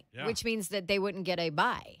 right? Yeah. Which means that they wouldn't get a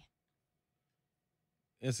bye.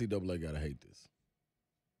 NCAA got to hate this.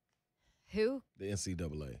 Who? The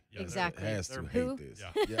NCAA. Exactly. Has to Who? hate this.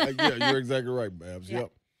 Yeah. Yeah, you're exactly right, Babs. Yeah.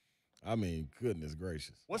 Yep. I mean, goodness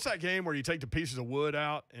gracious. What's that game where you take the pieces of wood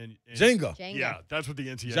out and Jenga. Yeah, that's what the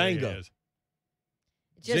NCAA Jenga. is.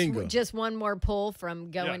 Just one more pull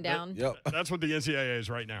from going Yeah, down. Yep. That's what the NCAA is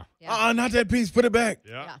right now. Yeah. Not that piece. Put it back.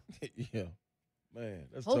 Yeah. Yeah. Man,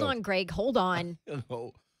 that's Hold tough. on, Greg. Hold on.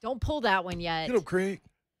 Oh, Don't pull that one yet. get up, Craig.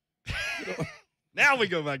 Now we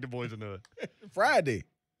go back to Boys and Hood. Friday.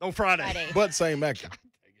 Oh, Friday. Friday. But same actor.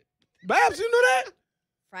 Babs, you knew that?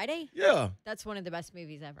 Friday? Yeah. That's one of the best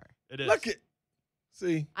movies ever. It is. Look at.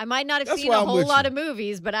 See. I might not have That's seen why a I'm whole with lot you. of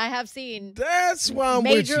movies, but I have seen That's why I'm with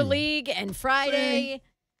Major you. League and Friday.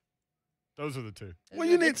 Those are the two. Well,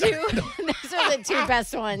 you need Two. Those are the two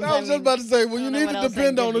best ones. I was just about to say, well, I you don't know need what to else I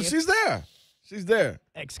depend can on her. give you. She's there. She's there.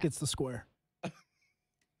 X gets the square.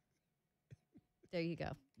 There you go.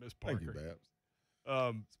 Miss Thank you, Parker.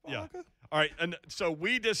 Babs. Yeah. All right. And so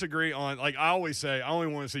we disagree on, like I always say, I only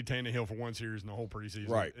want to see Tannehill for one series in the whole preseason.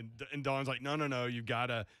 Right. And Don's like, no. You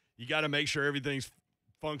gotta make sure everything's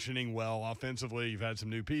functioning well offensively. You've had some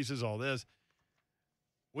new pieces, all this.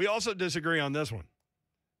 We also disagree on this one.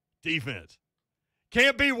 Defense.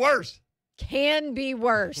 Can't be worse. Can be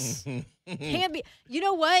worse. Can be. You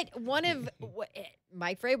know what?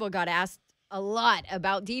 Mike Vrabel got asked a lot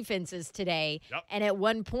about defenses today. Yep. And at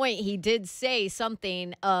one point, he did say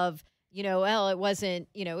something of, well, it wasn't,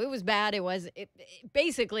 it was bad. It was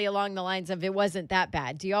basically along the lines of it wasn't that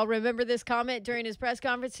bad. Do y'all remember this comment during his press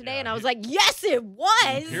conference today? Yeah, And I was like, yes, it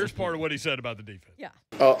was. Here's part of what he said about the defense. Yeah.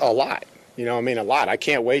 A lot. A lot. I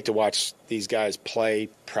can't wait to watch these guys play,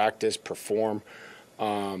 practice, perform.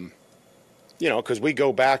 Because we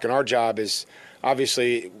go back, and our job is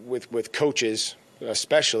obviously with coaches,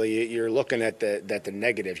 especially, you're looking at the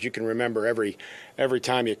negatives. You can remember every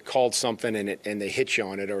time you called something and they hit you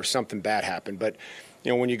on it or something bad happened. But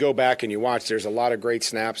when you go back and you watch, there's a lot of great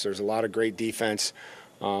snaps. There's a lot of great defense.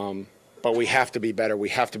 But we have to be better. We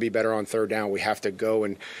have to be better on third down. We have to go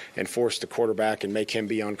and force the quarterback and make him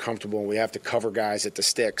be uncomfortable. We have to cover guys at the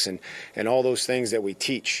sticks and all those things that we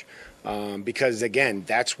teach. Because, again,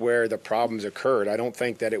 that's where the problems occurred. I don't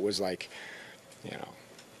think that it was like,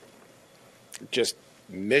 just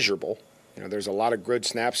miserable. There's a lot of good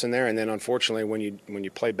snaps in there. And then, unfortunately, when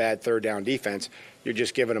you play bad third down defense, you're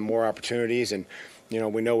just giving them more opportunities. And,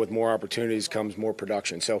 we know with more opportunities comes more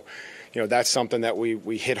production. So, that's something that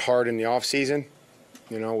we hit hard in the offseason.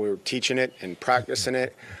 We were teaching it and practicing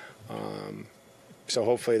it. So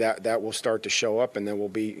hopefully that will start to show up, and then we'll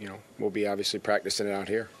be obviously practicing it out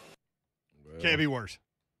here. Can't be worse.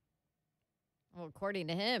 Well, according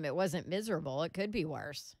to him, it wasn't miserable. It could be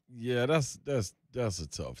worse. Yeah, that's a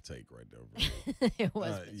tough take right there. It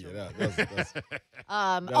was yeah, that's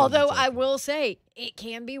although I will say it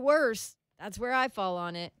can be worse. That's where I fall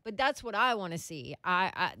on it. But that's what I want to see.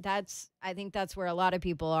 I think that's where a lot of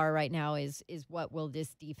people are right now is what will this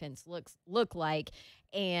defense look like.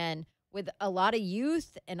 And with a lot of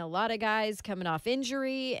youth and a lot of guys coming off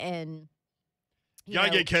injury and You got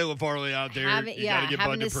to get Caleb Farley out there. You got to get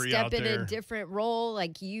Bud Dupree out there. step in a different role.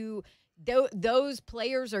 Like those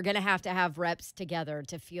players are going to have reps together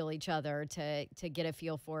to feel each other, to get a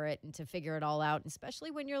feel for it and to figure it all out, especially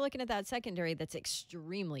when you're looking at that secondary that's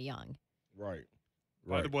extremely young. Right.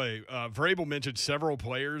 By the way, Vrabel mentioned several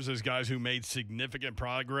players as guys who made significant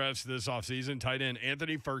progress this offseason. Tight end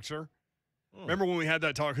Anthony Ferkser. Remember when we had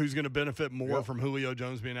that talk, who's going to benefit more from Julio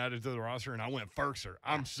Jones being added to the roster? And I went Ferkser.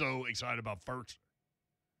 I'm so excited about Ferkser.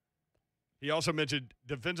 He also mentioned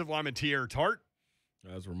defensive lineman Tierre Tart.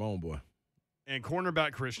 That's Ramon boy. And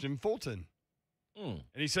cornerback Christian Fulton. And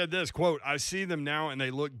he said this, quote, I see them now and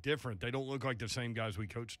they look different. They don't look like the same guys we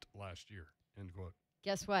coached last year, end quote.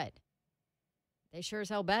 Guess what? They sure as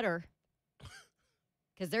hell better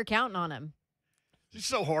because they're counting on him. She's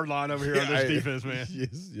so hard line over here on this defense, man.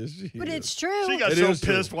 Yes, she But is. it's true. She got It so is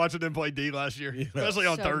true. pissed watching them play D last year, especially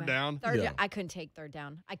on So third mad. down. Third down. I couldn't take third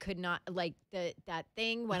down. I could not. Like that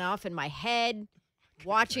thing went off in my head.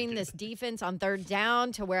 watching this defense on third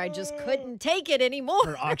down to where I just couldn't take it anymore.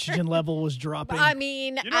 Her oxygen level was dropping. I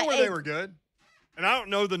mean, You know where they were good? And I don't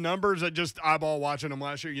know the numbers. I just eyeball watching them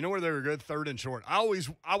last year. You know where they were good? Third and short. I was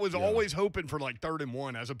always hoping for like 3rd and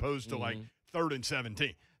 1 as opposed to like 3rd and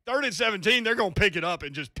 17. 3rd and 17, they're going to pick it up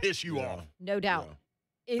and just piss you off. No doubt.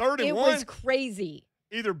 Yeah. 3rd and 1 was crazy.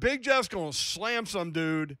 Either Big Jeff's going to slam some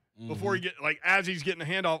dude before he as he's getting the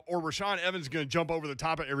handoff, or Rashaan Evans is going to jump over the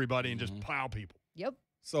top of everybody and just plow people. Yep.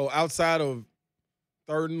 So outside of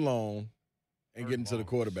 3rd and long and getting to the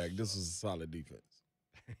quarterback, this is a solid defense.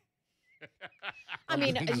 I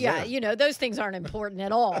mean, yeah, those things aren't important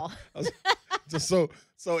at all. Just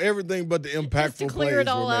so everything but the impactful Just to clear plays it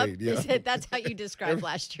all were up. made. Yeah. That's how you describe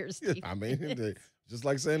last year's team. I mean, just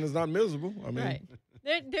like saying it's not miserable. I mean, right.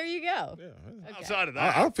 There you go. Yeah. Okay. Outside of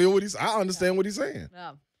that, I feel what I understand what he's saying.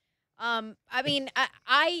 No. I mean,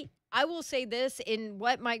 I will say this in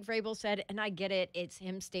what Mike Vrabel said, and I get it. It's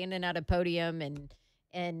him standing at a podium,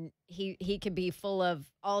 and he can be full of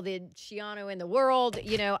all the Shiano in the world.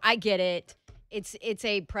 I get it. It's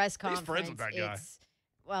a press conference. He's friends with that guy.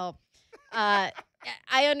 Well, I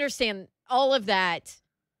understand all of that,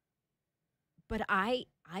 but I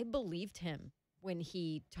believed him when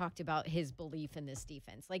he talked about his belief in this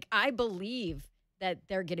defense. Like, I believe that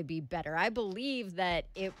they're going to be better. I believe that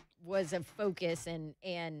it was a focus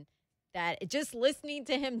and that just listening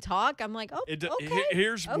to him talk, I'm like, okay.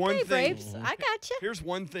 Here's one thing. Braves, I got you. Here's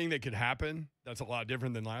one thing that could happen that's a lot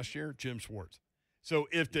different than last year. Jim Schwartz. So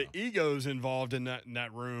if the egos involved in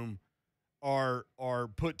that room are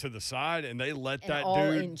put to the side and they let that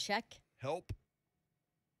all dude in check help,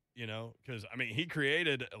 because I mean he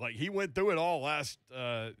created he went through it all last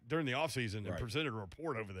during the offseason and presented a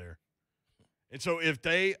report over there. And so if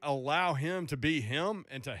they allow him to be him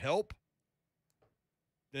and to help,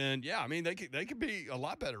 then yeah, I mean they could be a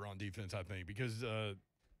lot better on defense, I think, because that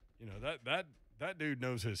dude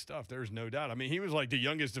knows his stuff. There's no doubt. I mean, he was like the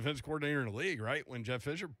youngest defense coordinator in the league, right? When Jeff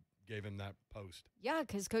Fisher gave him that post. Yeah,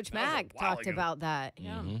 because Coach Mack talked about that.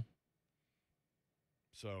 Yeah. Mm-hmm.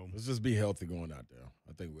 So let's just be healthy going out there.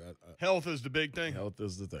 I think health is the big thing. Health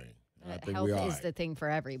is the thing. I think health we are. is the thing for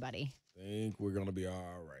everybody. I think we're gonna be all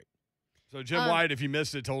right. So Jim Wyatt, if you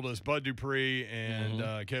missed it, told us Bud Dupree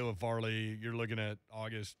and Caleb Farley. You're looking at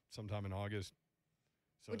sometime in August.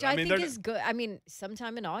 So, Which I think is good. I mean,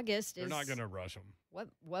 sometime in August they're not going to rush them.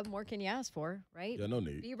 What more can you ask for, right? Yeah, no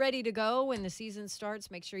need. Be ready to go when the season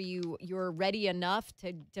starts. Make sure you're ready enough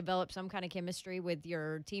to develop some kind of chemistry with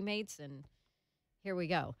your teammates, and here we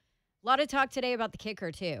go. A lot of talk today about the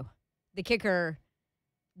kicker too. The kicker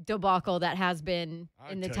debacle that has been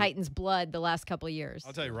in the Titans' blood the last couple of years.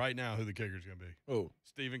 I'll tell you right now who the kicker's going to be. Oh,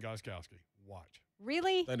 Steven Gostkowski. Watch.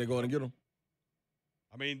 Really? Think they're going to get him?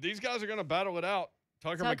 I mean, these guys are going to battle it out.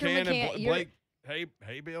 Tucker McCann and Blake. Hey,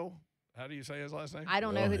 Bill. How do you say his last name? I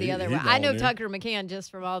don't know who the other one. I know Tucker McCann just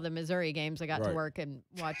from all the Missouri games I got to work and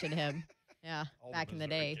watching him. Yeah, back in the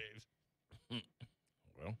day.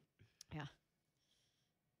 Well. Yeah.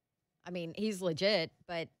 I mean, he's legit,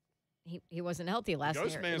 but he wasn't healthy last year,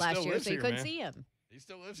 so you couldn't see him. He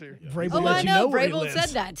still lives here. Yeah. I know. Vrabel said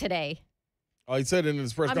that today. Oh, he said it in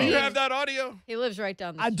his press conference. Do you have that audio? He lives right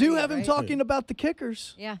down the street. I do have him talking about the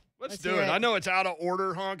kickers. Yeah. Let's do it. I know it's out of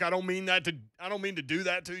order, Hunk. I don't mean to do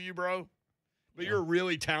that to you, bro. But you're a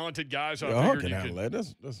really talented guy, so I figured you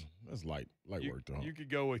could. That's light work, though. You could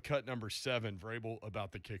go with cut number 7, Vrabel,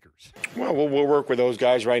 about the kickers. Well, we'll work with those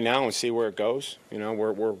guys right now and see where it goes.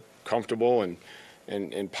 We're comfortable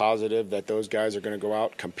and positive that those guys are going to go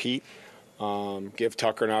out, compete, give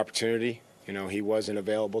Tucker an opportunity. He wasn't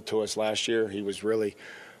available to us last year. He was really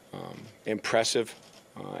impressive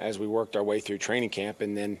as we worked our way through training camp,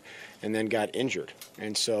 and then got injured.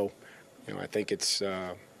 And so, I think it's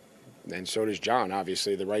and so does John.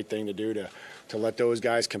 Obviously, the right thing to do to let those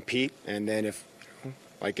guys compete. And then if,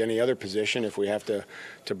 like any other position, if we have to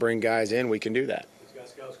bring guys in, we can do that.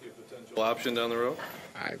 Is Gostkowski a potential option down the road?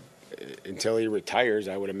 Until he retires,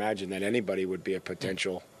 I would imagine that anybody would be a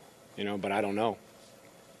potential, but I don't know.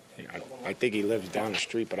 I think he lives down the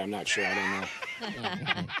street, but I'm not sure. I don't know.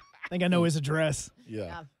 I think I know his address.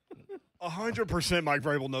 Yeah. 100% Mike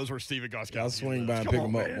Vrabel knows where Steven Gostkowski I'll swing by and pick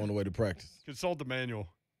him up on the way to practice. Consult the manual.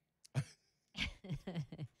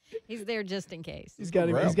 He's there just in case. He's got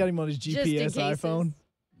him on his GPS iPhone.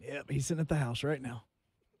 Yep, he's sitting at the house right now.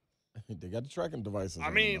 They got the tracking devices.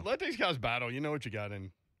 I mean, let these guys battle. You know what you got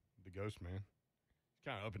in the Ghost, man. It's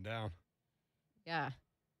kind of up and down. Yeah.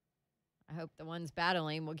 I hope the ones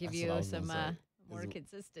battling will give you some more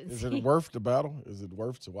consistency. Is it worth the battle? Is it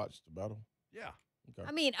worth to watch the battle? Yeah. Okay.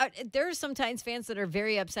 I mean, there are some Titans fans that are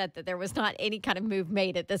very upset that there was not any kind of move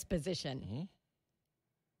made at this position. Mm-hmm.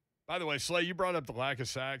 By the way, Slay, you brought up the lack of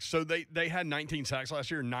sacks. So they had 19 sacks last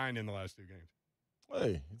year, 9 in the last 2 games.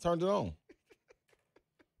 Hey, he turned it on.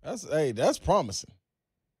 That's promising.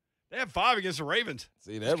 They had 5 against the Ravens.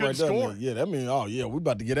 See, that right there. That means, we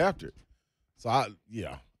about to get after it. So,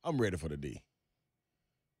 I'm ready for the D.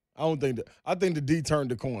 I think the D turned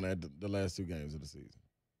the corner at the last 2 games of the season.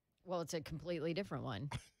 Well, it's a completely different one.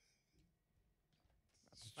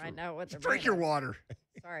 Find out what they're Drink your water.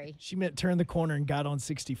 Sorry. She meant turn the corner and got on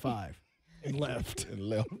 65 and left.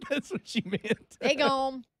 That's what she meant. Take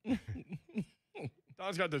home.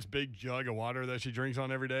 Dawn's got this big jug of water that she drinks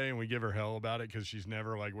on every day, and we give her hell about it because she's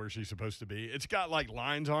never, where she's supposed to be. It's got,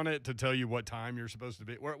 lines on it to tell you what time you're supposed to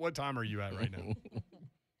be. What time are you at right now?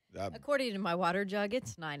 According to my water jug,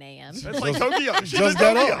 it's 9 a.m. That's like Tokyo. She just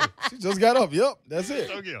got up. She just got up. Yep, that's it.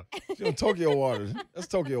 Tokyo. She's on Tokyo water. That's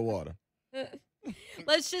Tokyo water.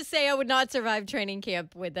 Let's just say I would not survive training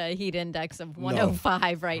camp with a heat index of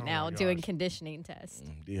 105 right now doing conditioning tests.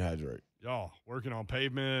 Dehydrate. Y'all working on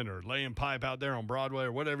pavement or laying pipe out there on Broadway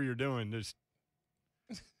or whatever you're doing, just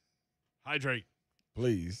hydrate.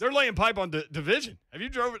 Please. They're laying pipe on Division. Have you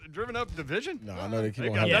driven up Division? No, I know they keep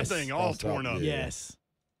on got having that thing all torn up. Yes.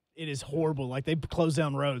 It is horrible. Like, they close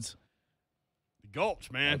down roads. The Gulch,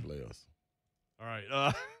 man. All right.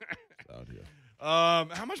 Out here.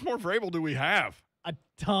 How much more Vrabel do we have? A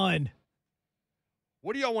ton.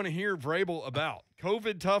 What do y'all want to hear Vrabel about?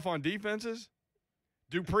 COVID tough on defenses?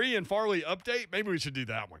 Dupree and Farley update? Maybe we should do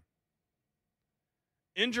that one.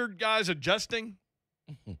 Injured guys adjusting?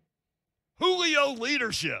 Julio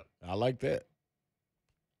leadership. I like that.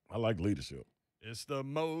 I like leadership. It's the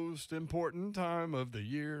most important time of the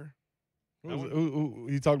year. Who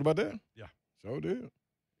he talked about that? Yeah. Sure did.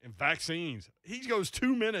 And vaccines. He goes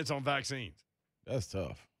 2 minutes on vaccines. That's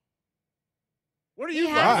tough. What are you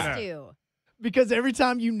He laughing has at? to. Because every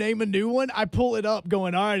time you name a new one, I pull it up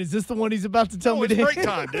going, all right, is this the one he's about to tell me It's to break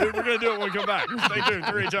time, dude. We're going to do it when we come back. Stay tuned.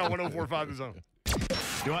 3HL 1045 The Zone.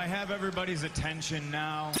 Do I have everybody's attention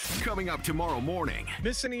now? Coming up tomorrow morning.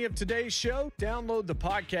 Miss any of today's show? Download the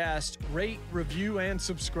podcast, rate, review, and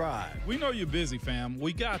subscribe. We know you're busy, fam.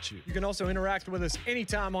 We got you. You can also interact with us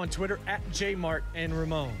anytime on Twitter at JMart and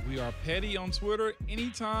Ramon. We are petty on Twitter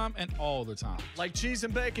anytime and all the time. Like cheese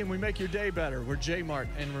and bacon, we make your day better. We're JMart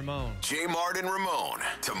and Ramon. J-Mart and Ramon.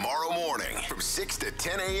 Tomorrow morning from 6 to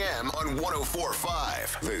 10 a.m. on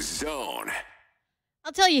 1045 The Zone.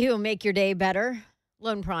 I'll tell you who will make your day better.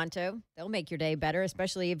 Loan Pronto. They'll make your day better,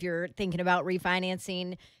 especially if you're thinking about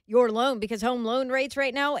refinancing your loan, because home loan rates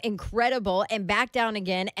right now, incredible, and back down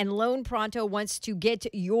again. And Loan Pronto wants to get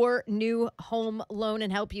your new home loan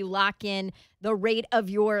and help you lock in the rate of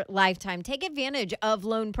your lifetime. Take advantage of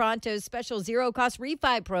Loan Pronto's special zero-cost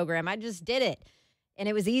refi program. I just did it, and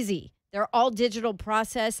it was easy. Their all-digital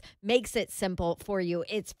process makes it simple for you.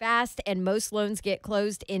 It's fast, and most loans get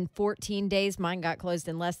closed in 14 days. Mine got closed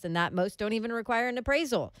in less than that. Most don't even require an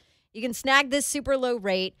appraisal. You can snag this super low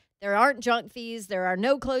rate. There aren't junk fees. There are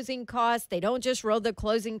no closing costs. They don't just roll the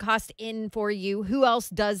closing cost in for you. Who else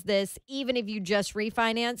does this? Even if you just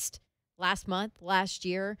refinanced last month, last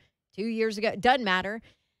year, 2 years ago, doesn't matter.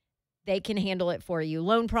 They can handle it for you.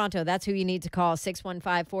 Loan Pronto, that's who you need to call.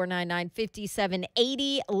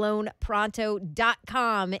 615-499-5780.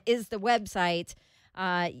 LoanPronto.com is the website.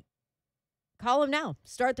 Call them now.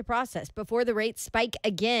 Start the process before the rates spike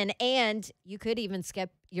again. And you could even skip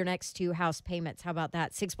your next 2 house payments. How about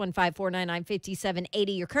that?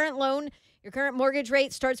 615-499-5780. Your current loan, your current mortgage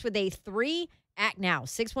rate starts with a 3. Act now.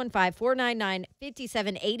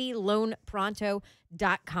 615-499-5780.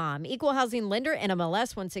 LoanPronto.com. Equal housing lender,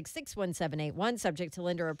 NMLS 1661781. Subject to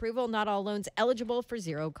lender approval. Not all loans eligible for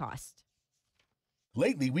zero cost.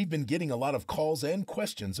 Lately, we've been getting a lot of calls and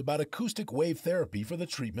questions about acoustic wave therapy for the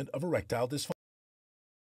treatment of erectile dysfunction.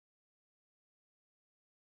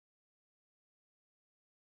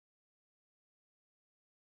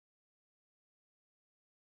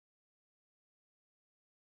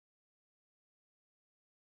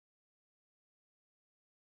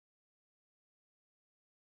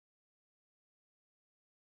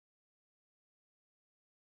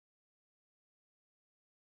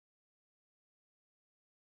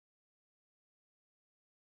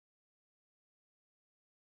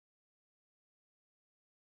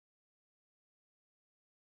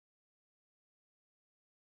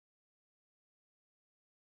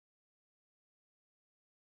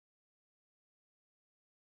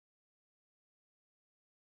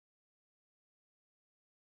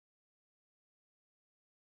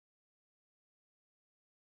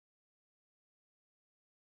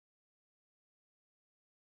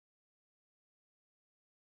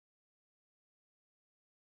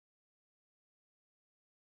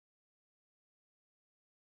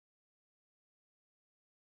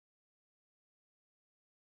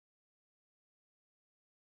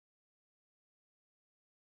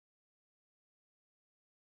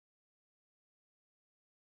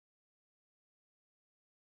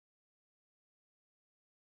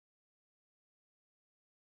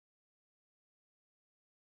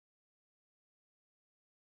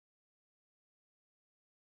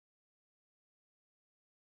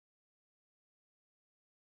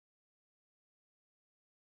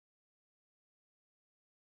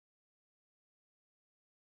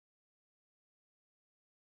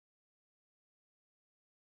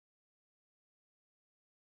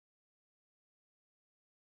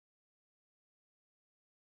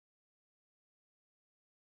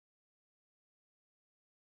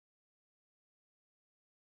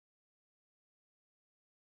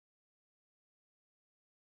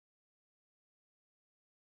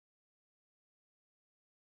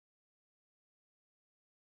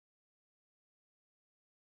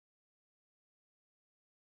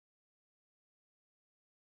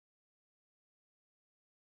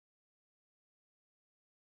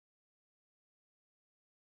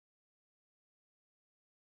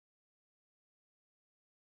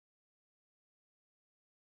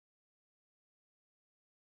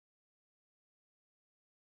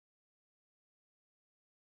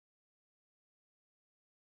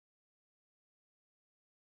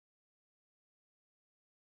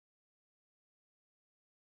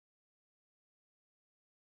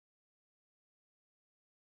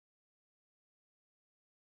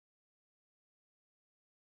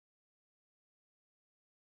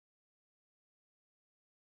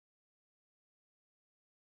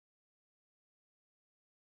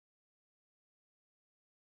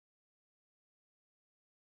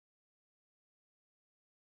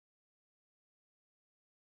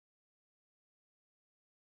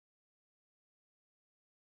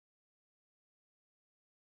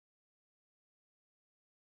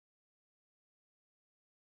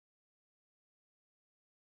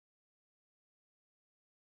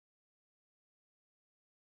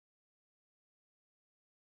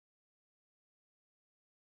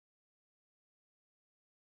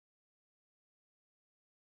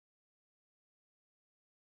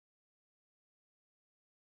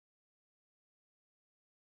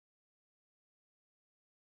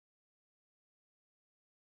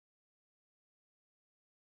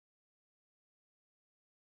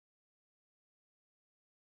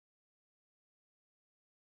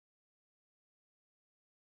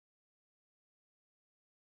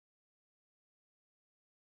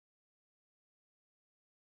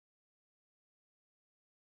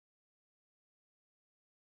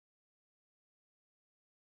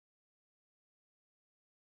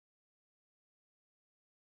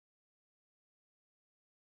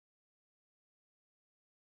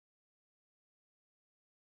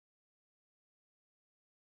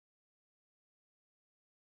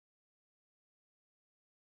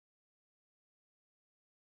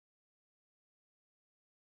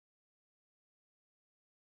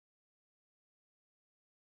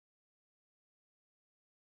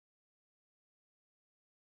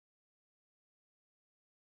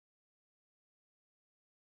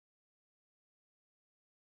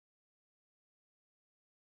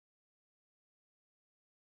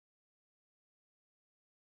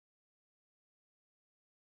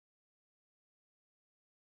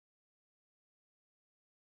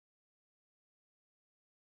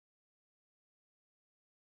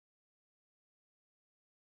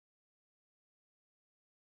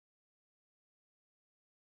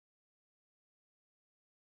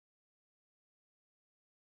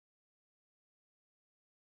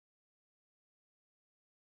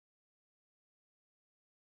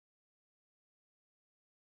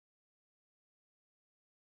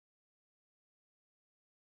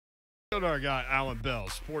 Go to our guy, Alan Bell,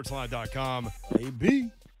 sportsline.com.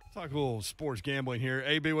 AB. Talk a little sports gambling here.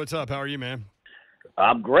 AB, what's up? How are you, man?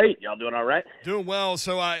 I'm great. Y'all doing all right? Doing well.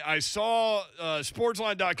 So I saw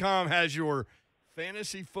sportsline.com has your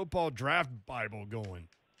fantasy football draft Bible going.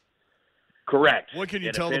 Correct. What can you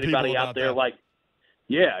and tell if the people anybody about out there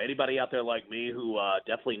that? anybody out there like me who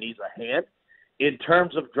definitely needs a hand in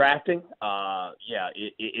terms of drafting,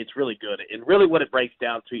 it's really good. And really what it breaks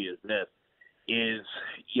down to you is this,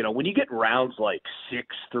 when you get rounds like 6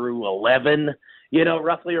 through 11,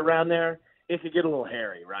 roughly around there, it can get a little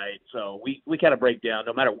hairy, right? So we kind of break down,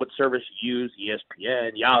 no matter what service you use,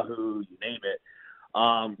 ESPN, Yahoo, you name it,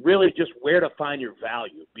 really just where to find your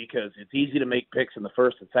value, because it's easy to make picks in the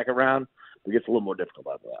first and second round. It gets a little more difficult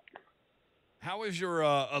after that. How is your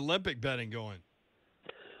Olympic betting going?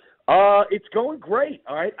 It's going great.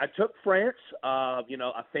 All right, I took France. I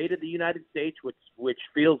faded the United States, which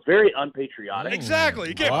feels very unpatriotic. Exactly.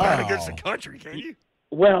 You can't bet against the country, can you?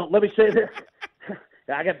 Well, let me say this.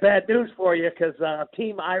 I got bad news for you because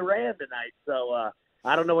Team Iran tonight. So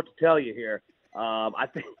I don't know what to tell you here. I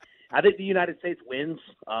think the United States wins.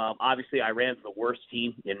 Obviously, Iran's the worst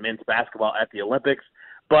team in men's basketball at the Olympics.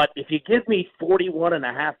 But if you give me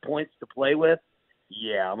 41.5 points to play with,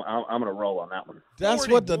 yeah, I'm going to roll on that one. That's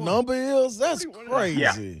 41. What the number is? That's crazy.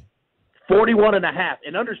 Yeah. 41.5.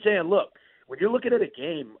 And understand, look, when you're looking at a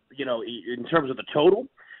game, in terms of the total,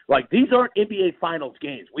 like these aren't NBA Finals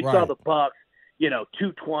games. We saw the Bucks,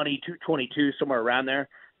 220, 222, somewhere around there.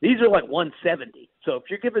 These are like 170. So if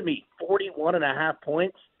you're giving me 41.5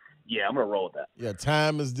 points, yeah, I'm going to roll with that. Yeah,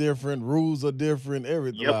 time is different. Rules are different.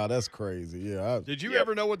 Everything. Yep. Wow, that's crazy. Yeah. Did you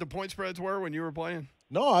ever know what the point spreads were when you were playing?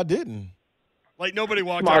 No, I didn't. Like nobody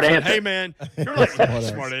walked Smart up and answer. said, "Hey man, you're like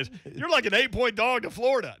smart ass. You're like an 8-point dog to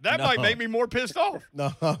Florida." That might make me more pissed off.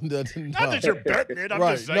 No, Not that you're betting it. I'm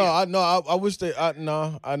right. just saying. I wish they.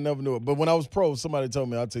 I never knew it. But when I was pro, somebody told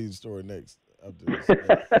me. I'll tell you the story next. After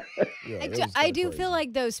this. I do feel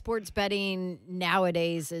like those sports betting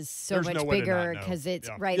nowadays is so There's much no way to bigger not know. because it's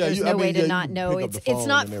Yeah. right. Yeah, There's you- no I way mean, to yeah, not you know. pick up the It's phone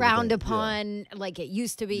not and frowned everything. upon like it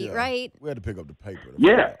used to be, Yeah. right? We had to pick up the paper.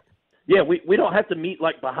 Yeah. Yeah, we don't have to meet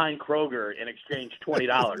like behind Kroger and exchange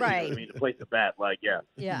 $20. Right. You know what I mean, to place a bet. Like, Yeah.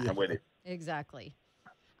 I'm with it. Exactly.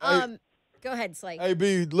 Hey. Go ahead, Slate. Hey,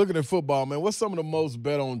 B, looking at football, man, what's some of the most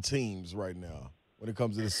bet on teams right now when it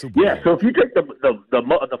comes to the Super Bowl? Yeah, so if you take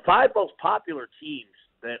the 5 most popular teams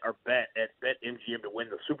that are bet at BetMGM to win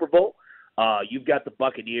the Super Bowl, you've got the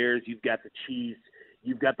Buccaneers, you've got the Chiefs,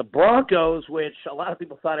 you've got the Broncos, which a lot of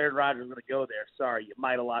people thought Aaron Rodgers was going to go there. Sorry, you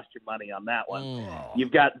might have lost your money on that one.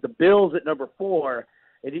 You've got the Bills at number 4,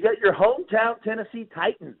 and you got your hometown Tennessee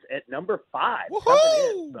Titans at number 5 coming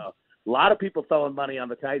in. So a lot of people throwing money on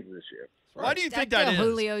the Titans this year. Why do you think That's that the is?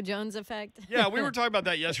 Julio Jones effect. Yeah, we were talking about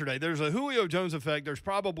that yesterday. There's a Julio Jones effect. There's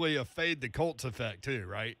probably a fade the Colts effect too,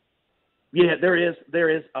 right? Yeah, there is.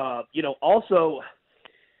 Also,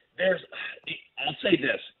 I'll say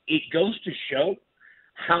this. It goes to show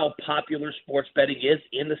how popular sports betting is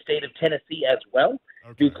in the state of Tennessee as well,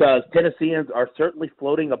 because Tennesseans are certainly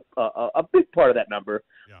floating a big part of that number,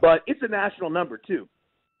 but it's a national number too.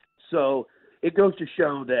 So it goes to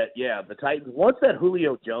show that, the Titans, once that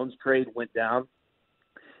Julio Jones trade went down,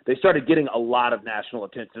 they started getting a lot of national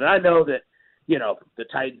attention. And I know that, the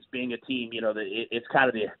Titans being a team, it's kind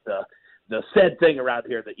of the said thing around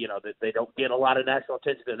here that, that they don't get a lot of national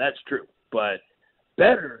attention, and that's true. But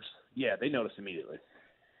bettors, they notice immediately.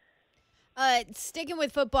 Sticking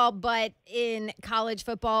with football, but in college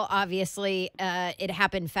football, obviously, it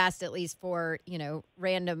happened fast, at least for,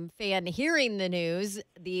 random fan hearing the news,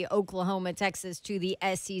 the Oklahoma, Texas to the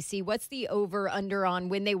SEC. What's the over-under on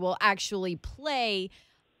when they will actually play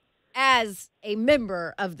as a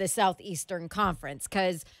member of the Southeastern Conference?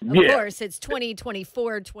 Because, of course, it's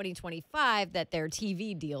 2024, 2025 that their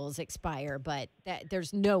TV deals expire, but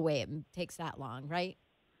there's no way it takes that long, right?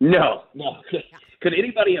 No. Could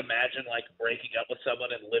anybody imagine, like, breaking up with someone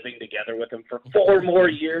and living together with them for 4 more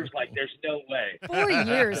years? Like, there's no way. 4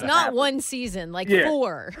 years, not one season, like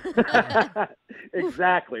 4.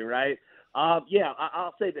 Exactly, right? I'll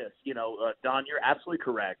say this. Don, you're absolutely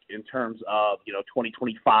correct in terms of,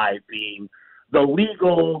 2025 being the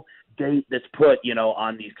legal date that's put,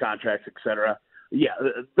 on these contracts, et cetera. Yeah,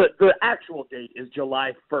 the actual date is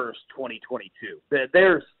July 1st, 2022.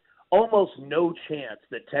 There's almost no chance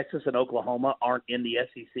that Texas and Oklahoma aren't in the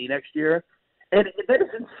SEC next year. And that is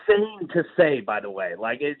insane to say, by the way.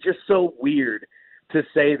 Like, it's just so weird to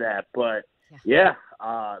say that. But,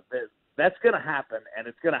 that's going to happen, and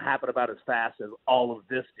it's going to happen about as fast as all of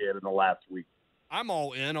this did in the last week. I'm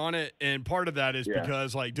all in on it, and part of that is Yeah.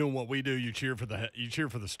 because, like, doing what we do, you cheer for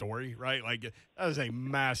the story, right? Like, that is a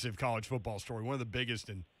massive college football story, one of the biggest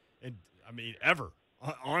and I mean, ever.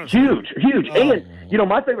 Honestly, Huge. And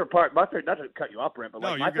my favorite part, not to cut you off, Brent, but No,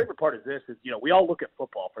 like you're my good. favorite part is this: is we all look at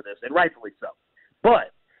football for this, and rightfully so.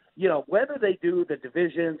 But whether they do the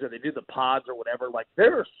divisions or they do the pods or whatever, like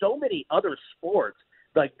there are so many other sports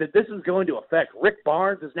like that this is going to affect. Rick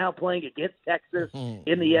Barnes is now playing against Texas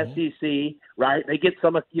in the SEC, right? They get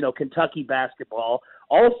some Kentucky basketball.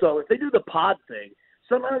 Also, if they do the pod thing,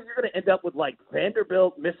 somehow you're going to end up with like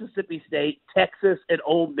Vanderbilt, Mississippi State, Texas, and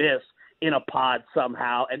Ole Miss in a pod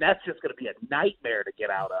somehow, and that's just going to be a nightmare to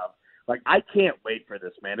get out of. Like, I can't wait for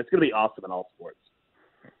this, man. It's going to be awesome in all sports.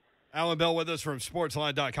 Alan Bell with us from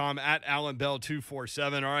sportsline.com at Alan Bell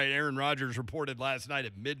 247. All right, Aaron Rodgers reported last night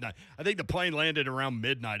at midnight. I think the plane landed around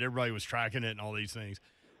midnight. Everybody was tracking it and all these things.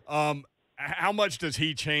 How much does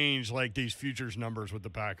he change, like, these futures numbers with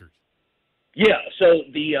the Packers? Yeah, so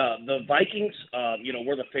the Vikings,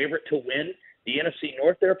 were the favorite to win the NFC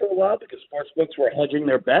North there for a while because sportsbooks were hedging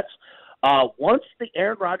their bets. Once the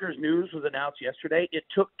Aaron Rodgers news was announced yesterday, it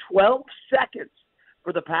took 12 seconds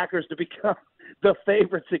for the Packers to become the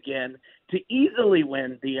favorites again to easily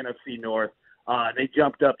win the NFC North. They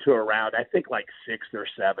jumped up to around, I think, like 6th or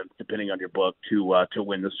 7th, depending on your book, to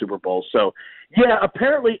win the Super Bowl. So, yeah,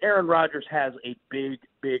 apparently Aaron Rodgers has a big,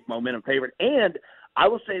 big momentum favorite. And I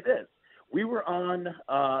will say this. We were on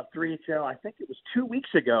 3HL, I think it was 2 weeks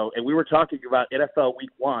ago, and we were talking about NFL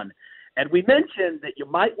Week 1. And we mentioned that you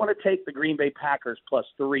might want to take the Green Bay Packers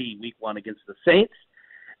 +3 Week 1 against the Saints.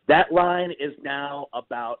 That line is now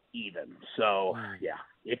about even. So, yeah,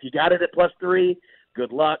 if you got it at +3,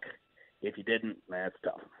 good luck. If you didn't, that's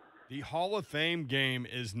tough. The Hall of Fame game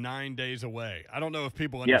is 9 days away. I don't know if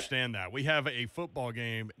people understand that. We have a football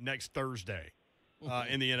game next Thursday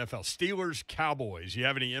in the NFL. Steelers-Cowboys. You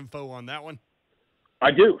have any info on that one?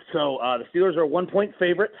 I do. So the Steelers are a 1-point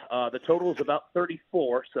favorite. The total is about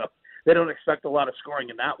 34, so they don't expect a lot of scoring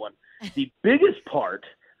in that one. The biggest part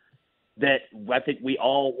that I think we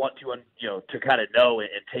all want to kind of know and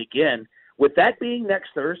take in, with that being next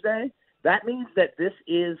Thursday, that means that this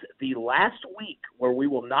is the last week where we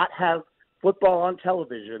will not have football on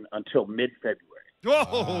television until mid-February.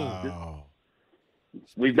 Whoa!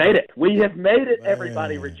 We've made it. We have made it. Man.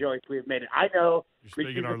 Everybody rejoice. We have made it. I know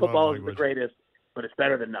preseason football is the greatest, but it's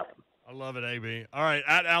better than nothing. I love it, AB. All right,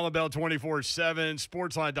 at Alan Bell 24/7,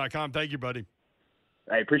 sportsline.com. Thank you, buddy.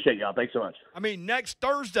 I appreciate y'all. Thanks so much. I mean, next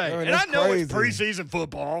Thursday. Man, and I know crazy. It's preseason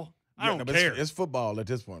football. I don't care. It's football at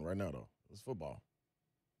this point right now, though. It's football.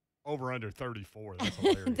 Over under 34. That's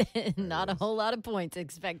hilarious. Not a whole lot of points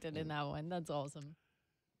expected in that one. That's awesome.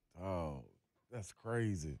 Oh, that's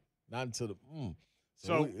crazy. Not until the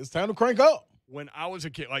So it's time to crank up. When I was a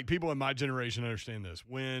kid, like people in my generation understand this.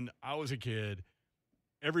 When I was a kid,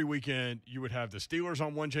 every weekend you would have the Steelers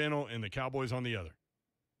on one channel and the Cowboys on the other.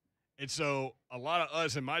 And so a lot of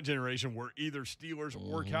us in my generation were either Steelers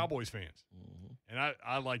or Cowboys fans. And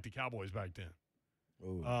I liked the Cowboys back then.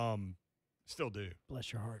 Still do.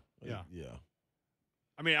 Bless your heart. Yeah. Yeah.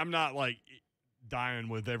 I mean, I'm not like dying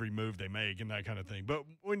with every move they make and that kind of thing. But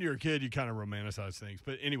when you're a kid, you kind of romanticize things.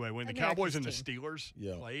 But anyway, when the Cowboys and the Steelers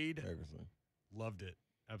played, loved it.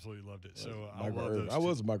 Absolutely loved it. So I love those. I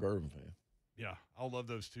was a Michael Irvin fan. Yeah, I'll love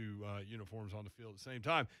those two uniforms on the field at the same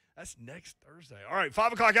time. That's next Thursday. All right,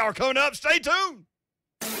 5 o'clock hour coming up. Stay tuned.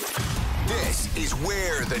 This is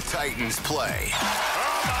where the Titans play.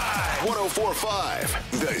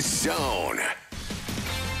 104.5 The Zone.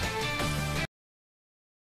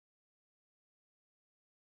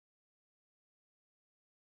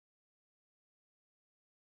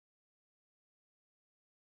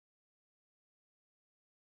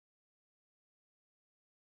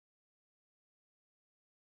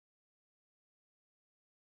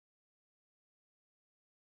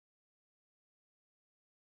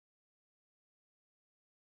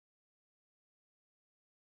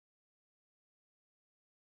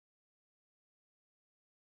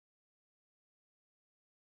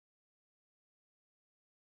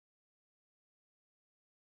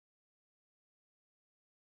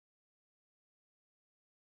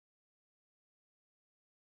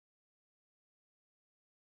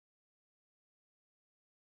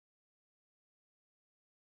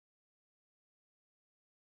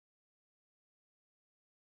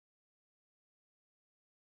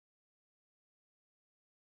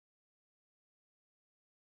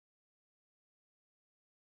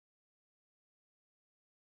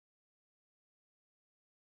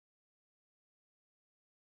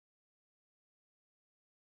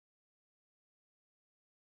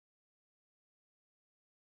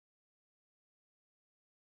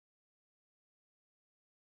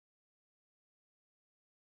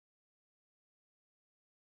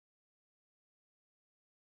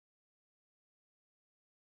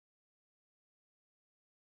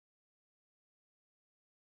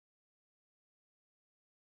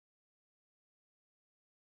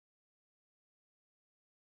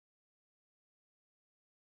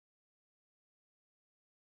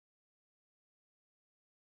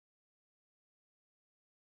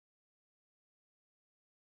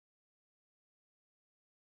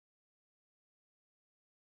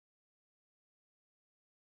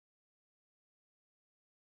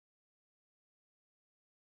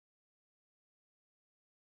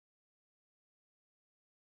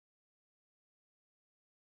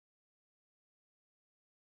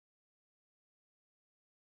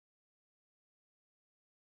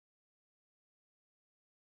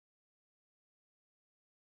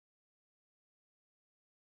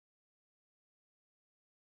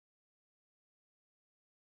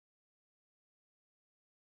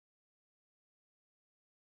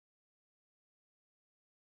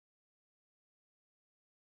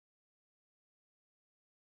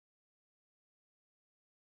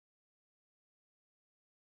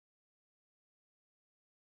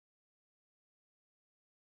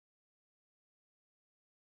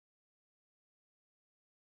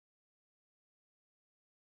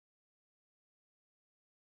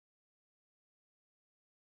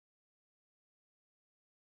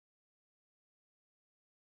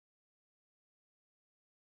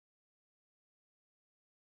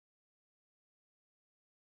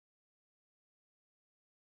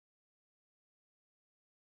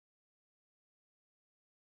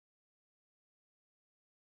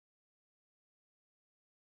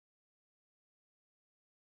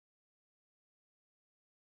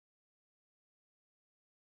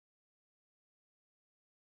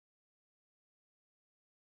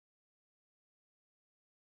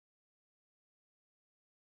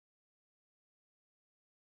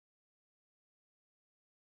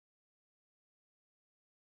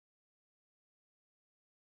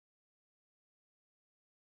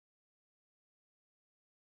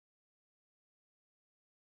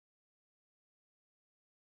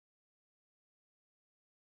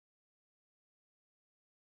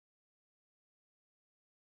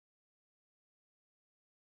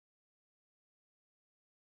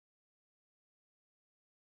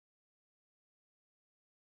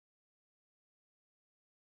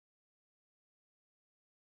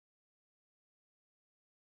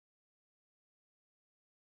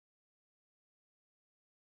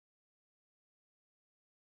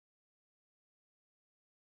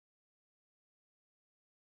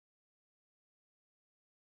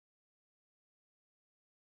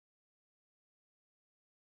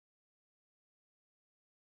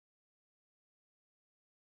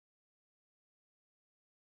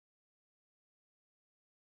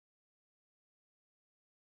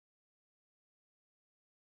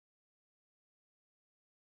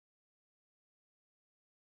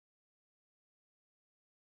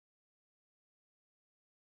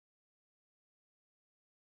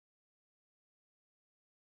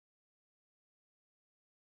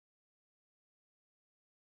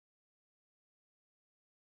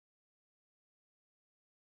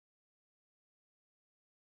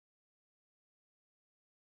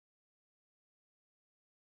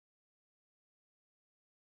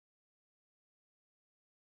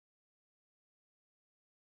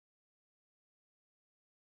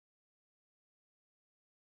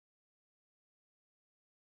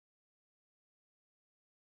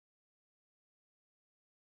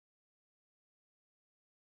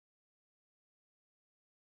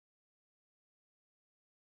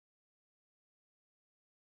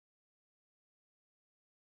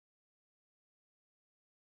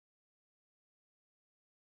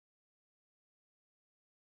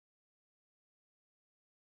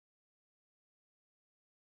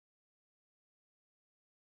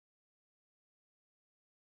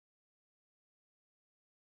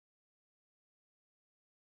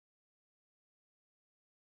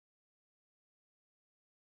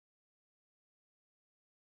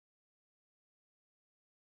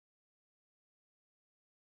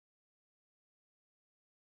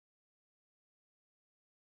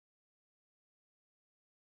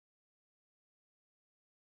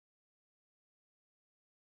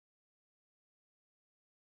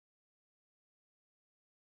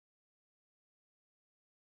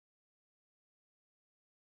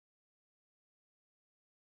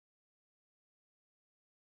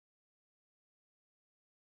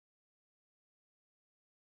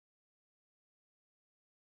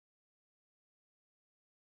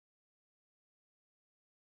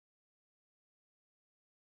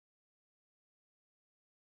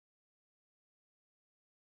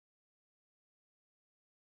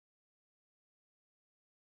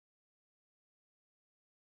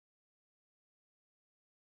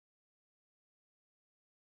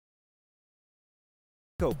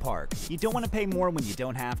 Echo Park. You don't want to pay more when you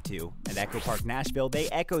don't have to. At Echo Park Nashville, they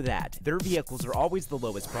echo that. Their vehicles are always the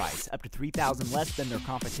lowest price, up to $3,000 less than their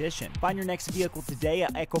competition. Find your next vehicle today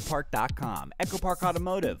at echopark.com. Echo Park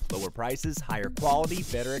Automotive. Lower prices, higher quality,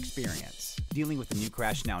 better experience. Dealing with a new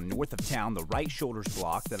crash now north of town, the right shoulder's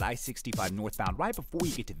blocked at I-65 northbound right before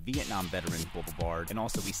you get to Vietnam Veterans Boulevard. And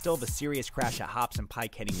also, we still have a serious crash at Hobson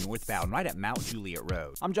Pike heading northbound right at Mount Juliet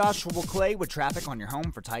Road. I'm Joshua Clay with traffic on your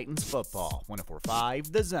home for Titans football.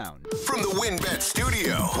 104.5 The Zone. From the WinBet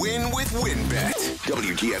studio, win with WinBet.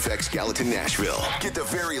 WGFX Gallatin, Nashville. Get the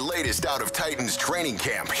very latest out of Titans training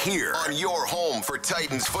camp here on your home for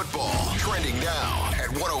Titans football. Trending now at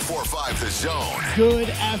 104.5 The Zone. Good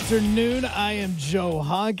afternoon. I am Joe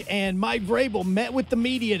Hogg, and Mike Vrabel met with the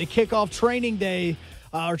media to kick off training day,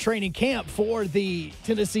 or training camp for the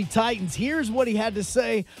Tennessee Titans. Here's what he had to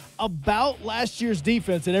say about last year's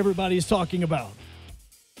defense that everybody's talking about.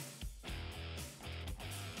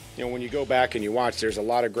 You know, when you go back and you watch, there's a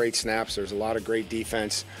lot of great snaps, there's a lot of great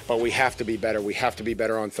defense, but we have to be better. We have to be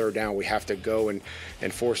better on third down. We have to go and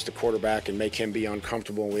force the quarterback and make him be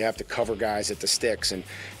uncomfortable. And we have to cover guys at the sticks and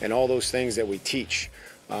all those things that we teach.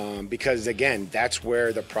 Because, again, that's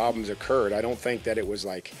where the problems occurred. I don't think that it was,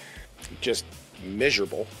 like, just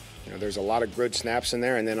miserable. You know, there's a lot of good snaps in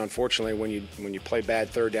there, and then, unfortunately, when you play bad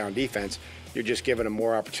third down defense, you're just giving them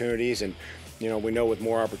more opportunities. And, you know, we know with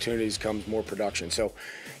more opportunities comes more production. So,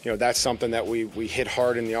 you know, that's something that we hit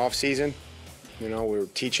hard in the offseason. You know, we were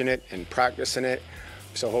teaching it and practicing it.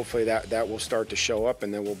 So hopefully that will start to show up,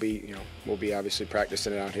 and then we'll be obviously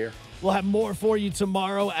practicing it out here. We'll have more for you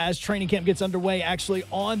tomorrow as training camp gets underway, actually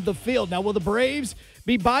on the field. Now, will the Braves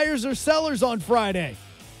be buyers or sellers on Friday?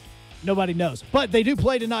 Nobody knows. But they do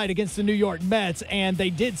play tonight against the New York Mets, and they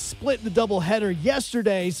did split the doubleheader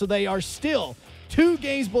yesterday, so they are still 2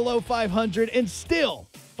 games below 500 and still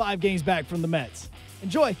 5 games back from the Mets.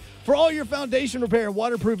 Enjoy. For all your foundation repair and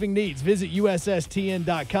waterproofing needs, visit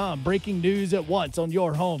USSTN.com. Breaking news at once on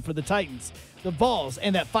your home for the Titans, the Vols,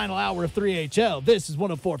 and that final hour of 3HL. This is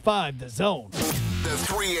 104.5 The Zone. The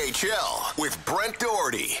 3HL with Brent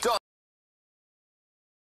Doherty.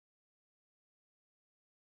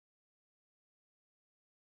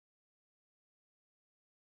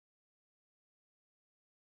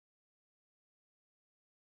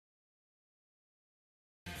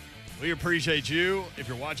 We appreciate you. If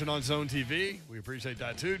you're watching on Zone TV, we appreciate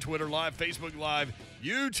that too. Twitter Live, Facebook Live,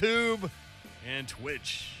 YouTube, and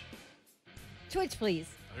Twitch. Twitch, please.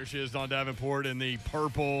 There she is, Dawn Davenport, in the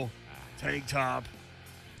purple tank top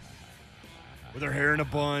with her hair in a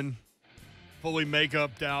bun, fully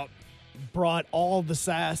make-uped out. Brought all the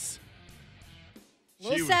sass. A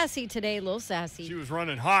little sassy today, a little sassy. She was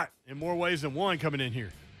running hot in more ways than one coming in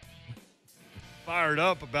here. Fired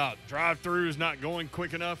up about drive-thrus not going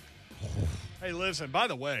quick enough. Hey, listen, by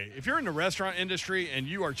the way, if you're in the restaurant industry and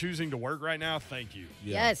you are choosing to work right now, thank you.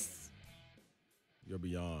 Yeah. Yes. You're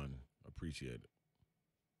beyond appreciated.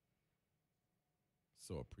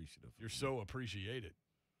 So appreciative. You're so appreciated.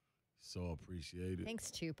 So appreciated. Thanks,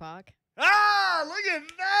 Tupac. Ah, look at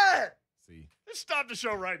that. See. Let's stop the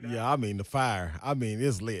show right now. Yeah, I mean, the fire. I mean,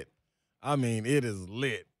 it's lit. I mean, it is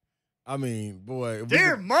lit. I mean, boy.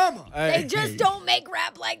 Dear mama. They just don't make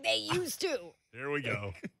rap like they used to. There we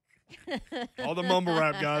go. All the mumble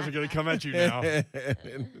rap guys are going to come at you now. The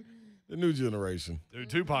new generation. Dude,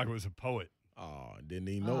 Tupac was a poet. Oh, didn't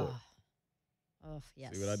even know it. Oh,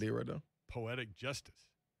 yes. See what I did right there? Poetic justice.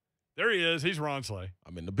 There he is. He's Ron Slay.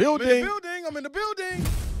 I'm in the building. I'm in the building. I'm in the building.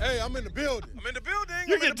 Hey, I'm in the building. I'm in the building.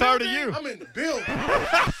 You're getting tired of you. I'm in the building.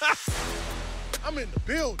 I'm in the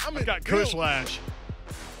building. I'm in got the building. Kush Lash.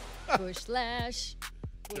 Push Lash.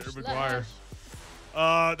 Jerry Maguire.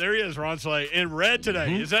 There he is, Ron Slay, in red today.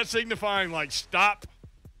 Mm-hmm. Is that signifying, like, stop?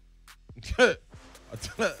 I'm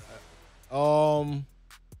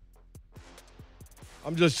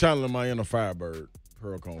just channeling my inner Firebird,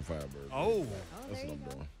 Pearl Cone Firebird. Oh. That's what I'm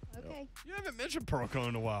doing. Okay. Yep. You haven't mentioned Pearl Cone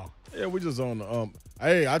in a while. Yeah, we just on the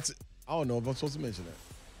Hey, I don't know if I'm supposed to mention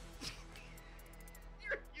that.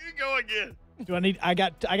 You go again. Do I need? I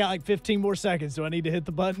got like 15 more seconds. Do I need to hit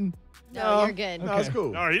the button? No, you're good. No, it's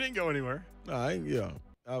cool. No, he didn't go anywhere. No,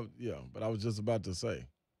 but I was just about to say.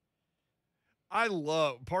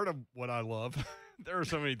 Part of what I love, there are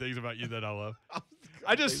so many things about you that I love.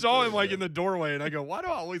 I just saw him like in the doorway and I go, why do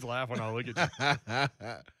I always laugh when I look at you?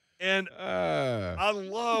 And I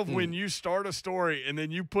love when you start a story and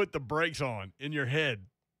then you put the brakes on in your head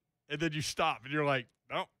and then you stop and you're like,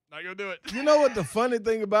 nope, not going to do it. You know what the funny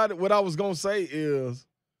thing about it, what I was going to say is,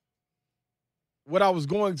 what I was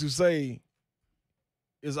going to say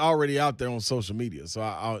is already out there on social media.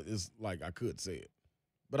 So it's like I could say it.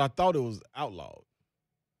 But I thought it was outlawed.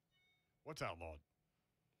 What's outlawed?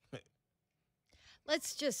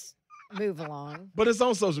 Let's just move along. But it's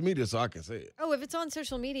on social media, so I can say it. Oh, if it's on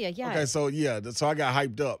social media, yeah. Okay, so so I got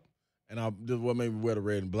hyped up, and this what made me where the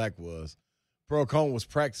red and black was. Pro Cone was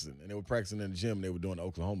practicing, and they were practicing in the gym, and they were doing the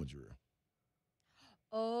Oklahoma drill.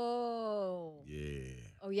 Oh. Yeah.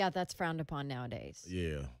 Oh, yeah, that's frowned upon nowadays.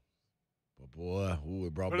 Yeah. But boy,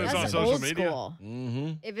 it brought But back. it's on That's social old media? school.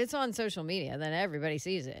 Mm-hmm. If it's on social media, then everybody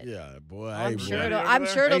sees it. Yeah, boy. I'm hey, sure boy.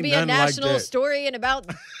 it'll Ain't be a nothing like national that. story in about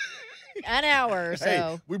an hour or so.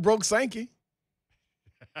 Hey, we broke Sankey.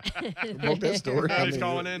 We broke that story. He's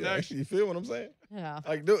calling in next. You feel what I'm saying? Yeah.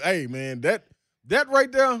 Like, dude, hey, man, that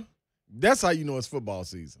right there, that's how you know it's football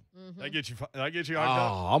season. Mm-hmm. That get you hyped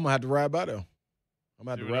up? Oh, I'm going to have to ride by there. I'm going to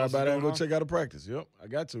have See to what ride else by is there and go going on? check out a practice. Yep, I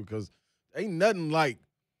got to, because ain't nothing like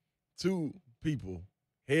two people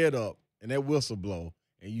head up and that whistle blow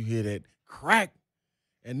and you hear that crack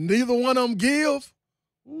and neither one of them give.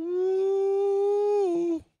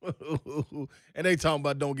 Ooh. And they talking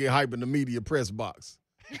about don't get hype in the media press box.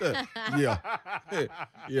 Yeah.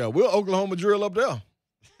 Yeah, we're Oklahoma drill up there.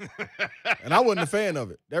 And I wasn't a fan of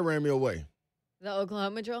it. That ran me away. The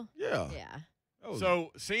Oklahoma drill? Yeah. Yeah.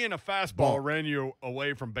 So seeing a fastball ran you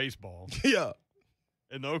away from baseball. Yeah.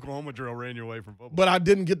 And the Oklahoma drill ran you away from football. But I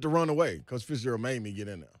didn't get to run away because Fitzgerald made me get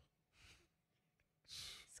in there.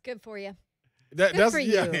 It's good for you. That's for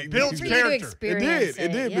yeah. you. It builds For you to character. experience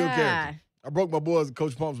It did build yeah. character. I broke my boys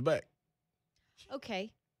Coach Pump's back.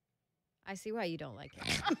 Okay. I see why you don't like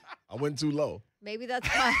it. I went too low. Maybe that's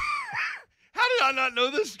why. How did I not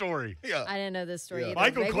know this story? Yeah. I didn't know this story either.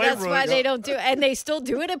 Michael Maybe that's Claiborne- why they don't do it. And they still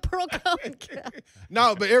do it at Pearl Cone.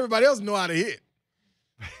 No, but everybody else know how to hit.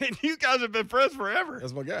 And you guys have been friends forever.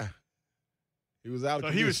 That's my guy. He was out of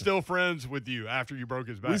So he was condition. still friends with you after you broke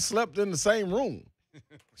his back. We slept in the same room.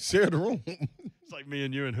 Shared the room. It's like me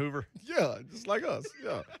and you and Hoover. Yeah, just like us.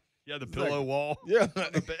 Yeah. You had the Exactly. pillow wall. Yeah.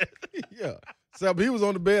 On the bed. Yeah. So he was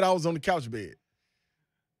on the bed, I was on the couch bed.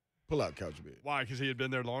 Pull out couch bed. Why? Because he had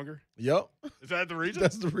been there longer? Yep. Is that the reason?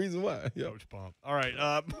 That's the reason why. Yep. Coach Pump. All right.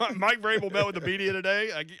 Mike Vrabel met with the media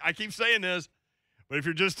today. I keep saying this, but if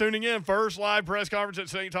you're just tuning in, first live press conference at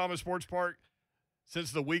St. Thomas Sports Park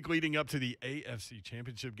since the week leading up to the AFC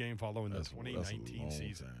Championship game following the 2019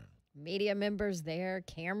 season. Time. Media members there,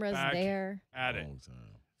 cameras Back there. At it. Long time.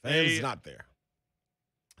 Fans They- not there.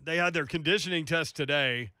 They had their conditioning test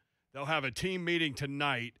today. They'll have a team meeting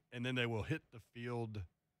tonight, and then they will hit the field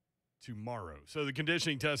tomorrow. So the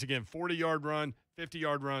conditioning test, again, 40-yard run,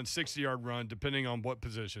 50-yard run, 60-yard run, depending on what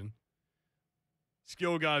position.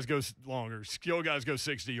 Skill guys go longer. Skill guys go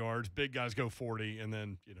 60 yards. Big guys go 40, and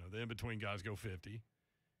then, the in-between guys go 50. You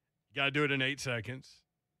got to do it in 8 seconds.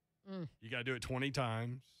 You got to do it 20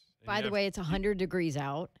 times. And By the way, it's 100 degrees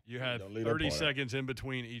out. you had Don't leave that 30 part out. seconds in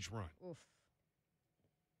between each run. Oof.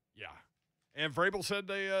 Yeah. And Vrabel said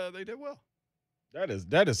they did well.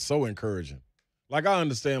 That is so encouraging. Like, I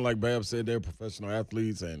understand, like Bab said, they're professional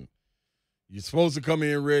athletes and you're supposed to come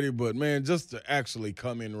in ready, but man, just to actually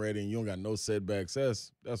come in ready and you don't got no setbacks,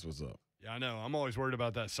 that's what's up. Yeah, I know. I'm always worried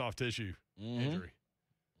about that soft tissue injury.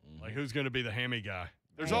 Like, who's going to be the hammy guy?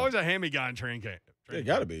 There's always a hammy guy in training camp. It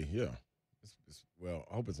got to be, yeah. Well,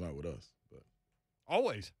 I hope it's not with us, but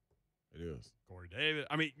Always. it is. Corey Davis.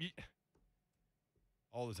 I mean,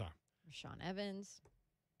 all the time. Sean Evans.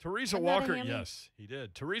 Teresa Wasn't that a Walker, hammy? yes, he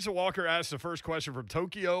did. Teresa Walker asked the first question from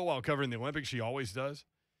Tokyo while covering the Olympics. She always does.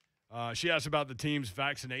 She asked about the team's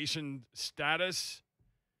vaccination status.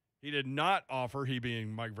 He did not offer, he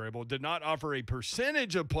being Mike Vrabel, did not offer a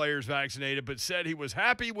percentage of players vaccinated, but said he was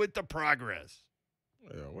happy with the progress.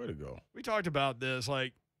 Yeah, way to go. We talked about this,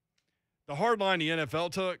 like the hard line the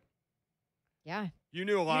NFL took. Yeah. You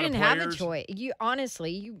knew a lot You of didn't players have a choice. You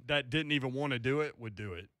honestly, that didn't even want to do it would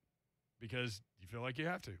do it because you feel like you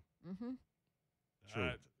have to. Mhm.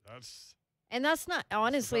 True. That's and that's not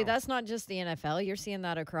honestly, that's not just the NFL. You're seeing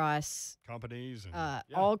that across companies and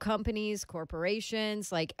all companies,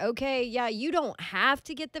 corporations. Like, okay, yeah, you don't have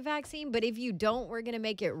to get the vaccine, but if you don't, we're gonna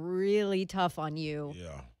make it really tough on you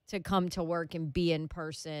to come to work and be in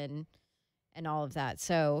person and all of that.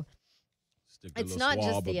 So Stick the it's little not just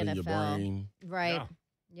swab the up in your NFL, brain. right?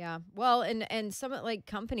 Yeah. Well, and some like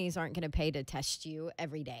companies aren't going to pay to test you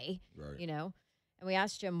every day, Right. And we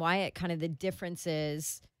asked Jim Wyatt kind of the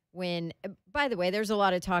differences when. By the way, there's a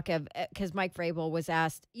lot of talk of because Mike Vrabel was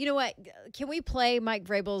asked. You know what? Can we play Mike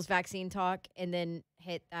Vrabel's vaccine talk and then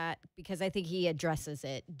hit that because I think he addresses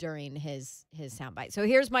it during his soundbite. So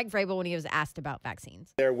here's Mike Vrabel when he was asked about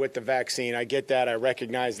vaccines. There with the vaccine, I get that. I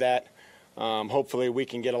recognize that. Hopefully we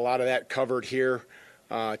can get a lot of that covered here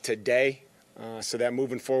today so that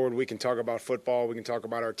moving forward we can talk about football, we can talk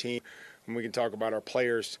about our team, and we can talk about our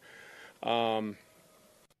players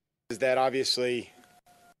Is that obviously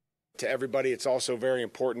to everybody, it's also very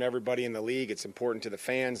important to everybody in the league. It's important to the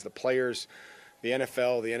fans, the players, the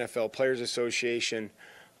NFL Players Association.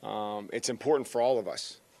 It's important for all of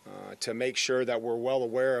us to make sure that we're well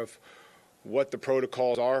aware of what the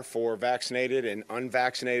protocols are for vaccinated and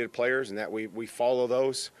unvaccinated players, and that we follow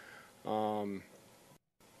those.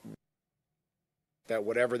 That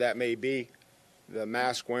whatever that may be, the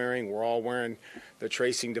mask wearing, we're all wearing the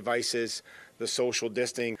tracing devices, the social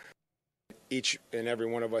distancing each and every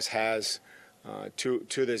one of us has to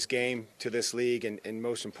this game, to this league, and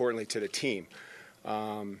most importantly to the team.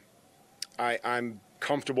 I'm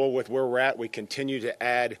comfortable with where we're at. We continue to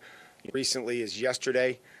add, recently as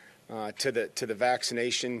yesterday, to the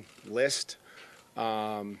vaccination list,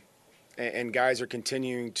 and guys are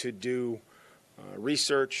continuing to do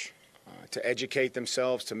research, to educate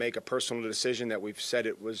themselves, to make a personal decision that we've said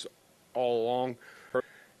it was all along,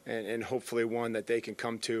 and hopefully one that they can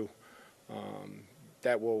come to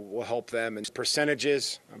that will help them. And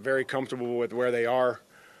percentages, I'm very comfortable with where they are,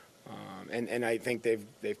 and I think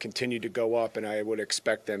they've continued to go up, and I would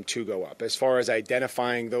expect them to go up. As far as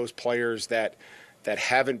identifying those players that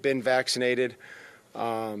haven't been vaccinated,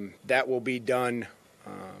 that will be done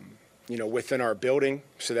within our building,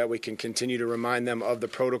 so that we can continue to remind them of the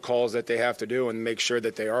protocols that they have to do and make sure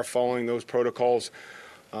that they are following those protocols,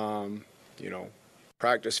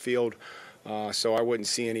 practice field. So I wouldn't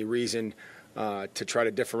see any reason to try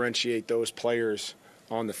to differentiate those players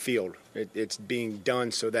on the field. It's being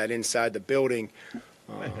done so that inside the building,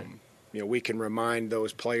 we can remind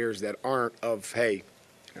those players that aren't of, hey,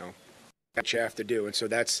 what you have to do. And so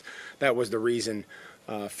that was the reason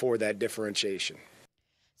for that differentiation.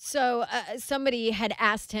 So somebody had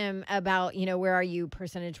asked him about, where are you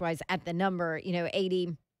percentage-wise at the number,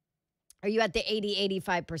 80. Are you at the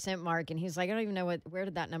 80-85% mark? And he's like, I don't even know where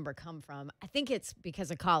did that number come from? I think it's because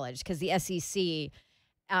of college, because the SEC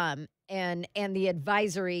and the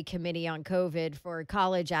advisory committee on COVID for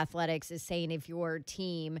college athletics is saying if your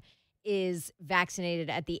team is vaccinated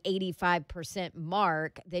at the 85%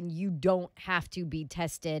 mark, then you don't have to be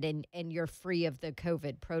tested and you're free of the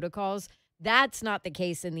COVID protocols. That's not the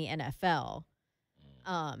case in the NFL.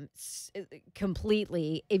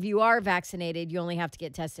 Completely. If you are vaccinated, you only have to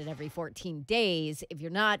get tested every 14 days. If you're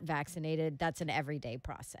not vaccinated, that's an everyday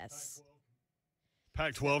process.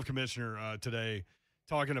 Pac-12 commissioner today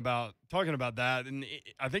talking about that, and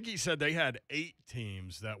I think he said they had 8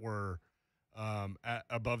 teams that were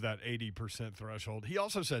above that 80% threshold. He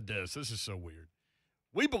also said this is so weird.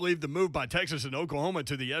 We believe the move by Texas and Oklahoma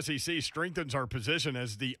to the SEC strengthens our position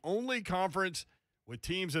as the only conference with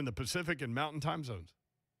teams in the Pacific and Mountain time zones.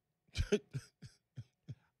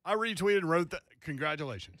 I retweeted and wrote that.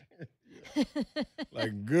 Congratulations.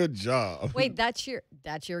 Like, good job. Wait, that's your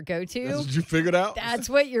go-to? That's what you figured out? That's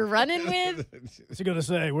what you're running with? What's he going to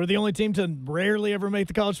say? We're the only team to rarely ever make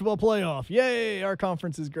the college football playoff. Yay, our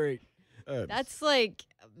conference is great. That's like,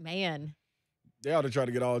 man. They ought to try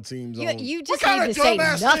to get all the teams on. You just need to say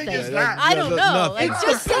nothing. I don't know. Like,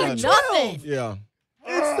 just say nothing. Yeah.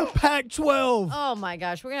 It's the Pac-12. Oh, my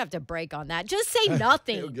gosh. We're going to have to break on that. Just say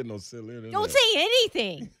nothing. Don't get no silly. Don't say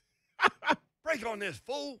anything. Break on this,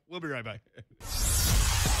 fool. We'll be right back.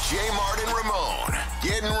 J. Martin Ramon,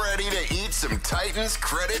 getting ready to eat some Titans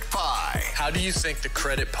credit pie. How do you think the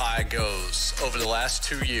credit pie goes over the last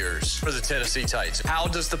 2 years for the Tennessee Titans? How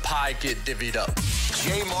does the pie get divvied up?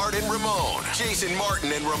 J. Martin Ramon, Jason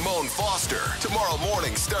Martin, and Ramon Foster. Tomorrow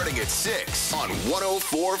morning starting at 6 on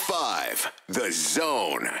 104.5 The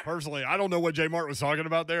Zone. Personally, I don't know what J. Martin was talking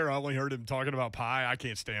about there. I only heard him talking about pie. I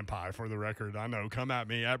can't stand pie, for the record. I know. Come at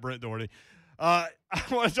me, at Brent Doherty. I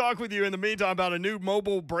want to talk with you in the meantime about a new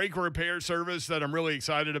mobile brake repair service that I'm really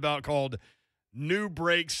excited about called New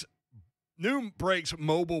Brakes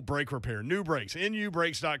Mobile Brake Repair. New Brakes.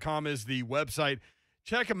 NUBrakes.com is the website.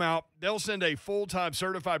 Check them out. They'll send a full-time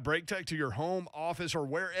certified brake tech to your home, office, or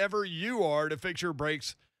wherever you are to fix your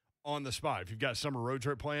brakes on the spot. If you've got summer road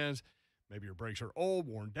trip plans, maybe your brakes are old,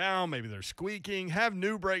 worn down, maybe they're squeaking, have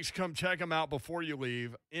New Brakes come check them out before you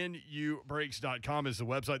leave. NUBrakes.com is the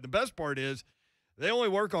website. The best part is they only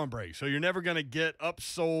work on brakes, so you're never going to get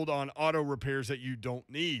upsold on auto repairs that you don't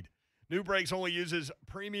need. New Brakes only uses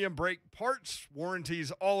premium brake parts,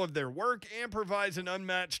 warranties all of their work, and provides an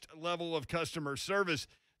unmatched level of customer service.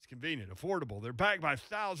 It's convenient, affordable. They're backed by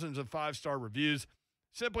thousands of 5-star reviews.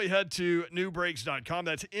 Simply head to newbrakes.com.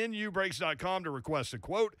 That's nubrakes.com to request a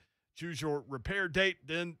quote. Choose your repair date,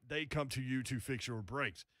 then they come to you to fix your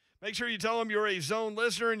brakes. Make sure you tell them you're a Zone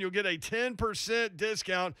listener, and you'll get a 10%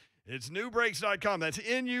 discount. It's newbrakes.com. That's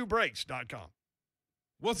nubrakes.com.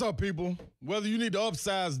 What's up, people? Whether you need to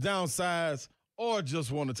upsize, downsize, or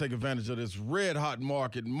just want to take advantage of this red-hot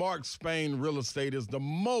market, Mark Spain Real Estate is the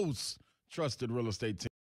most trusted real estate team.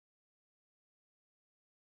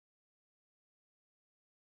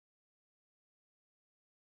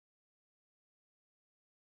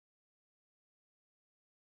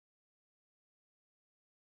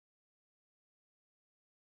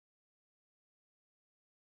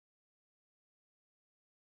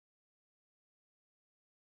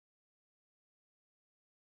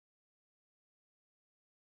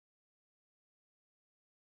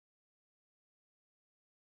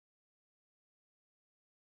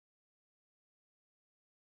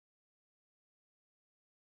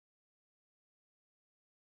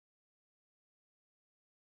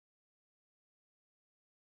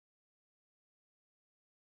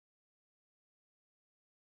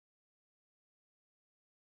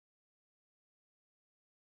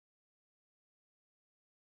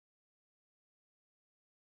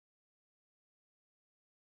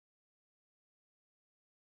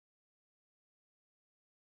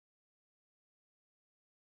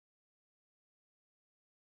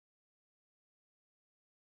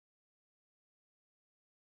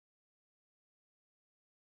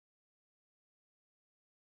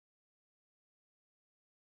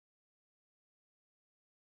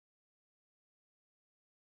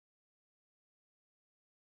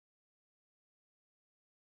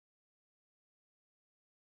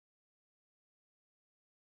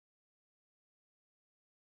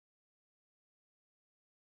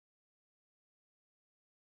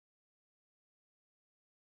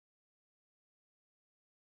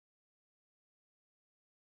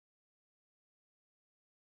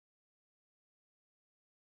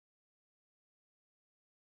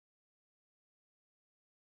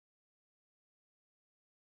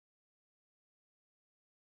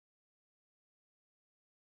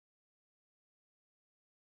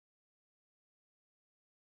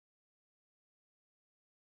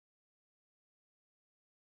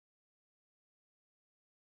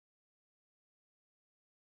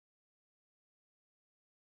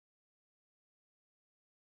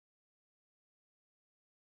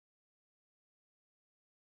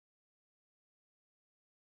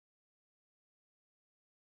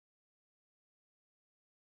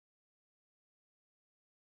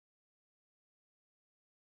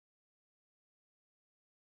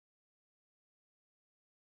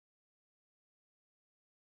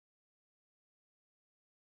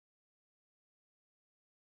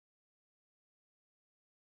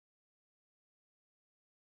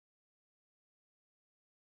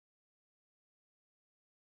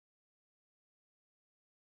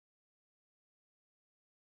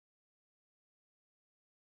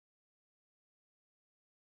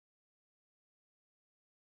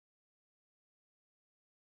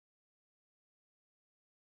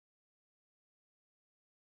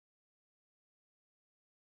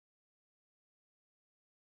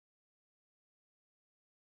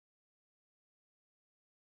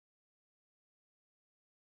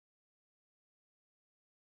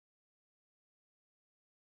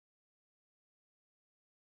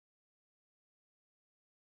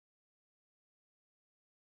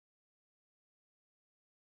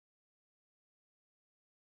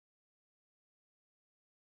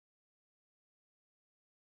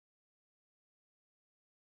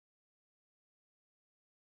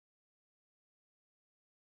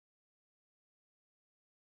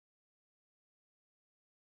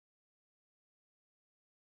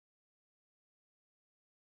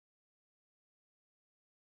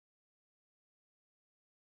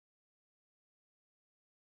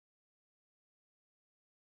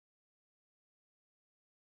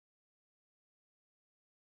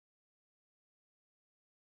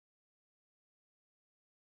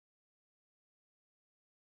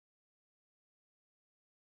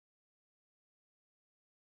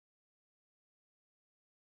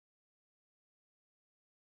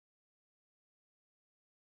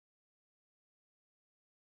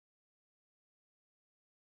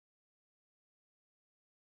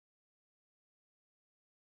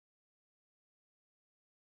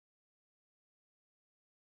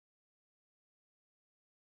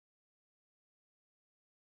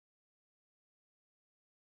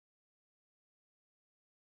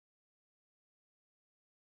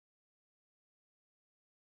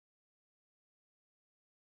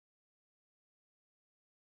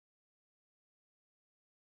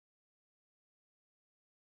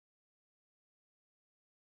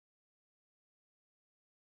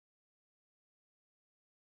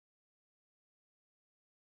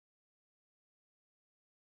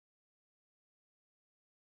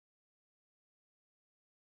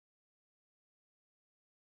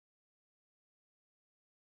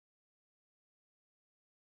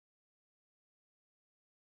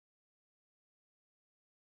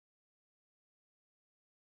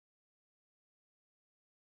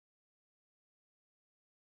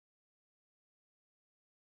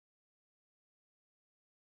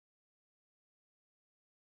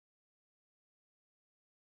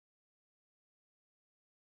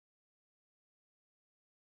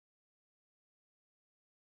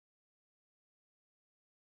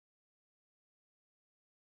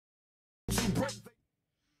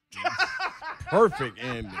 Perfect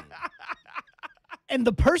ending. And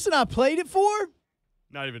the person I played it for,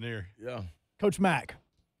 Not even here. Yeah. Coach Mack.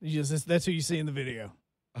 That's who you see in the video.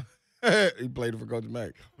 He played it for Coach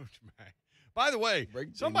Mack. Coach Mack. By the way,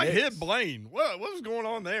 somebody hit Blaine. What was going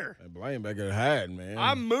on there? And Blaine back there hiding, man.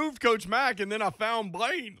 I moved Coach Mack, and then I found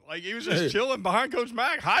Blaine. Like, he was just chilling behind Coach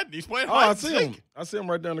Mack, hiding. He's playing hide I and see seek. him. I see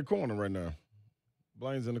him right down the corner right now.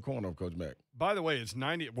 Blaine's in the corner of Coach Mack. By the way, it's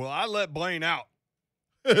 90. Well, I let Blaine out.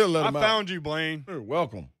 Let him I out. found you, Blaine. Hey,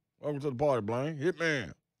 welcome. Welcome to the party, Blaine.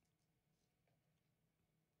 Hitman.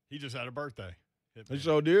 He just had a birthday. He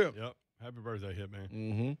sure did. Yep. Happy birthday, Hitman.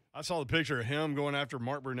 Mm-hmm. I saw the picture of him going after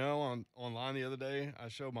Mark Brunell online the other day. I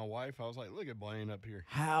showed my wife. I was like, look at Blaine up here.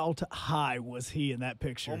 How high was he in that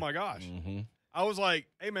picture? Oh, my gosh. Mm-hmm. I was like,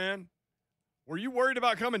 hey, man, were you worried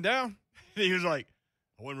about coming down? He was like,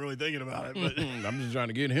 I wasn't really thinking about it. But I'm just trying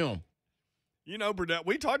to get him. You know, Brunell,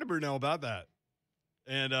 we talked to Brunell about that.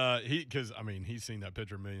 And he's seen that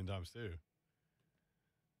picture a million times too.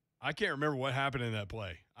 I can't remember what happened in that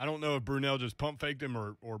play. I don't know if Brunell just pump faked him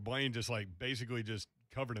or Blaine just basically just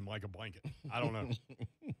covered him like a blanket. I don't know.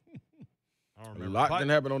 I don't remember. A lot didn't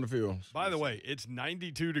happen on the field. By the way, it's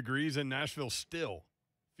 92 degrees in Nashville still.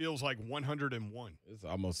 Feels like 101. It's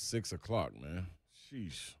almost 6 o'clock, man.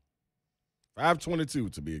 Sheesh.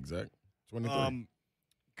 5:22 to be exact. 23.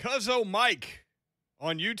 Cuzzo Mike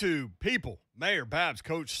on YouTube. People, Mayor, Babs,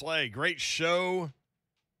 Coach Slay. Great show.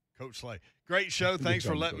 Coach Slay. Great show. Thanks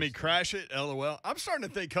for letting me crash it. LOL. I'm starting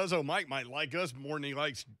to think Cuzzo Mike might like us more than he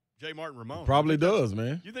likes J. Martin Ramon. Probably does,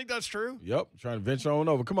 man. You think that's true? Yep. Trying to venture on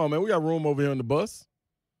over. Come on, man. We got room over here in the bus.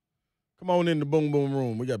 Come on in the Boom Boom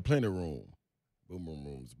Room. We got plenty of room. Boom Boom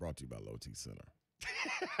Room is brought to you by Low T Center.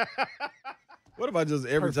 What if I just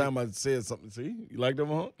every time I said something, see? You like that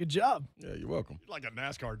one, huh? Good job. Yeah, you're welcome. You're like a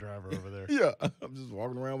NASCAR driver over there. Yeah. I'm just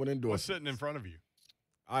walking around with endorsements. What's sitting in front of you?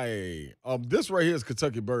 This right here is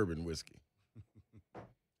Kentucky Bourbon Whiskey.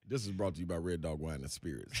 This is brought to you by Red Dog Wine and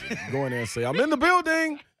Spirits. So go in there and say, I'm in the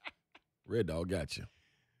building. Red Dog got you.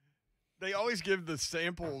 They always give the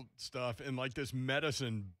sample stuff in like this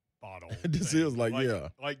medicine bottle. This thing. is like, yeah.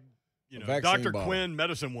 Like, you know, vaccine Dr. bottle. Quinn,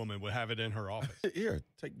 medicine woman, would have it in her office. Here,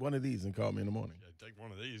 take one of these and call me in the morning. Yeah, take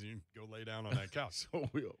one of these and you can go lay down on that couch. So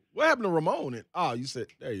what happened to Ramon? You said,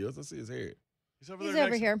 there he is. I see his head. He's over He's there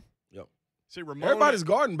over here. Yep. See, Ramon. Everybody's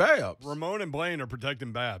guarding Babs. Ramon and Blaine are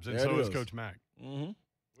protecting Babs, and There so it is is. Coach Mack. Mm-hmm.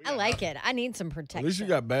 I like it. I need some protection. At least you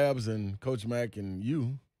got Babs and Coach Mack and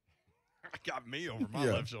you. I got me over my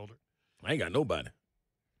Yeah. left shoulder. I ain't got nobody.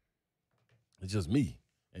 It's just me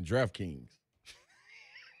and DraftKings.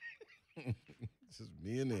 It's just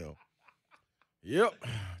me and them. Yep.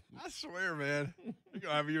 I swear, man. We're going to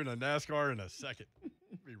have you in a NASCAR in a second.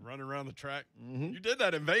 Be running around the track. Mm-hmm. You did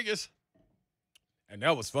that in Vegas. And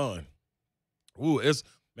that was fun. Ooh,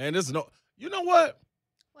 you know what?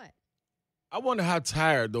 What? I wonder how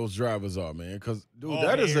tired those drivers are, man. Because, dude, Oh,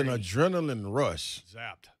 that is an Harry. adrenaline rush.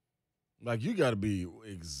 Zapped. Like, you got to be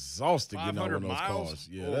exhausted getting out 500 on those miles? cars.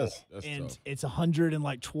 Yeah, Oh. that's And tough. it's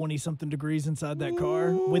 120 something degrees inside that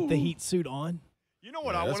car with the heat suit on. You know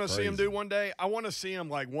what Yeah, I that's want to see him crazy. do one day? I want to see him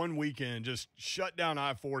like one weekend just shut down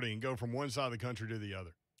I-40 and go from one side of the country to the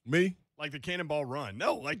other. Me? Like the Cannonball Run.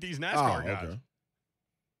 No, like these NASCAR guys. Okay.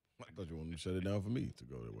 I thought you wanted to shut it down for me to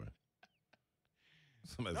go that way.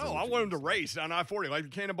 Somebody said No, what I you want him to said. race down I-40 like the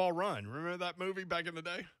Cannonball Run. Remember that movie back in the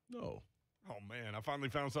day? No. Oh, man. I finally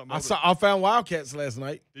found something. I found Wildcats last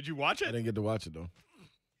night. Did you watch I it? didn't get to watch it, though.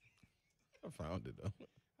 I found it, though.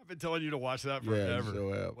 I've been telling you to watch that Yeah, forever. you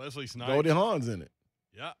sure have. Wesley Snipes. Goldie Hawn's in it.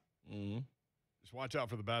 Yeah. Mm-hmm. Just watch out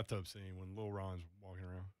for the bathtub scene when Lil Ron's walking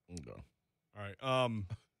around. Okay. All right.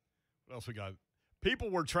 What else we got? People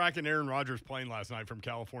were tracking Aaron Rodgers' plane last night from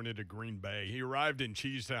California to Green Bay. He arrived in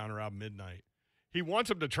Cheesetown around midnight. He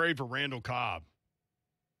wants him to trade for Randall Cobb,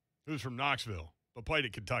 who's from Knoxville, but played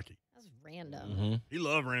at Kentucky. That's random. Mm-hmm. He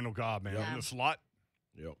loved Randall Cobb, man. Yeah. In the slot,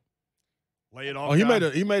 Yep. lay it off. Oh,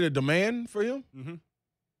 he made a demand for him? Mm-hmm.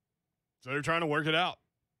 So they're trying to work it out.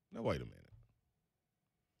 Now, wait a minute.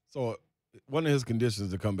 So one of his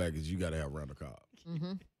conditions to come back is you got to have Randall Cobb.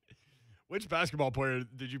 Mm-hmm. Which basketball player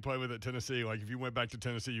did you play with at Tennessee? Like, if you went back to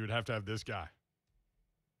Tennessee, you would have to have this guy.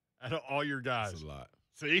 Out of all your guys. That's a lot.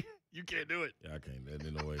 See? You can't do it. Yeah, I can't.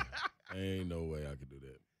 Ain't no way. Ain't no way I could do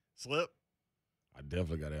that. Slip? I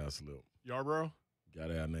definitely got to have Slip. Yarborough? Got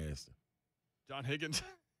to have Nasty. John Higgins?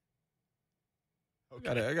 I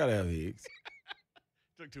got to have Higgs.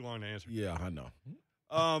 Took too long to answer. Yeah, I know.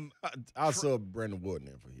 I'll sub Brandon Wood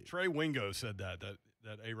in for Higgs. Trey Wingo said that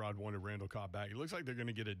A-Rod wanted Randall Cobb back. It looks like they're going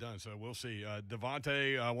to get it done, so we'll see.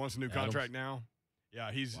 Devontae wants a new contract now.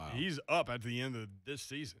 Yeah, he's up at the end of this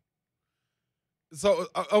season. So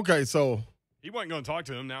okay, so he wasn't going to talk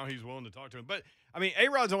to him. Now he's willing to talk to him. But I mean,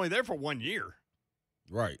 A-Rod's only there for 1 year.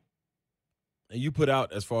 Right. And you put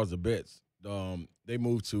out as far as the bets, they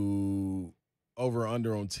moved to over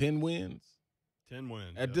under on 10 wins. 10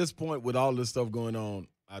 wins. At this point, with all this stuff going on,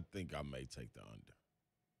 I think I may take the under.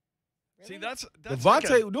 See, that's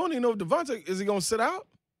Devontae, like don't even know if Devontae, is he going to sit out?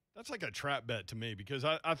 that's like a trap bet to me because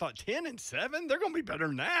I thought 10-7, they're going to be better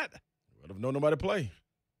than that. What if nobody play?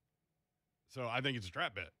 So I think it's a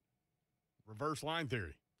trap bet. Reverse line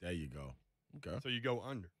theory. There you go. Okay. So you go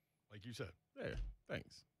under, like you said. Yeah,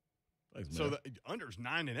 thanks. Thanks, man. So the under's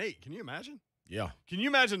 9-8. Can you imagine? Yeah. Can you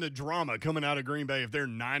imagine the drama coming out of Green Bay if they're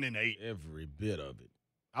 9-8? Every bit of it.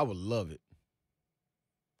 I would love it.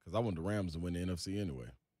 Because I want the Rams to win the NFC anyway.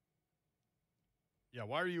 Yeah,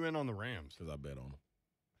 why are you in on the Rams? Because I bet on them.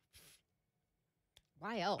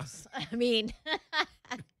 Why else? I mean,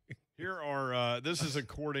 here are, this is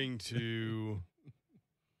according to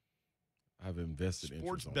I've invested in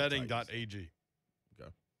sportsbetting.ag. Okay.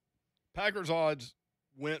 Packers odds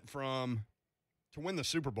went from, to win the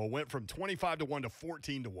Super Bowl, went from 25-1 to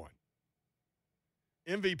 14-1.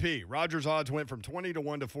 MVP, Rodgers odds went from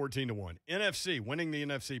 20-1 to 14-1. NFC, winning the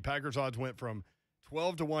NFC, Packers odds went from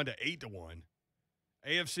 12-1 to 8-1.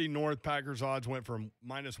 AFC North, Packers odds went from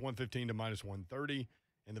 -115 to -130.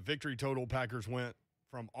 And the victory total, Packers went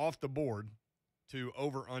from off the board to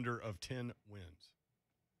over-under of 10 wins.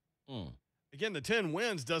 Again, the 10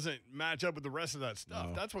 wins doesn't match up with the rest of that stuff.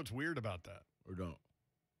 No. That's what's weird about that. Or don't.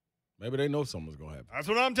 Maybe they know something's going to happen. That's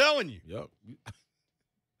what I'm telling you. Yep.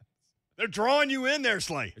 They're drawing you in there,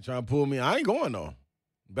 Slay. They're trying to pull me. I ain't going, though.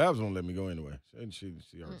 Babs won't let me go anyway. She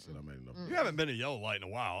already said I made enough. You haven't been a yellow light in a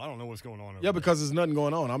while. I don't know what's going on over Yeah, there. because there's nothing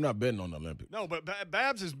going on. I'm not betting on the Olympics. No, but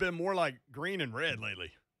Babs has been more like green and red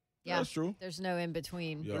lately. yeah, That's true. There's no in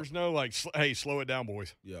between. Yeah. There's no like, hey, slow it down,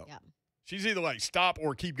 boys. Yeah. Yeah. She's either like stop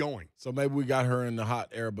or keep going. So maybe we got her in the hot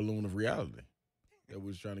air balloon of reality that we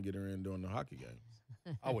was trying to get her in during the hockey games.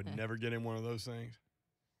 I would never get in one of those things.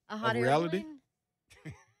 A hot air reality? balloon?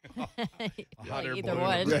 A hot air either balloon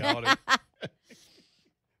one. of reality.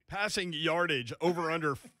 Passing yardage over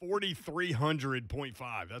under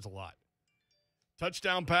 4,300.5. That's a lot.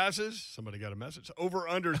 Touchdown passes. Somebody got a message. Over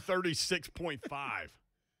under 36.5.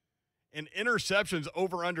 And interceptions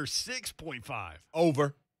over under 6.5.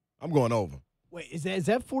 Over. I'm going over. Wait, is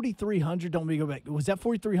that 4,300? Don't we go back? Was that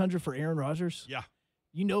 4,300 for Aaron Rodgers? Yeah.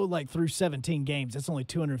 You know, like through 17 games, that's only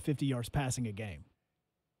 250 yards passing a game.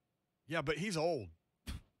 Yeah, but he's old.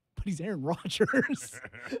 But he's Aaron Rodgers.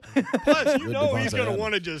 Plus, you Good know he's Devontae going to Adams.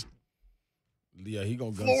 want to just Yeah, he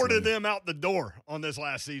going to Florida them out the door on this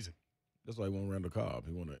last season. That's why he want Randall Cobb.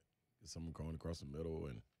 He want to get someone going across the middle.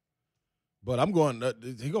 But I'm going,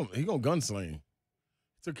 he going gunsling. He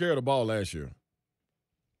took care of the ball last year.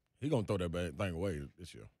 He going to throw that thing away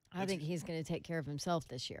this year. I think he's going to take care of himself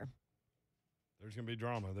this year. There's going to be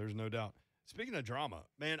drama. There's no doubt. Speaking of drama,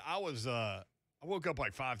 man, I woke up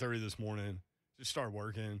like 5:30 this morning, just started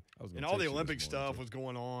working, and all the Olympic stuff was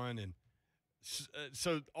going on, and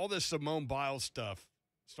so all this Simone Biles stuff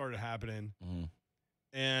started happening. Mm-hmm.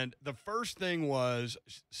 And the first thing was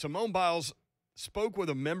Simone Biles spoke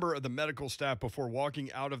with a member of the medical staff before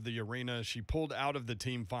walking out of the arena. She pulled out of the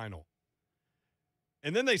team final.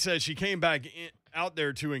 And then they said she came back out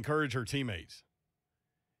there to encourage her teammates.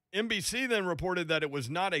 NBC then reported that it was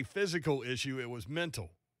not a physical issue, it was mental.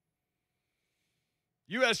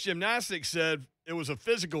 U.S. Gymnastics said it was a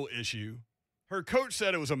physical issue. Her coach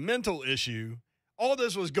said it was a mental issue. All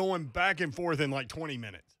this was going back and forth in like 20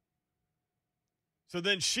 minutes. So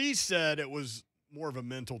then she said it was more of a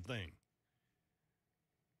mental thing.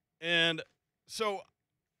 And so,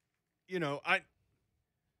 you know,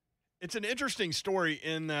 it's an interesting story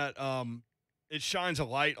in that it shines a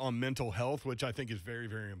light on mental health, which I think is very,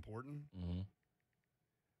 very important. Mm-hmm.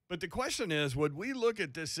 But the question is, would we look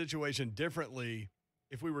at this situation differently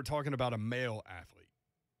if we were talking about a male athlete?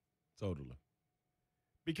 Totally.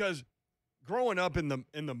 Because growing up in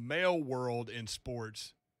the male world in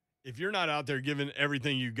sports, if you're not out there giving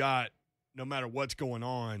everything you got, no matter what's going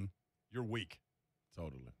on, you're weak.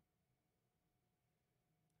 Totally.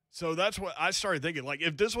 So that's what I started thinking. Like,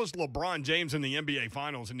 if this was LeBron James in the NBA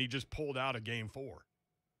Finals and he just pulled out of Game 4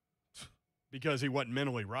 because he wasn't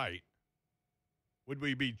mentally right, would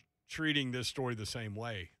we be treating this story the same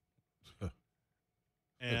way?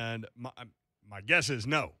 And my guess is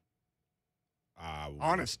no.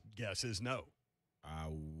 Honest guess is no. I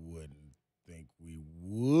wouldn't think we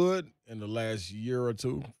would in the last year or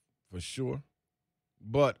two, for sure.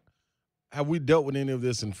 But have we dealt with any of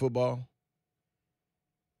this in football?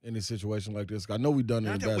 Any situation like this? I know we've done it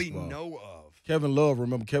in Not that we basketball. know of. Kevin Love,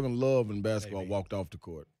 remember Kevin Love in basketball walked off the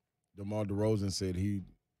court. DeMar DeRozan said he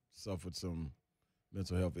suffered some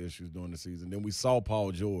mental health issues during the season. Then we saw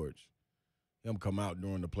Paul George, him come out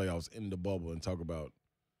during the playoffs in the bubble and talk about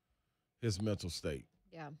his mental state.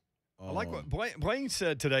 Yeah. I like what Blaine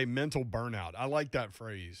said today, mental burnout. I like that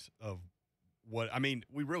phrase of what – I mean,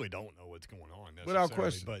 we really don't know what's going on necessarily. Without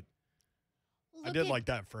question. But I did like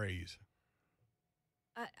that phrase.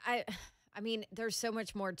 I mean, there's so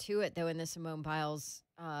much more to it, though, in the Simone Biles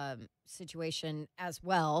situation as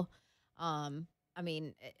well. I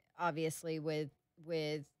mean, obviously with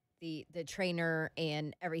the trainer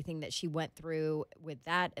and everything that she went through with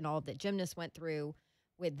that and all that gymnasts went through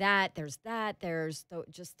with that, there's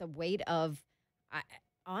just the weight of,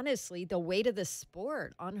 honestly, the weight of the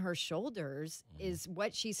sport on her shoulders is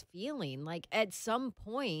what she's feeling. Like, at some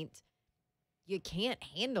point, you can't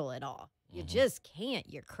handle it all. You just can't.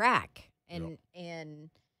 You crack. And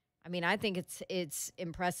I mean, I think it's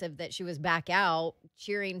impressive that she was back out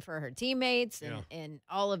cheering for her teammates and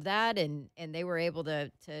all of that, and they were able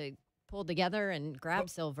to pull together and grab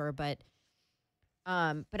silver. But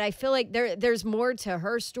I feel like there's more to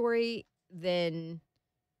her story than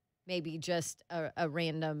maybe just a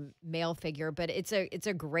random male figure. But it's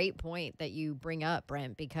a great point that you bring up,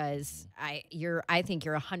 Brent, because I think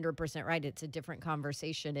you're 100% right. It's a different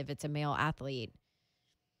conversation if it's a male athlete.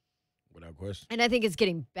 Without question. And I think it's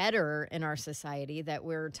getting better in our society that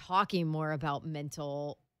we're talking more about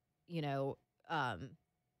mental,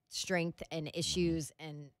 strength and issues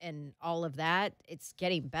and all of that. It's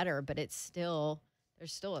getting better, but there's still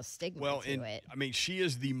a stigma to it. I mean, she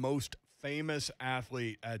is the most famous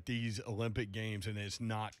athlete at these Olympic Games, and it's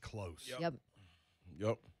not close.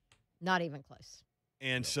 Yep. Not even close.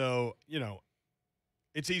 And so,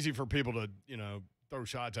 it's easy for people to, throw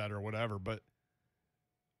shots at her or whatever, but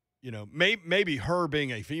maybe her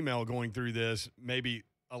being a female going through this maybe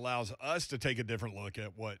allows us to take a different look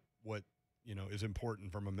at what is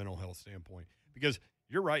important from a mental health standpoint. Because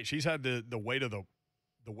you're right, she's had the weight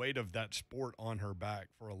of that sport on her back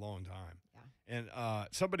for a long time. Yeah. And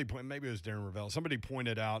somebody maybe it was Darren Ravel. Somebody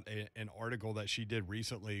pointed out an article that she did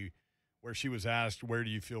recently where she was asked, "Where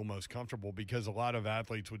do you feel most comfortable?" Because a lot of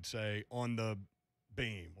athletes would say on the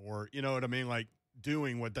beam, or you know what I mean, like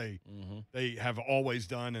doing what they have always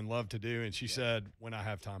done and love to do. And she said, when I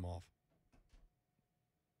have time off.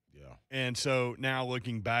 Yeah. And so now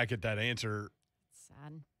looking back at that answer.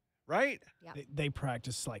 Sad. Right? Yeah. They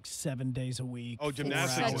practice like 7 days a week. Oh,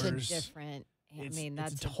 gymnastics. Such a different.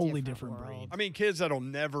 That's a totally different world. breed. I mean, kids that'll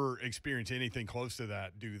never experience anything close to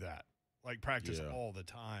that do that. Like practice all the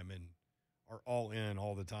time and are all in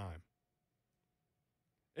all the time.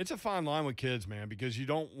 It's a fine line with kids, man, because you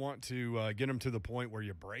don't want to get them to the point where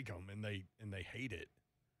you break them and they hate it,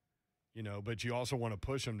 but you also want to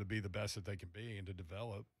push them to be the best that they can be and to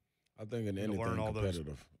develop. I think in anything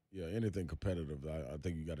competitive, anything competitive, I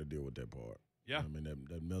think you got to deal with that part. Yeah. I mean,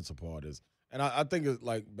 that mental part is, and I think it's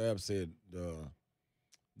like Bab said, the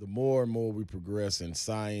more and more we progress in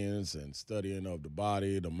science and studying of the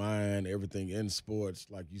body, the mind, everything in sports,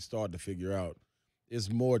 like you start to figure out, it's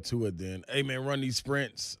more to it than, hey, man, run these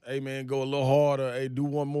sprints. Hey, man, go a little harder. Hey, do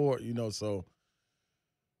one more. So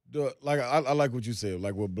I like what you said,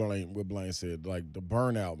 like what Blaine said, like the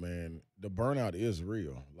burnout, man. The burnout is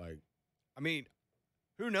real. Like, I mean,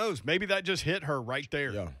 who knows? Maybe that just hit her right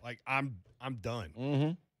there. Yeah. Like, I'm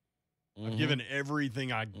done. I've given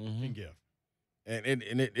everything I can give. And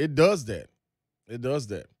it does that. It does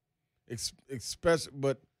that. Especially,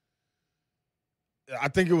 but I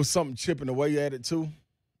think it was something chipping away at it too.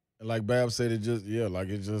 And like Bab said, it just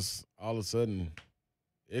all of a sudden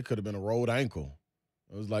it could have been a rolled ankle.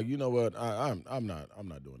 It was like, you know what, I'm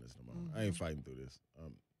not doing this no more. I ain't fighting through this.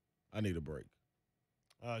 I need a break.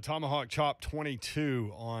 Tomahawk Chop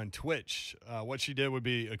 22 on Twitch. What she did would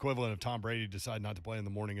be equivalent of Tom Brady decided not to play in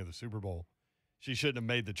the morning of the Super Bowl. She shouldn't have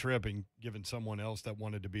made the trip and given someone else that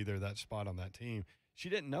wanted to be there that spot on that team. She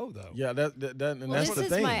didn't know, though. Yeah, that's the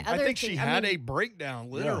thing. I think she had a breakdown,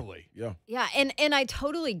 literally. Yeah. Yeah, and I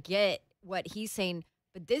totally get what he's saying,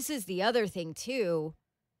 but this is the other thing, too.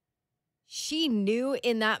 She knew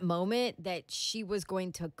in that moment that she was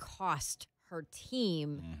going to cost her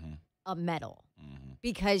team a medal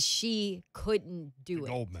because she couldn't do it.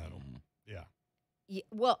 Gold medal. Yeah.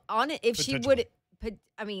 Well, on it, if she would,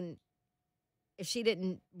 if she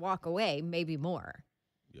didn't walk away, maybe more.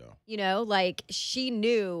 Yeah. Like she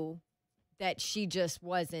knew that she just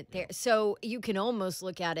wasn't there. So you can almost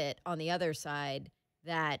look at it on the other side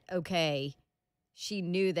that, okay, she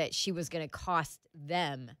knew that she was going to cost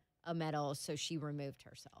them a medal, so she removed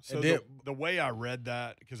herself. So the way I read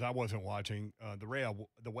that, because I wasn't watching, the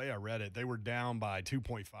way I read it, they were down by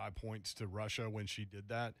 2.5 points to Russia when she did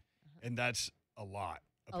that, and that's a lot.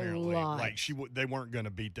 Apparently, like they weren't going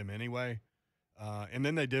to beat them anyway, and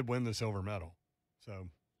then they did win the silver medal. So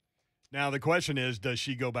now the question is, does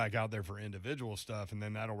she go back out there for individual stuff, and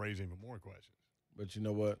then that'll raise even more questions. But you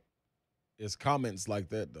know what? It's comments like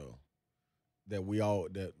that though.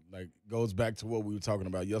 That goes back to what we were talking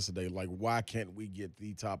about yesterday. Like, why can't we get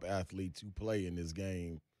the top athlete to play in this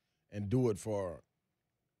game and do it for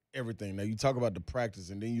everything? Now, you talk about the practice,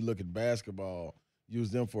 and then you look at basketball,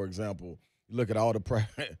 use them for example. You look at all the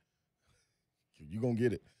practice. You're going to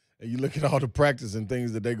get it. And you look at all the practice and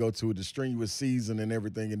things that they go to, the strenuous season and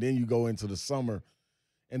everything, and then you go into the summer.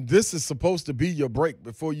 And this is supposed to be your break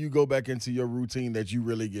before you go back into your routine that you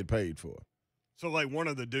really get paid for. So, like one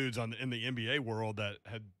of the dudes in the NBA world that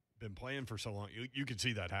had been playing for so long, you could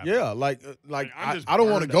see that happen. Yeah, I don't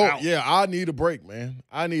want to go. Out. Yeah, I need a break, man.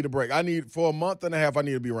 I need a break. For a month and a half, I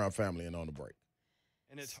need to be around family and on a break.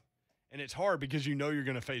 And it's hard because you know you're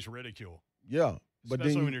going to face ridicule. Yeah,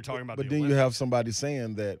 especially when you're talking about. But then you have somebody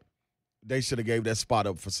saying that they should have gave that spot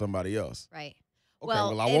up for somebody else. Right. Okay,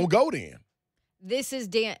 well I won't go then. This is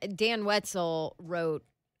Dan Wetzel wrote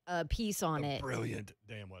a piece on it. Brilliant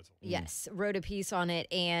Dan Wetzel. Yes, wrote a piece on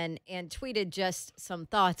it and tweeted just some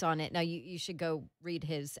thoughts on it. Now you should go read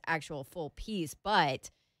his actual full piece, but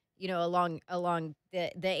you know along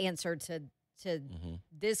the answer to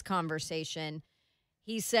this conversation,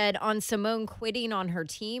 he said on Simone quitting on her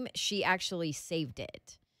team, she actually saved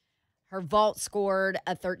it. Her vault scored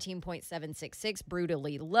a 13.766,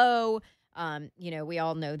 brutally low. We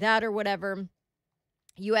all know that or whatever.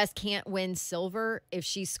 U.S. can't win silver if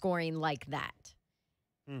she's scoring like that.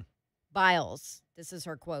 Biles, this is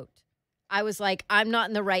her quote. I was like, I'm not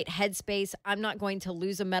in the right headspace. I'm not going to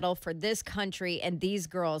lose a medal for this country and these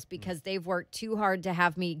girls because they've worked too hard to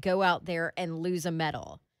have me go out there and lose a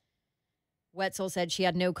medal. Wetzel said she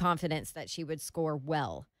had no confidence that she would score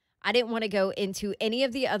well. I didn't want to go into any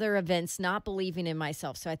of the other events not believing in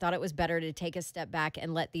myself, so I thought it was better to take a step back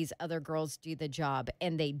and let these other girls do the job,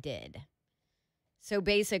 and they did. So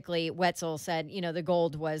basically, Wetzel said, the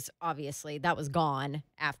gold was obviously, that was gone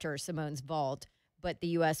after Simone's vault, but the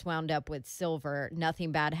U.S. wound up with silver.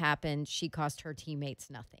 Nothing bad happened. She cost her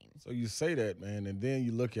teammates nothing. So you say that, man, and then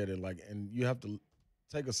you look at it and you have to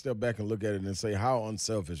take a step back and look at it and say, how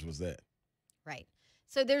unselfish was that? Right.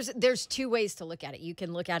 So there's two ways to look at it. You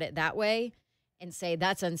can look at it that way and say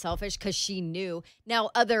that's unselfish because she knew.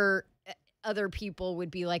 Now, other people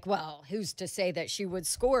would be like, well, who's to say that she would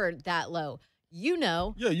score that low?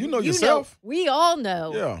 Yeah, you know yourself. We all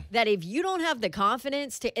know that if you don't have the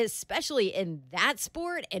confidence to, especially in that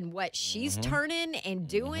sport and what she's turning and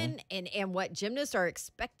doing and what gymnasts are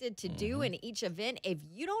expected to do in each event, if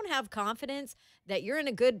you don't have confidence that you're in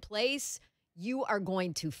a good place, you are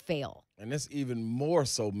going to fail. And it's even more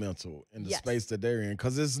so mental in the space that they're in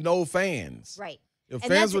because there's no fans. Right. If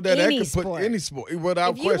fans were there, that could put any sport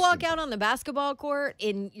without question. If you walk out on the basketball court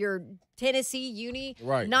in your Tennessee uni,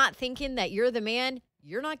 not thinking that you're the man,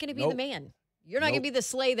 you're not going to be the man. You're not going to be the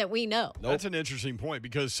Slay that we know. That's an interesting point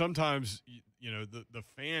because sometimes, the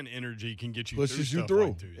fan energy can get you pushes you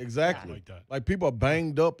through. Exactly. Like people are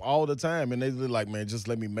banged up all the time, and they're like, man, just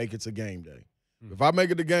let me make it to game day. If I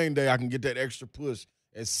make it to game day, I can get that extra push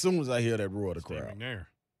as soon as I hear that roar of the crowd. There.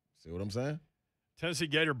 See what I'm saying? Tennessee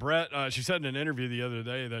Gator Brett, she said in an interview the other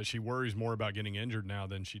day that she worries more about getting injured now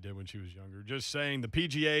than she did when she was younger. Just saying the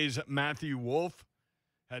PGA's Matthew Wolff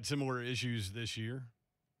had similar issues this year.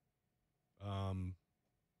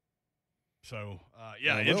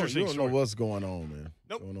 Interesting. You don't know what's going on, man.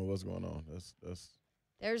 Nope. Don't know what's going on. That's.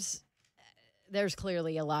 There's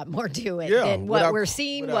clearly a lot more to it than what we're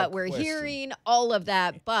seeing, what we're hearing, all of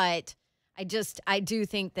that. But I do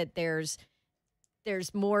think that there's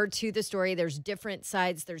more to the story. There's different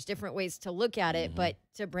sides. There's different ways to look at it. But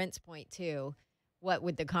to Brent's point, too, what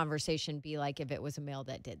would the conversation be like if it was a male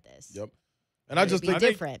that did this? Yep. And I just think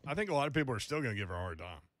different. I think a lot of people are still going to give her a hard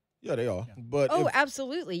time. Yeah, they are. Yeah. But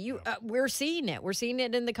absolutely. We're seeing it. We're seeing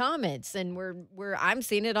it in the comments, and I'm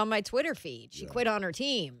seeing it on my Twitter feed. She quit on her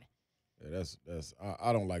team. Yeah, that's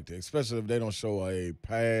I don't like that, especially if they don't show a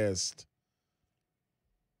past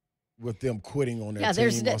with them quitting on their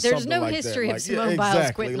team. There's no history of Simone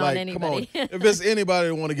Biles quitting on anybody. Come on. If it's anybody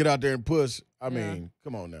that want to get out there and push, I mean,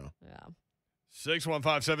 come on now. Yeah.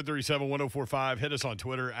 615-737-1045. Hit us on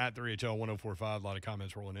Twitter at 3HL1045. A lot of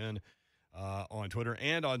comments rolling in on Twitter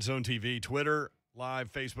and on Zone TV. Twitter,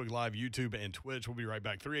 Live, Facebook Live, YouTube, and Twitch. We'll be right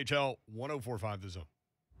back. 3HL 1045 The Zone.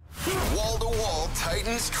 Wall-to-wall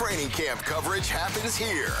Titans training camp coverage happens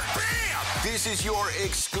here. Bam! This is your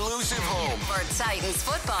exclusive home For Titans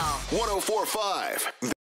football.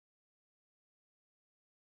 104.5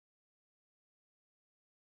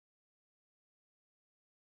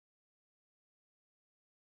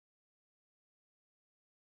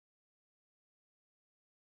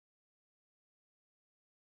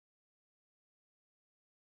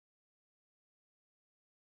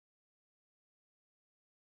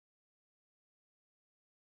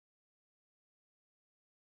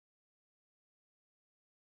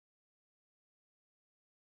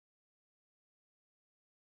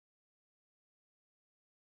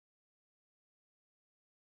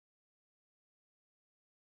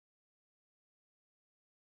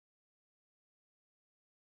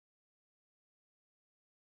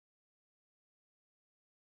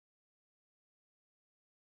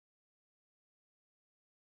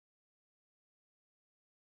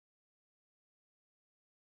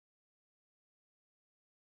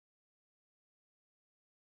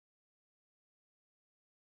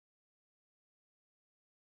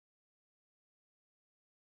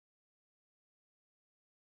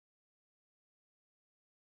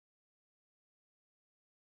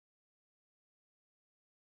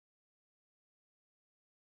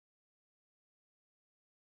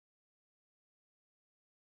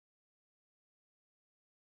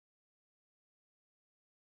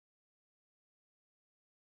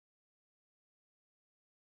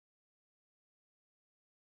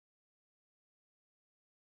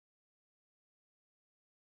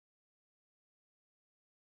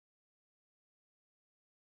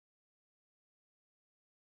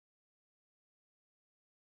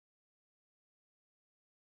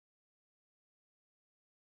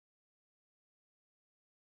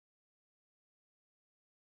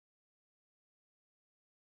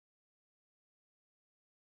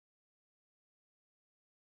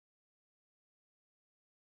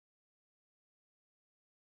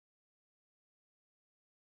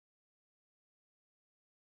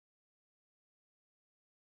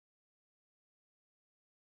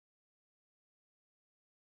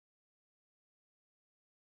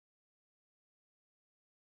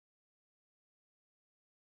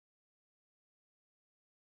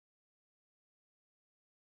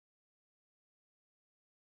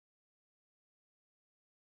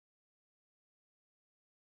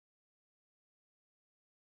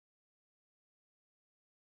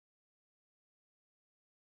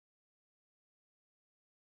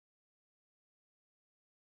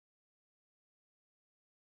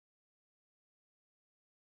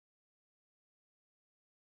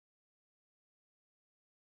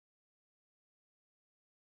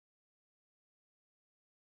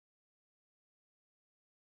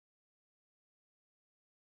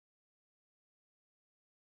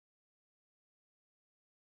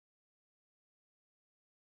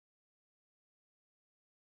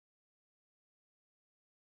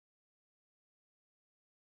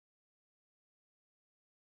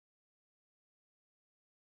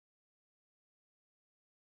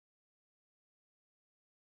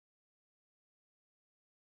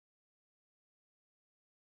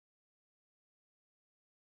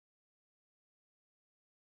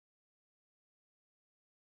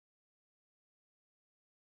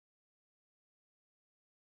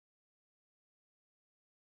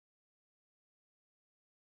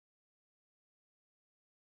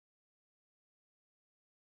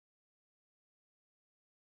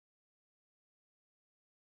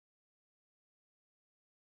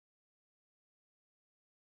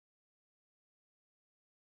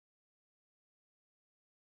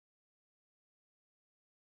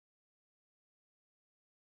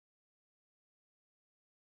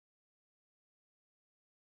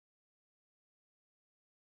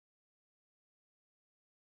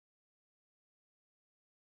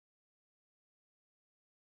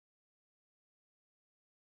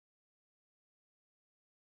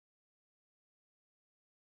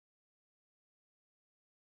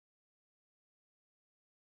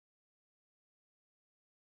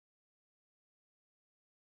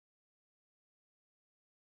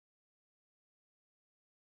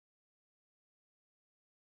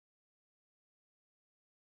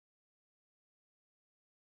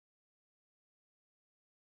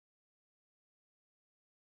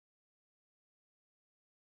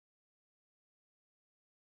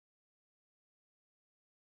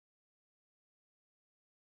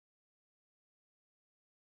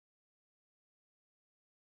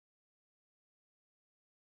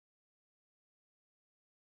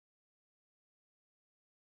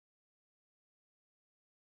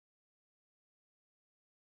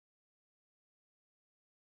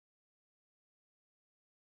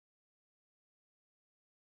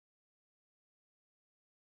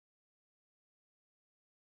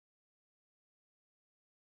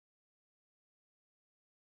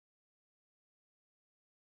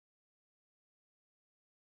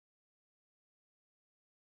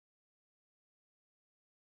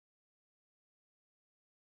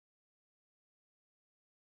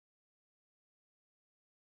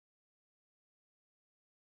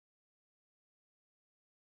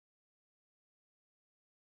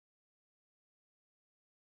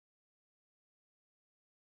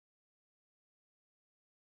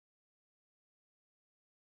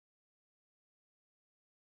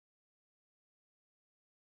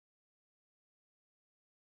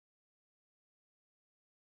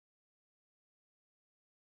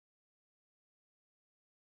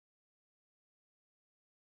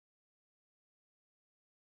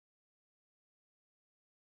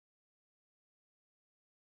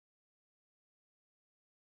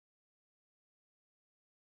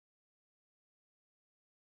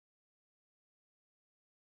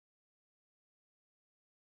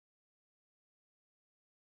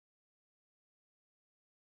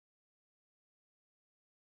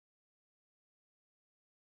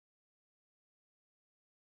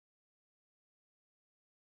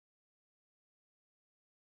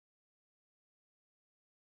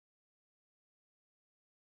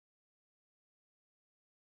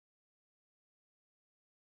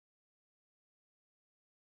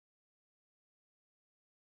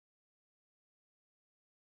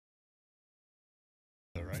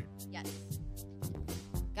 Yes.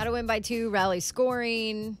 Got to win by 2. Rally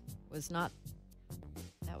scoring was not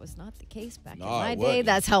the case back in my day.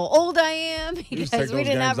 That's how old I am because we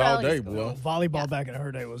didn't have rally day, scoring. Volleyball back in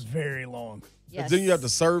her day was very long. Yes. Then you have to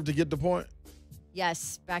serve to get the point?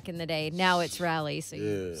 Yes, back in the day. Now it's rally, so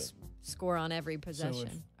you score on every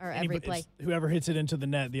possession or every play. Whoever hits it into the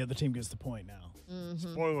net, the other team gets the point now.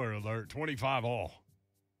 Mm-hmm. Spoiler alert, 25 all.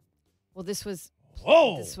 Well, this was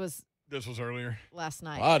earlier. Last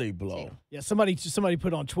night. Body blow. Too. Yeah, somebody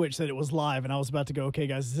put on Twitch said it was live, and I was about to go, okay,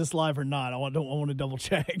 guys, is this live or not? I want to double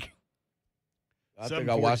check. I think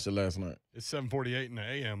I watched it last night. It's 7:48 in the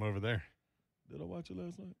a.m. over there. Did I watch it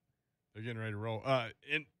last night? They're getting ready to roll.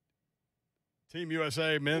 In Team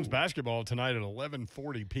USA men's basketball tonight at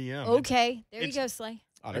 11:40 p.m. Okay, there you go, Slay.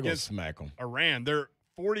 Oh, they're going to smack them. Iran, they're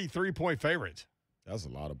 43-point favorites. That's a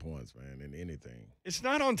lot of points, man, in anything. It's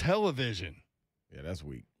not on television. Yeah, that's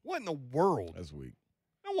weak. What in the world? That's weak.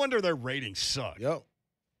 No wonder their ratings suck. Yep.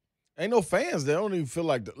 Ain't no fans. They don't even feel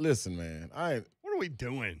like, listen, man. What are we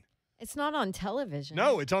doing? It's not on television.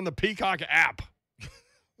 No, it's on the Peacock app.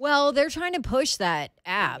 Well, they're trying to push that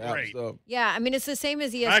app. Right. Yeah, I mean it's the same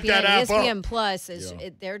as Back that ESPN. app ESPN up. Plus is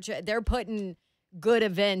they're putting good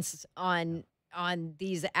events on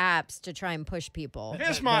these apps to try and push people.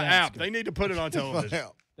 Here's my app. They need to put it on television.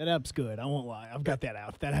 That app's good. I won't lie. I've got that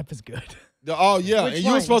app. That app is good. Oh, yeah. Which and you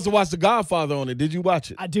were one? supposed to watch The Godfather on it. Did you watch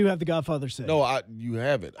it? I do have The Godfather saved. No, you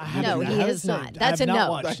have it. No, he has not. That's a no.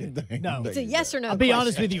 Watched it. No. It's a yes or no. I'll be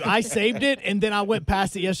honest question. with you. I saved it, and then I went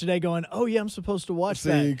past it yesterday going, oh, yeah, I'm supposed to watch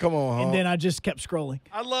that. Come on, huh? And then I just kept scrolling.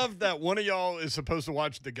 I love that one of y'all is supposed to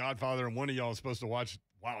watch The Godfather and one of y'all is supposed to watch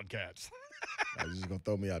Wildcats. You're just going to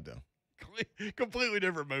throw me out there. Completely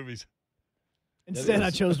different movies. Instead, I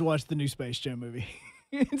chose to watch the new Space Jam movie.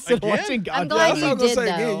 Instead of watching I'm Godfather. glad you did,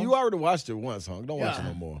 though. You already watched it once, huh? Don't watch it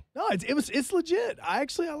no more. No, it's legit. I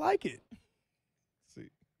like it.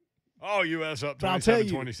 Oh, U.S. up But I'll tell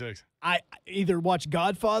you, 27-26. I either watch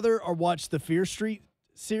Godfather or watch the Fear Street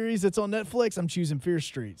series that's on Netflix. I'm choosing Fear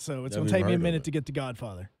Street, so it's going to take me a minute to get to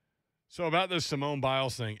Godfather. So about this Simone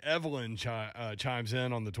Biles thing, Evelyn chimes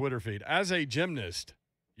in on the Twitter feed. As a gymnast,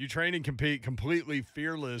 you train and compete completely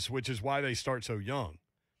fearless, which is why they start so young.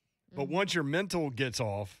 But once your mental gets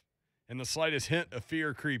off and the slightest hint of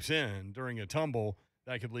fear creeps in during a tumble,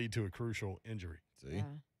 that could lead to a crucial injury. See?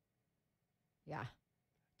 Yeah.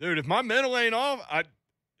 Dude, if my mental ain't off,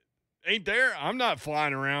 ain't there, I'm not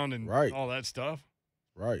flying around and all that stuff.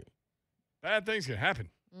 Right. Bad things can happen.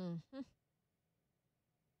 Mm-hmm.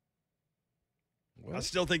 I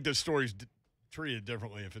still think this story's treated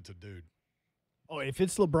differently if it's a dude. Oh, if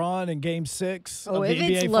it's LeBron in Game 6 of the if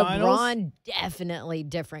NBA it's Finals, LeBron, definitely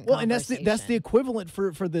different. well, and that's the equivalent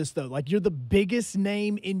for this though. Like you're the biggest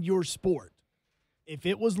name in your sport. If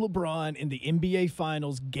it was LeBron in the NBA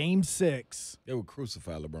Finals Game 6, they would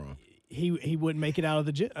crucify LeBron. He wouldn't make it out of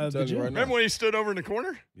the gym. Right Remember when he stood over in the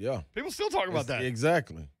corner? Yeah. People still talk about that.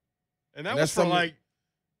 Exactly. And that was for like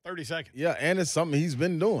 30 seconds. Yeah, and it's something he's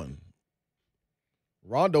been doing.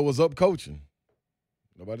 Rondo was up coaching.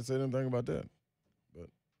 Nobody said anything about that. But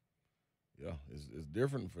yeah, it's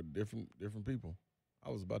different for different people. I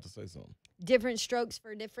was about to say something. Different strokes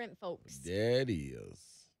for different folks. That is.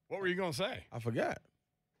 What were you going to say? I forgot.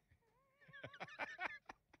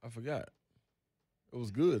 It was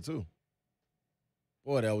good too.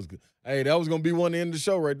 Boy, that was good. Hey, that was going to be one to end the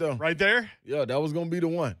show right there. Right there? Yeah, that was going to be the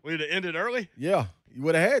one. We'd have ended early? Yeah, you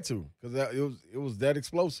would have had to because it was that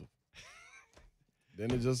explosive. Then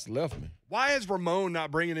it just left me. Why is Ramon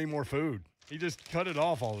not bringing any more food? He just cut it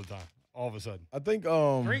off all the time, all of a sudden. I think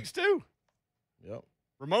drinks too. Yep.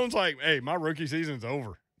 Ramon's like, hey, my rookie season's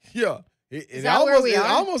over. Yeah. Is that where we are? It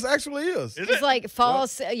almost actually is. It's like fall,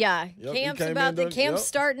 Yep, camp's about the camp's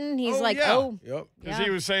starting. He's like, oh. Yep. Because he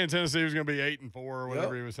was saying Tennessee was going to be 8-4 or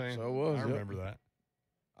whatever he was saying. So it was. I remember that.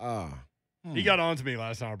 He He got on to me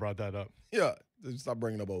last time I brought that up. Yeah. Stop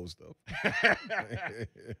bringing up old stuff.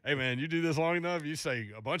 Hey, man, you do this long enough, you say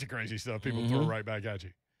a bunch of crazy stuff, people throw right back at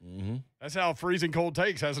you. Mm-hmm. That's how Freezing Cold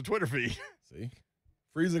Takes has a Twitter feed. See?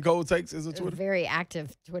 Freezing Cold Takes is a It's a Twitter feed? very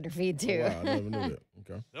active Twitter feed, too. Oh, wow, I never knew that.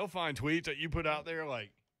 Okay. They'll find tweets that you put out there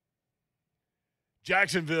like,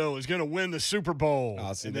 Jacksonville is going to win the Super Bowl.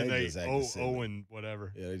 Oh, see, and then they they just acting silly. and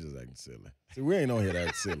whatever. Yeah, they just acting silly. See, we ain't on here to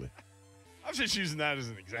act silly. I'm just using that as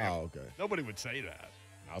an example. Oh, okay. Nobody would say that.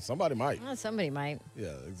 Now, somebody might. Well, somebody might.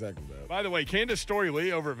 Yeah, exactly that. By the way, Candace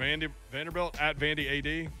Story-Lee over at Vanderbilt, at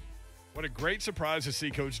Vandy AD. What a great surprise to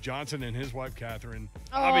see Coach Johnson and his wife, Catherine.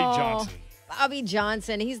 Bobby Johnson. Bobby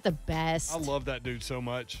Johnson. He's the best. I love that dude so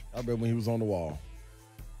much. I bet when he was on the wall.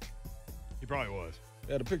 He probably was.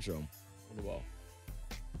 They had a picture of him on the wall.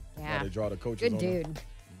 Yeah. They draw the coaches Good on dude. him.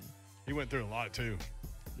 He went through a lot, too.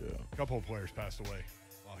 Yeah. A couple of players passed away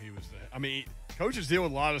while he was there. I mean, coaches deal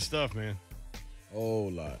with a lot of stuff, man. Oh,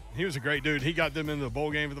 lot. He was a great dude. He got them into the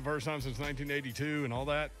bowl game for the first time since 1982 and all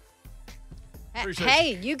that.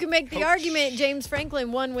 Hey, you can make the argument James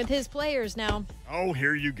Franklin won with his players now. Oh,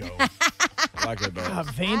 here you go. Like it,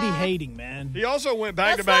 Vandy hating, man. He also went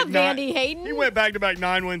back-to-back. Vandy hating. He went back-to-back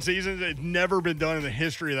 9-win seasons. It's never been done in the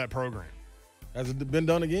history of that program. Has it been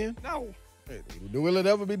done again? No. Hey, will it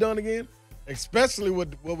ever be done again? Especially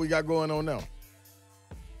with what we got going on now.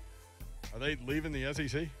 Are they leaving the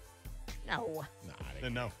SEC? No.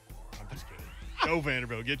 Then no. I'm just kidding. Go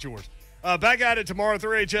Vanderbilt. Get yours. Back at it tomorrow.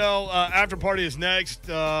 3HL after party is next.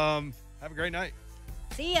 Have a great night.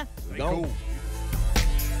 See ya. Stay cool.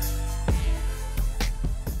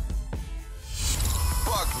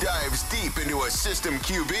 Buck dives deep into a system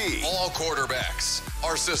QB. All quarterbacks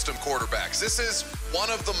are system quarterbacks. This is one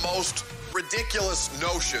of the most ridiculous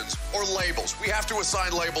notions or labels. We have to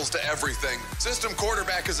assign labels to everything. System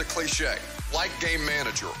quarterback is a cliche, like game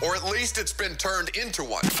manager, or at least it's been turned into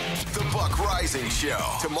one. The Buck Rising Show,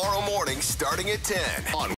 tomorrow morning starting at 10 on